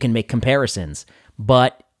 Then you can make comparisons.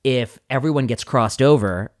 But if everyone gets crossed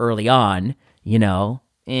over early on, what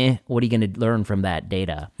are you going to learn from that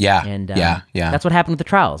data? Yeah. And yeah. That's what happened with the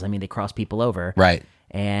trials. I mean, they cross people over. Right.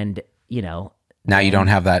 And, now you don't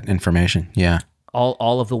have that information. Yeah.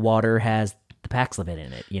 All of the water has the Paxlovid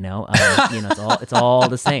in it, it's all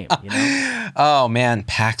the same, Oh man,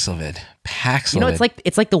 Paxlovid. It's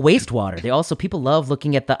like the wastewater. People love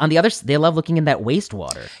looking at they love looking in that wastewater.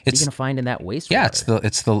 What are you going to find in that wastewater? Yeah,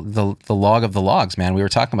 it's the log of the logs, man. We were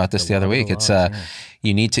talking about this the other week. It's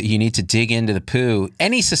you need to dig into the poo.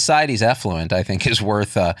 Any society's effluent, I think, is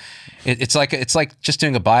worth it's like just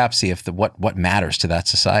doing a biopsy of what matters to that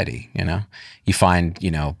society, You find,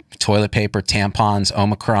 toilet paper, tampons,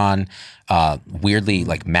 Omicron, weirdly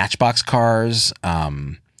like Matchbox cars,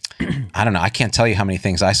 I don't know. I can't tell you how many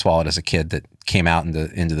things I swallowed as a kid that came out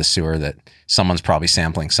into the sewer that someone's probably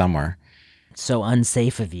sampling somewhere. So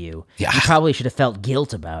unsafe of you. Yeah. You probably should have felt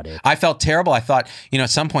guilt about it. I felt terrible. I thought, at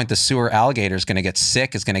some point the sewer alligator is going to get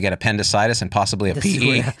sick, is going to get appendicitis and possibly a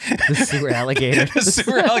PE. The sewer alligator. The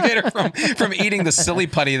sewer alligator from eating the silly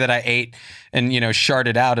putty that I ate and,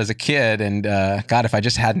 sharded out as a kid. And God,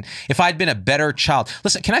 if I'd been a better child.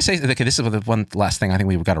 Listen, can I say, okay, this is the one last thing I think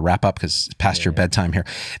we've got to wrap up because it's past your bedtime here.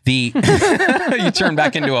 You turn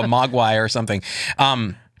back into a mogwai or something.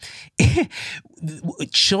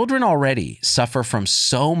 Children already suffer from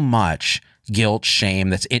so much guilt, shame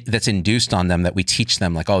that's induced on them, that we teach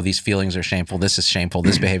them like, oh, these feelings are shameful, this is shameful,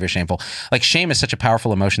 this behavior is shameful. Like shame is such a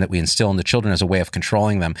powerful emotion that we instill into children as a way of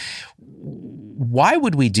controlling them. Why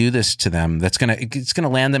would we do this to them? It's gonna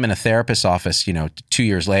land them in a therapist's office, 2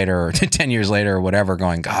 years later or 10 years later or whatever,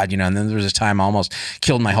 going, God, and then there was a time I almost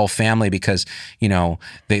killed my whole family because, they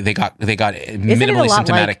got minimally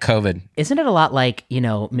symptomatic COVID. Isn't it a lot like,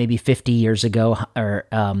 maybe 50 years ago or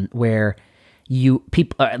where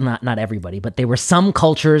people, not everybody, but there were some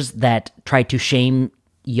cultures that tried to shame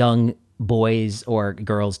young boys or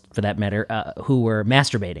girls, for that matter, who were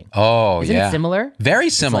masturbating. Oh, Isn't yeah. it similar? Very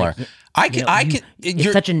similar.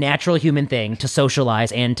 It's such a natural human thing to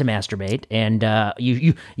socialize and to masturbate, and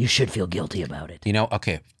you should feel guilty about it.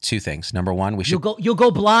 Okay, two things. Number one, we should you'll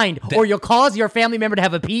go blind, or you'll cause your family member to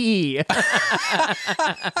have a PE.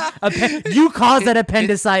 You cause that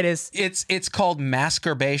appendicitis. It's called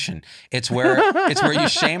masturbation. It's where you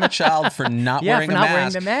shame a child for not wearing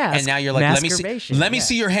the mask, and now you're like, let me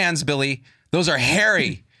see your hands, Billy. Those are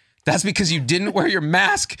hairy. That's because you didn't wear your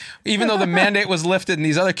mask, even though the mandate was lifted and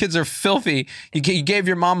these other kids are filthy. You gave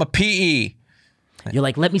your mom a PE. You're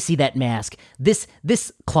like, let me see that mask. This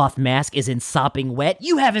cloth mask is in sopping wet.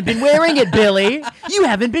 You haven't been wearing it, Billy. You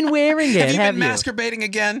haven't been wearing it, have you been masturbating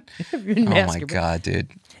again? Oh my God,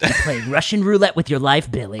 dude. You're playing Russian roulette with your life,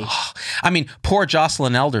 Billy. I mean, poor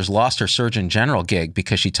Jocelyn Elders lost her Surgeon General gig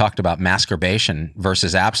because she talked about masturbation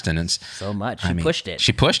versus abstinence. So much. She pushed it.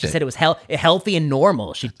 She said it was healthy and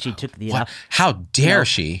normal. She took the... How dare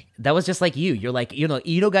she? That was just like you. You're like,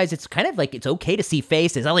 guys, it's kind of like it's okay to see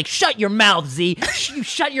faces. I'm like, shut your mouth, Z. You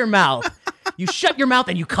shut your mouth. You shut your mouth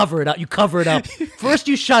and you cover it up. You cover it up. First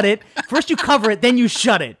you shut it. First you cover it. Then you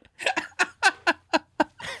shut it.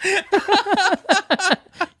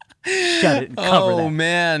 Shut it and cover that. Oh,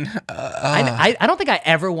 man. I don't think I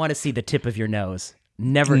ever want to see the tip of your nose.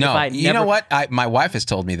 Never. No. You know what? My wife has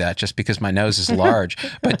told me that just because my nose is large.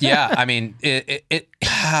 But yeah, I mean, it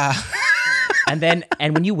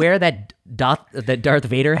And when you wear that Darth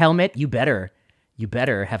Vader helmet, you better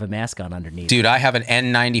have a mask on underneath. Dude, I have an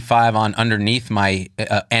N95 on underneath my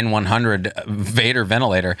N100 Vader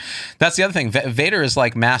ventilator. That's the other thing. Vader is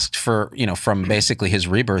like masked for, from basically his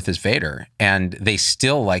rebirth as Vader. And they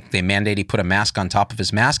still they mandate he put a mask on top of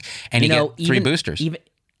his mask and he get 3 boosters.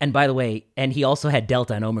 And by the way, and he also had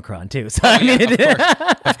Delta and Omicron too. So of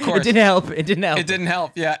course. It didn't help. It didn't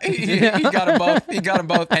help. Yeah, he got them both. He got them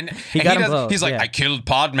both. And he's like, yeah. I killed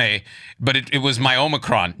Padme, but it was my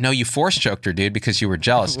Omicron. No, you force choked her, dude, because you were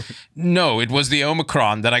jealous. No, it was the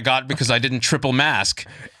Omicron that I got because I didn't triple mask.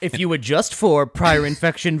 If you adjust for prior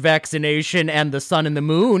infection, vaccination, and the sun and the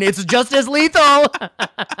moon, it's just as lethal.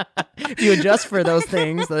 If you adjust for those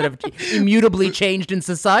things that have immutably changed in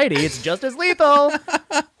society, it's just as lethal.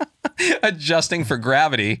 Adjusting for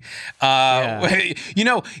gravity. By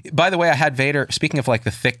the way, I had Vader, speaking of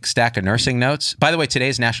the thick stack of nursing notes. By the way,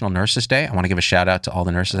 today's National Nurses Day. I want to give a shout out to all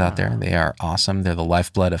the nurses out there. They are awesome. They're the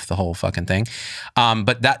lifeblood of the whole fucking thing.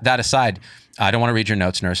 But that aside, I don't want to read your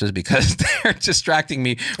notes, nurses, because they're distracting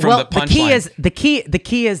me from the punchline. The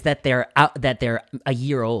key is that they're a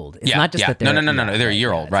year old. It's not just that they're no. They're a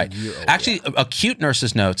year old, right? Actually, acute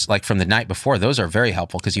nurses' notes, from the night before, those are very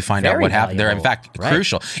helpful because you find out what happened. They're in fact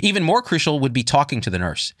crucial. Even more crucial would be talking to the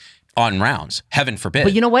nurse on rounds. Heaven forbid.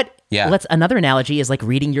 But you know what? Yeah. Another analogy is like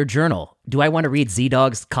reading your journal. Do I want to read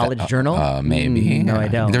Z-Dog's college journal? Maybe. No, I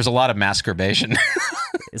don't. There's a lot of masturbation.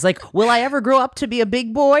 It's like, will I ever grow up to be a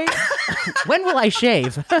big boy? When will I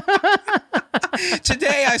shave?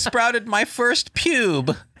 Today I sprouted my first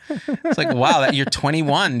pube. It's like, wow, you're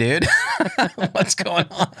 21, dude. What's going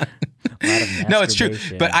on? No, it's true.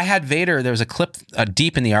 But I had Vader. There was a clip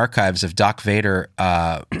deep in the archives of Doc Vader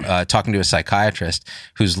talking to a psychiatrist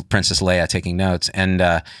who's Princess Leia taking notes. And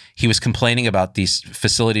he was complaining about these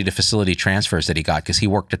facility-to-facility transfers that he got because he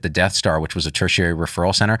worked at the Death Star, which was a tertiary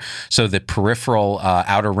referral center. So the peripheral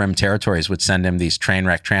outer rim territories would send him these train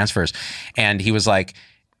wreck transfers. And he was like,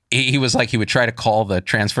 he would try to call the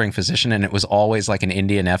transferring physician and it was always like an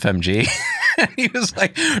Indian FMG. He was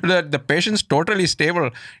like, the patient's totally stable.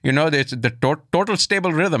 The total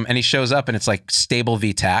stable rhythm. And he shows up and it's like stable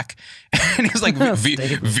VTAC. And he's like,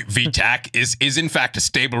 VTAC is in fact a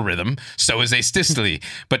stable rhythm. So is asystole.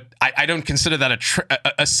 But I don't consider that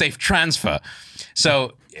a safe transfer.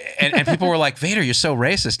 So, and people were like, Vader, you're so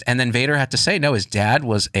racist. And then Vader had to say, no, his dad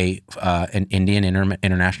was an Indian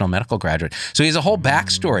international medical graduate. So he has a whole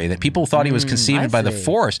backstory that people thought he was conceived by the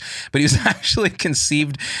Force, but he was actually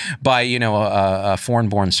conceived by, a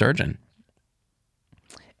foreign-born surgeon.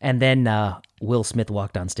 And then Will Smith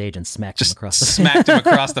walked on stage and smacked him across the face. Smacked him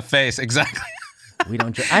across the face, exactly. We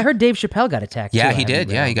don't. I heard Dave Chappelle got attacked. Yeah, too. he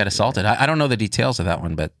did. Yeah, he got assaulted. I don't know the details of that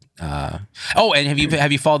one, but and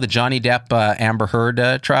have you followed the Johnny Depp Amber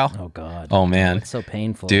Heard trial? Oh God. Oh man, it's so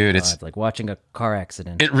painful, dude. God. It's like watching a car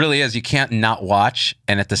accident. It really is. You can't not watch,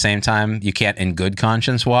 and at the same time, you can't in good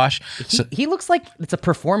conscience watch. He looks like it's a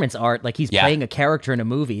performance art, like he's playing a character in a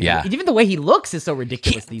movie. Yeah. Even the way he looks is so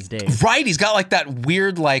ridiculous these days. Right, he's got like that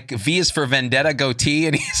weird like V is for Vendetta goatee,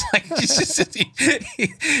 and he's like,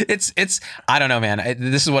 it's I don't know, man.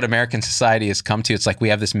 This is what American society has come to. It's like we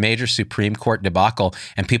have this major Supreme Court debacle,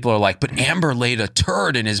 and people are like, but Amber laid a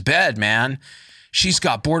turd in his bed, man. She's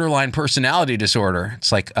got borderline personality disorder.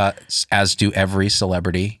 It's like, as do every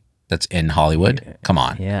celebrity that's in Hollywood. Come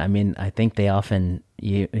on. Yeah, I mean, I think they often,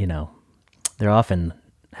 you know, they're often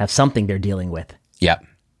have something they're dealing with. Yep.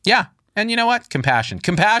 Yeah. And you know what? Compassion.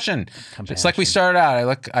 It's like we started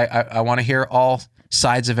out. I want to hear all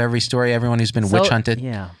sides of every story. Everyone who's been witch hunted.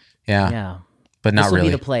 Yeah. But not this will really.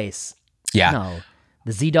 be the place. Yeah. No.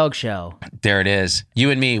 The Z-Dog Show. There it is. You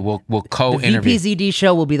and me will co-interview. The VPZD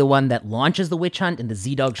Show will be the one that launches the witch hunt, and the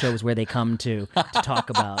Z-Dog Show is where they come to talk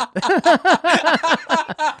about.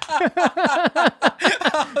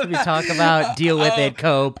 We talk about, deal with it,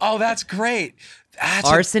 cope. Oh, that's great.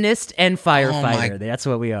 Arsonist and firefighter. Oh That's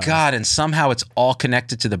what we are. God, and somehow it's all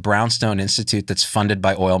connected to the Brownstone Institute that's funded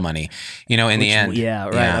by oil money. You know, in the end. Yeah,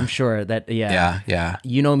 right. I'm sure that, Yeah.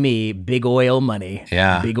 You know me, big oil money.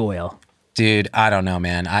 Yeah. Big oil. Dude, I don't know,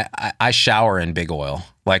 man. I shower in big oil.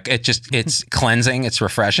 Like it's cleansing. It's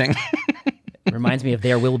refreshing. Reminds me of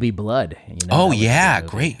There Will Be Blood. You know, oh yeah,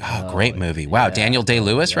 great. Great movie. Wow, yeah. Daniel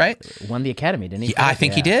Day-Lewis, right? Won the Academy, didn't he? I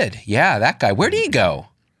think he did. Yeah, that guy. Where did he go?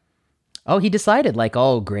 Oh, he decided, like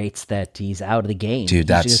all greats, that he's out of the game. Dude,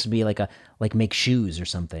 that's just be like make shoes or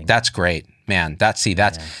something. That's great, man. That's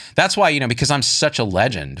why, you know, because I'm such a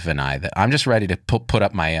legend, Vinay, that I'm just ready to put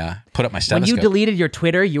up my stethoscope. When you deleted your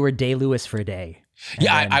Twitter, you were Day-Lewis for a day.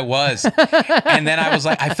 I was. And then I was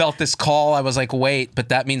like, I felt this call. I was like, wait, but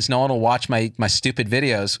that means no one will watch my stupid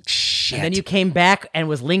videos. Shit. And then you came back and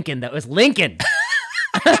was Lincoln. That was Lincoln.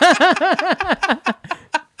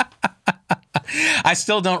 I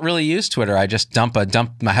still don't really use Twitter. I just I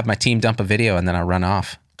have my team dump a video and then I run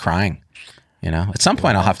off crying. You know, at some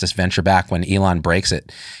point I'll have to venture back when Elon breaks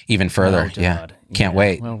it even further. Oh, Can't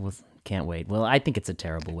wait. Well, can't wait. Well, I think it's a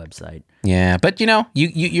terrible website. Yeah, but you know,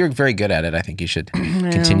 you're very good at it. I think you should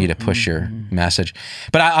continue to push your message.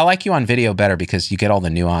 But I like you on video better because you get all the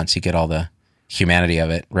nuance, you get all the humanity of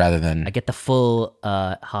it rather than... I get the full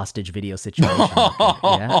hostage video situation.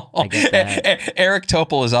 Yeah, I get that. Eric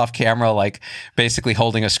Topol is off camera, like basically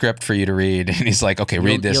holding a script for you to read. And he's like, okay,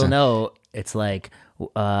 read this. You'll know it's like...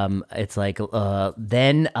 then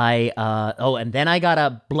I got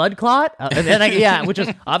a blood clot, and then which is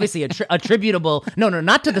obviously attributable. No,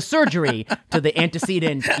 not to the surgery, to the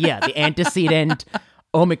antecedent. Yeah, the antecedent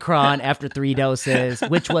Omicron after 3 doses,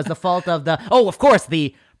 which was the fault of of course,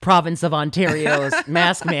 the province of Ontario's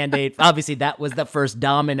mask mandate. Obviously, that was the first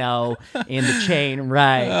domino in the chain,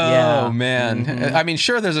 right? Oh, man. Mm-hmm. I mean,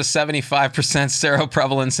 sure, there's a 75%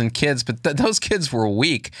 seroprevalence in kids, but those kids were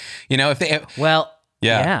weak. You know, if they...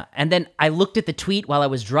 Yeah. And then I looked at the tweet while I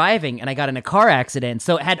was driving and I got in a car accident.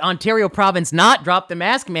 So had Ontario province not dropped the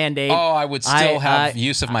mask mandate... Oh, I would still have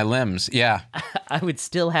use of my limbs. Yeah. I would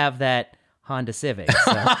still have that Honda Civic.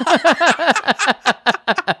 So.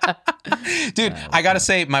 Dude, I got to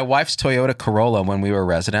say, my wife's Toyota Corolla, when we were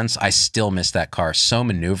residents, I still miss that car. So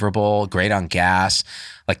maneuverable, great on gas,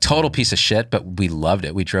 like total piece of shit, but we loved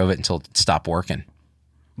it. We drove it until it stopped working.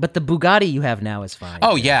 But the Bugatti you have now is fine.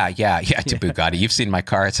 Oh, yeah, to Bugatti. You've seen my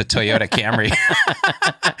car. It's a Toyota Camry.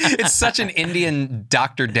 It's such an Indian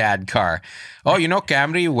Dr. Dad car. Oh, you know,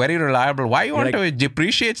 Camry, very reliable. Why you want to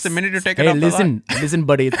depreciate the minute you take it off the line? Listen,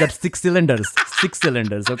 buddy, it's got 6 cylinders. 6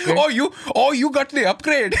 cylinders, okay? Oh, you got the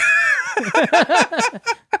upgrade.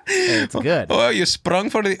 It's good. Oh, you sprung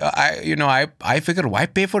for the... I figure, why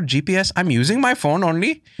pay for GPS? I'm using my phone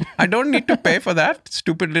only. I don't need to pay for that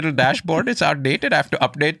stupid little dashboard. It's outdated. I have to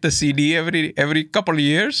update the CD every couple of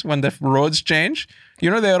years when the roads change.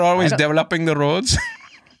 You know, they're always developing the roads.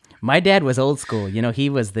 My dad was old school. You know, he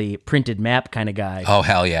was the printed map kind of guy. Oh,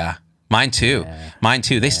 hell yeah. Mine too. My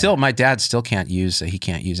dad still can't use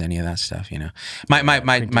any of that stuff, you know.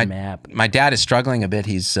 My dad is struggling a bit.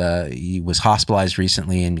 He was hospitalized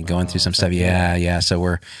recently and going through some stuff. Yeah.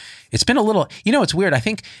 So it's been a little, you know, it's weird. I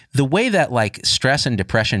think the way that like stress and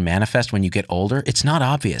depression manifest when you get older, it's not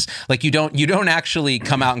obvious. Like you don't actually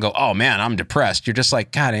come out and go, oh man, I'm depressed. You're just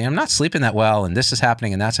like, God, I'm not sleeping that well and this is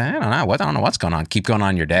happening and that's, I don't know what's going on. Keep going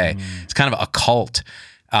on your day. It's kind of a cult.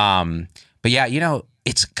 But yeah, you know,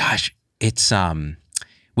 it's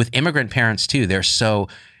with immigrant parents too, they're so,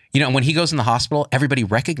 when he goes in the hospital, everybody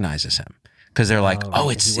recognizes him because they're like,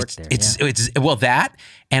 well, that,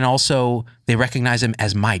 and also they recognize him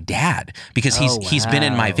as my dad because he's been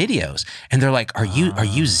in my videos, and they're like, are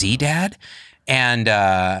you Z Dad?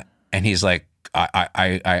 And he's like,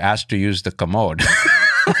 I asked to use the commode.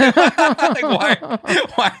 Like, why?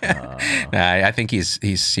 I think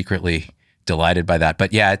he's secretly delighted by that,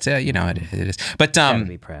 but yeah, it's it is. But gotta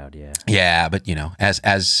be proud, yeah. Yeah, but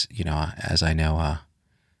as I know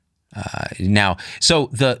now. So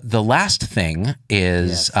the last thing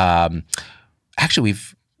is actually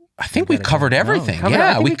I think we've covered everything.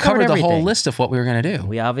 We covered the whole list of what we were going to do.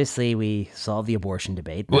 We solved the abortion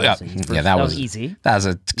debate. That was easy. That was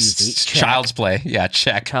easy. Child's play. Yeah,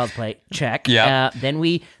 check. Child's play. Check. Yeah. Then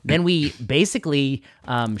we basically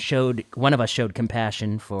one of us showed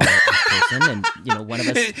compassion for this person, and one of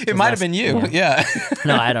us. It might have been you. Yeah.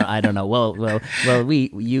 No, I don't know. Well,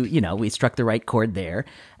 we struck the right chord there.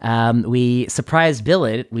 We surprised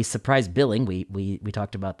billing. We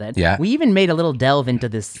talked about that. Yeah. We even made a little delve into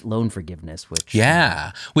this loan forgiveness, which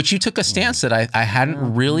you took a stance that I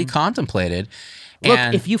hadn't really contemplated.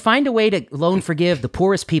 Look, if you find a way to loan forgive the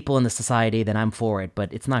poorest people in the society, then I'm for it.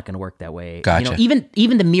 But it's not going to work that way. Gotcha.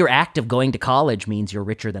 Even the mere act of going to college means you're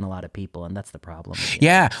richer than a lot of people, and that's the problem.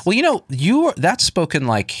 Yeah. Well, that's spoken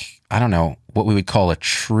like, I don't know what we would call a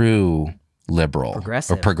true liberal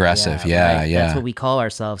progressive. Or progressive. Yeah. Yeah. That's what we call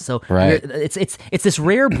ourselves. So right. it's this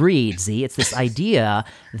rare breed, Z. It's this idea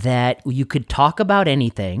that you could talk about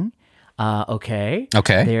anything. Okay.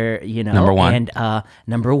 There, number one. And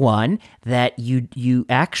number one, that you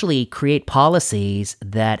actually create policies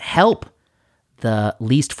that help the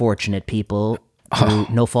least fortunate people through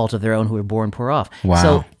no fault of their own who were born poor off. Wow.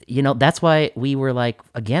 So, that's why we were like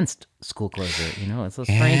against school closure. It's a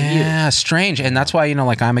strange view. Yeah, strange. And that's why,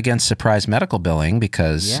 I'm against surprise medical billing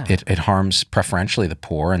because it harms preferentially the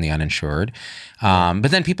poor and the uninsured. But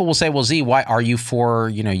then people will say, well, Z, why are you for,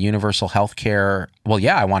 universal health care? Well,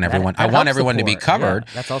 yeah, I want everyone to be covered.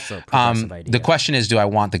 Yeah, that's also a progressive idea. The question is, do I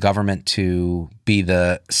want the government to be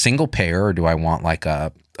the single payer, or do I want like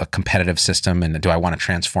a competitive system, and do I want to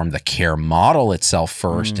transform the care model itself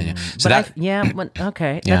first? But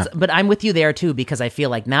I'm with you there too, because I feel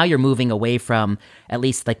like now you're moving away from, at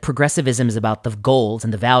least like progressivism is about the goals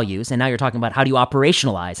and the values, and now you're talking about how do you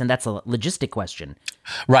operationalize, and that's a logistic question.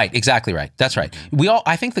 Right, exactly right. That's right.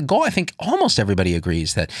 I think almost everybody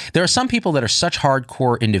agrees that there are some people that are such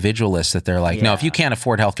hardcore individualists that they're like, no, if you can't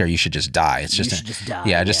afford healthcare, you should just die. It's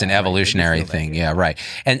just an evolutionary thing. Yeah, right.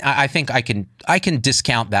 And I think I can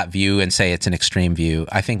discount that view and say it's an extreme view.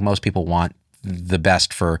 I think most people want the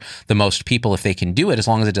best for the most people if they can do it, as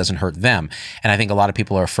long as it doesn't hurt them. And I think a lot of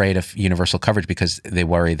people are afraid of universal coverage because they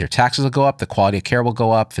worry their taxes will go up, the quality of care will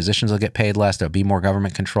go up, physicians will get paid less, there'll be more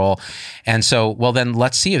government control. And so, well, then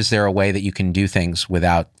let's see, is there a way that you can do things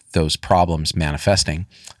without those problems manifesting?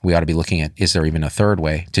 We ought to be looking at, is there even a third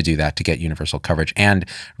way to do that, to get universal coverage and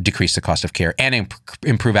decrease the cost of care and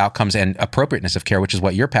improve outcomes and appropriateness of care, which is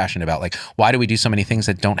what you're passionate about. Like, why do we do so many things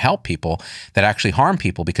that don't help people, that actually harm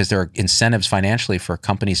people? Because there are incentives financially for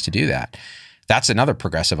companies to do that. That's another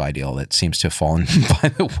progressive ideal that seems to have fallen by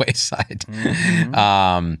the wayside.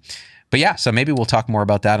 Mm-hmm. But yeah, so maybe we'll talk more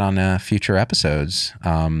about that on future episodes.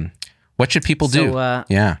 What should people do? I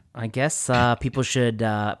guess people should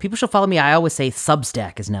follow me. I always say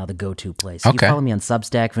Substack is now the go-to place. Okay. You follow me on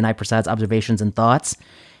Substack, Vinay Prasad's Observations and Thoughts,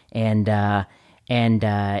 and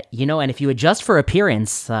if you adjust for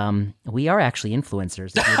appearance, we are actually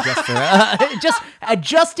influencers. If you adjust for just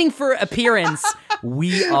adjusting for appearance,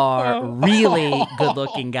 we are really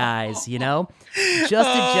good-looking guys. Just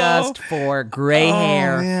adjust for gray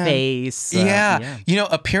hair, face.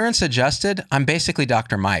 Appearance adjusted. I'm basically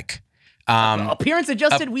Dr. Mike. Appearance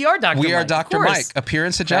adjusted, we are Dr. Mike. We are Dr. Mike.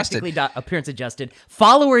 Appearance adjusted. Appearance adjusted.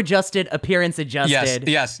 Follower adjusted, appearance adjusted.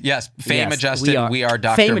 Yes. Fame adjusted, we are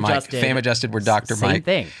Dr. Fame Mike. Adjusted. Fame adjusted, we're Dr. Mike. Same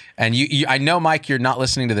thing. And you, I know, Mike, you're not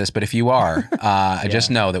listening to this, but if you are, I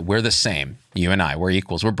just know that we're the same. You and I, we're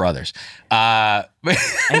equals, we're brothers. And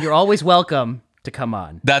you're always welcome to come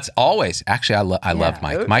on. That's always, actually, I love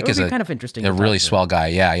Mike. Mike is kind of interesting. A really swell guy.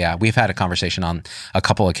 Yeah. We've had a conversation on a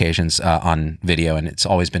couple occasions on video, and it's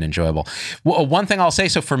always been enjoyable. Well, one thing I'll say,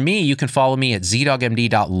 so for me, you can follow me at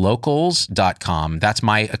zdogmd.locals.com. That's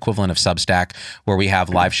my equivalent of Substack, where we have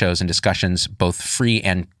live shows and discussions, both free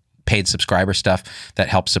and paid subscriber stuff that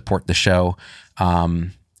helps support the show.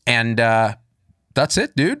 That's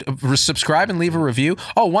it, dude. Subscribe and leave a review.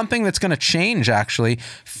 Oh, one thing that's going to change, actually,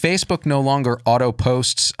 Facebook no longer auto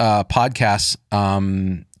posts podcasts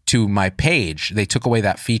to my page. They took away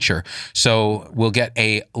that feature. So we'll get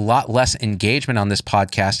a lot less engagement on this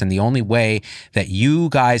podcast. And the only way that you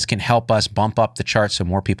guys can help us bump up the charts so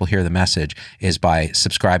more people hear the message is by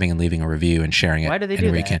subscribing and leaving a review and sharing it. Why do they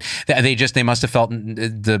do that? They must have felt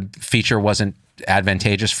the feature wasn't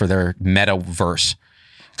advantageous for their metaverse.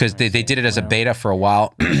 Because they did it as a beta for a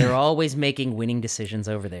while. They're always making winning decisions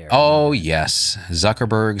over there. Oh, yes.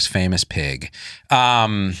 Zuckerberg's famous pig.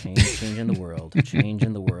 Changing the world.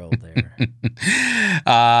 Changing the world there.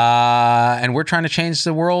 And we're trying to change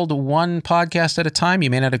the world one podcast at a time. You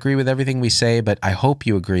may not agree with everything we say, but I hope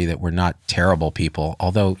you agree that we're not terrible people,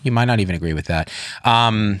 although you might not even agree with that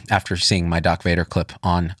after seeing my Doc Vader clip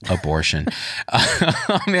on abortion.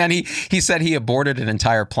 Man, he said he aborted an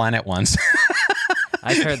entire planet once.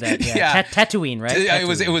 I've heard that. Yeah. Tatooine, right? It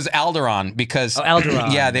was Alderaan because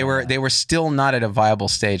Alderaan. Yeah, they were still not at a viable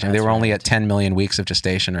stage, and they were only at 10 million weeks of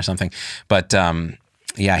gestation or something. But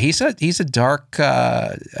yeah, he's a dark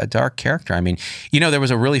character. I mean, there was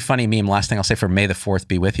a really funny meme. Last thing I'll say for May the 4th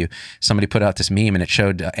be with you. Somebody put out this meme, and it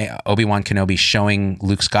showed Obi-Wan Kenobi showing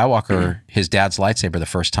Luke Skywalker his dad's lightsaber the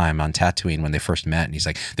first time on Tatooine when they first met, and he's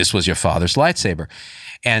like, "This was your father's lightsaber."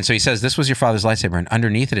 And so he says, "This was your father's lightsaber." And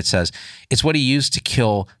underneath it says, "It's what he used to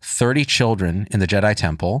kill 30 children in the Jedi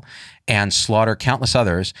Temple and slaughter countless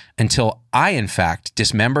others until I, in fact,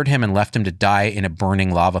 dismembered him and left him to die in a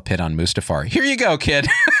burning lava pit on Mustafar. Here you go, kid."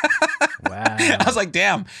 Wow. I was like,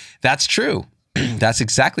 damn, that's true. That's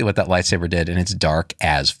exactly what that lightsaber did. And it's dark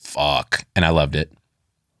as fuck. And I loved it.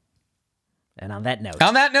 And on that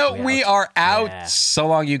note, we are out. Yeah. So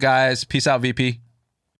long, you guys. Peace out, VP.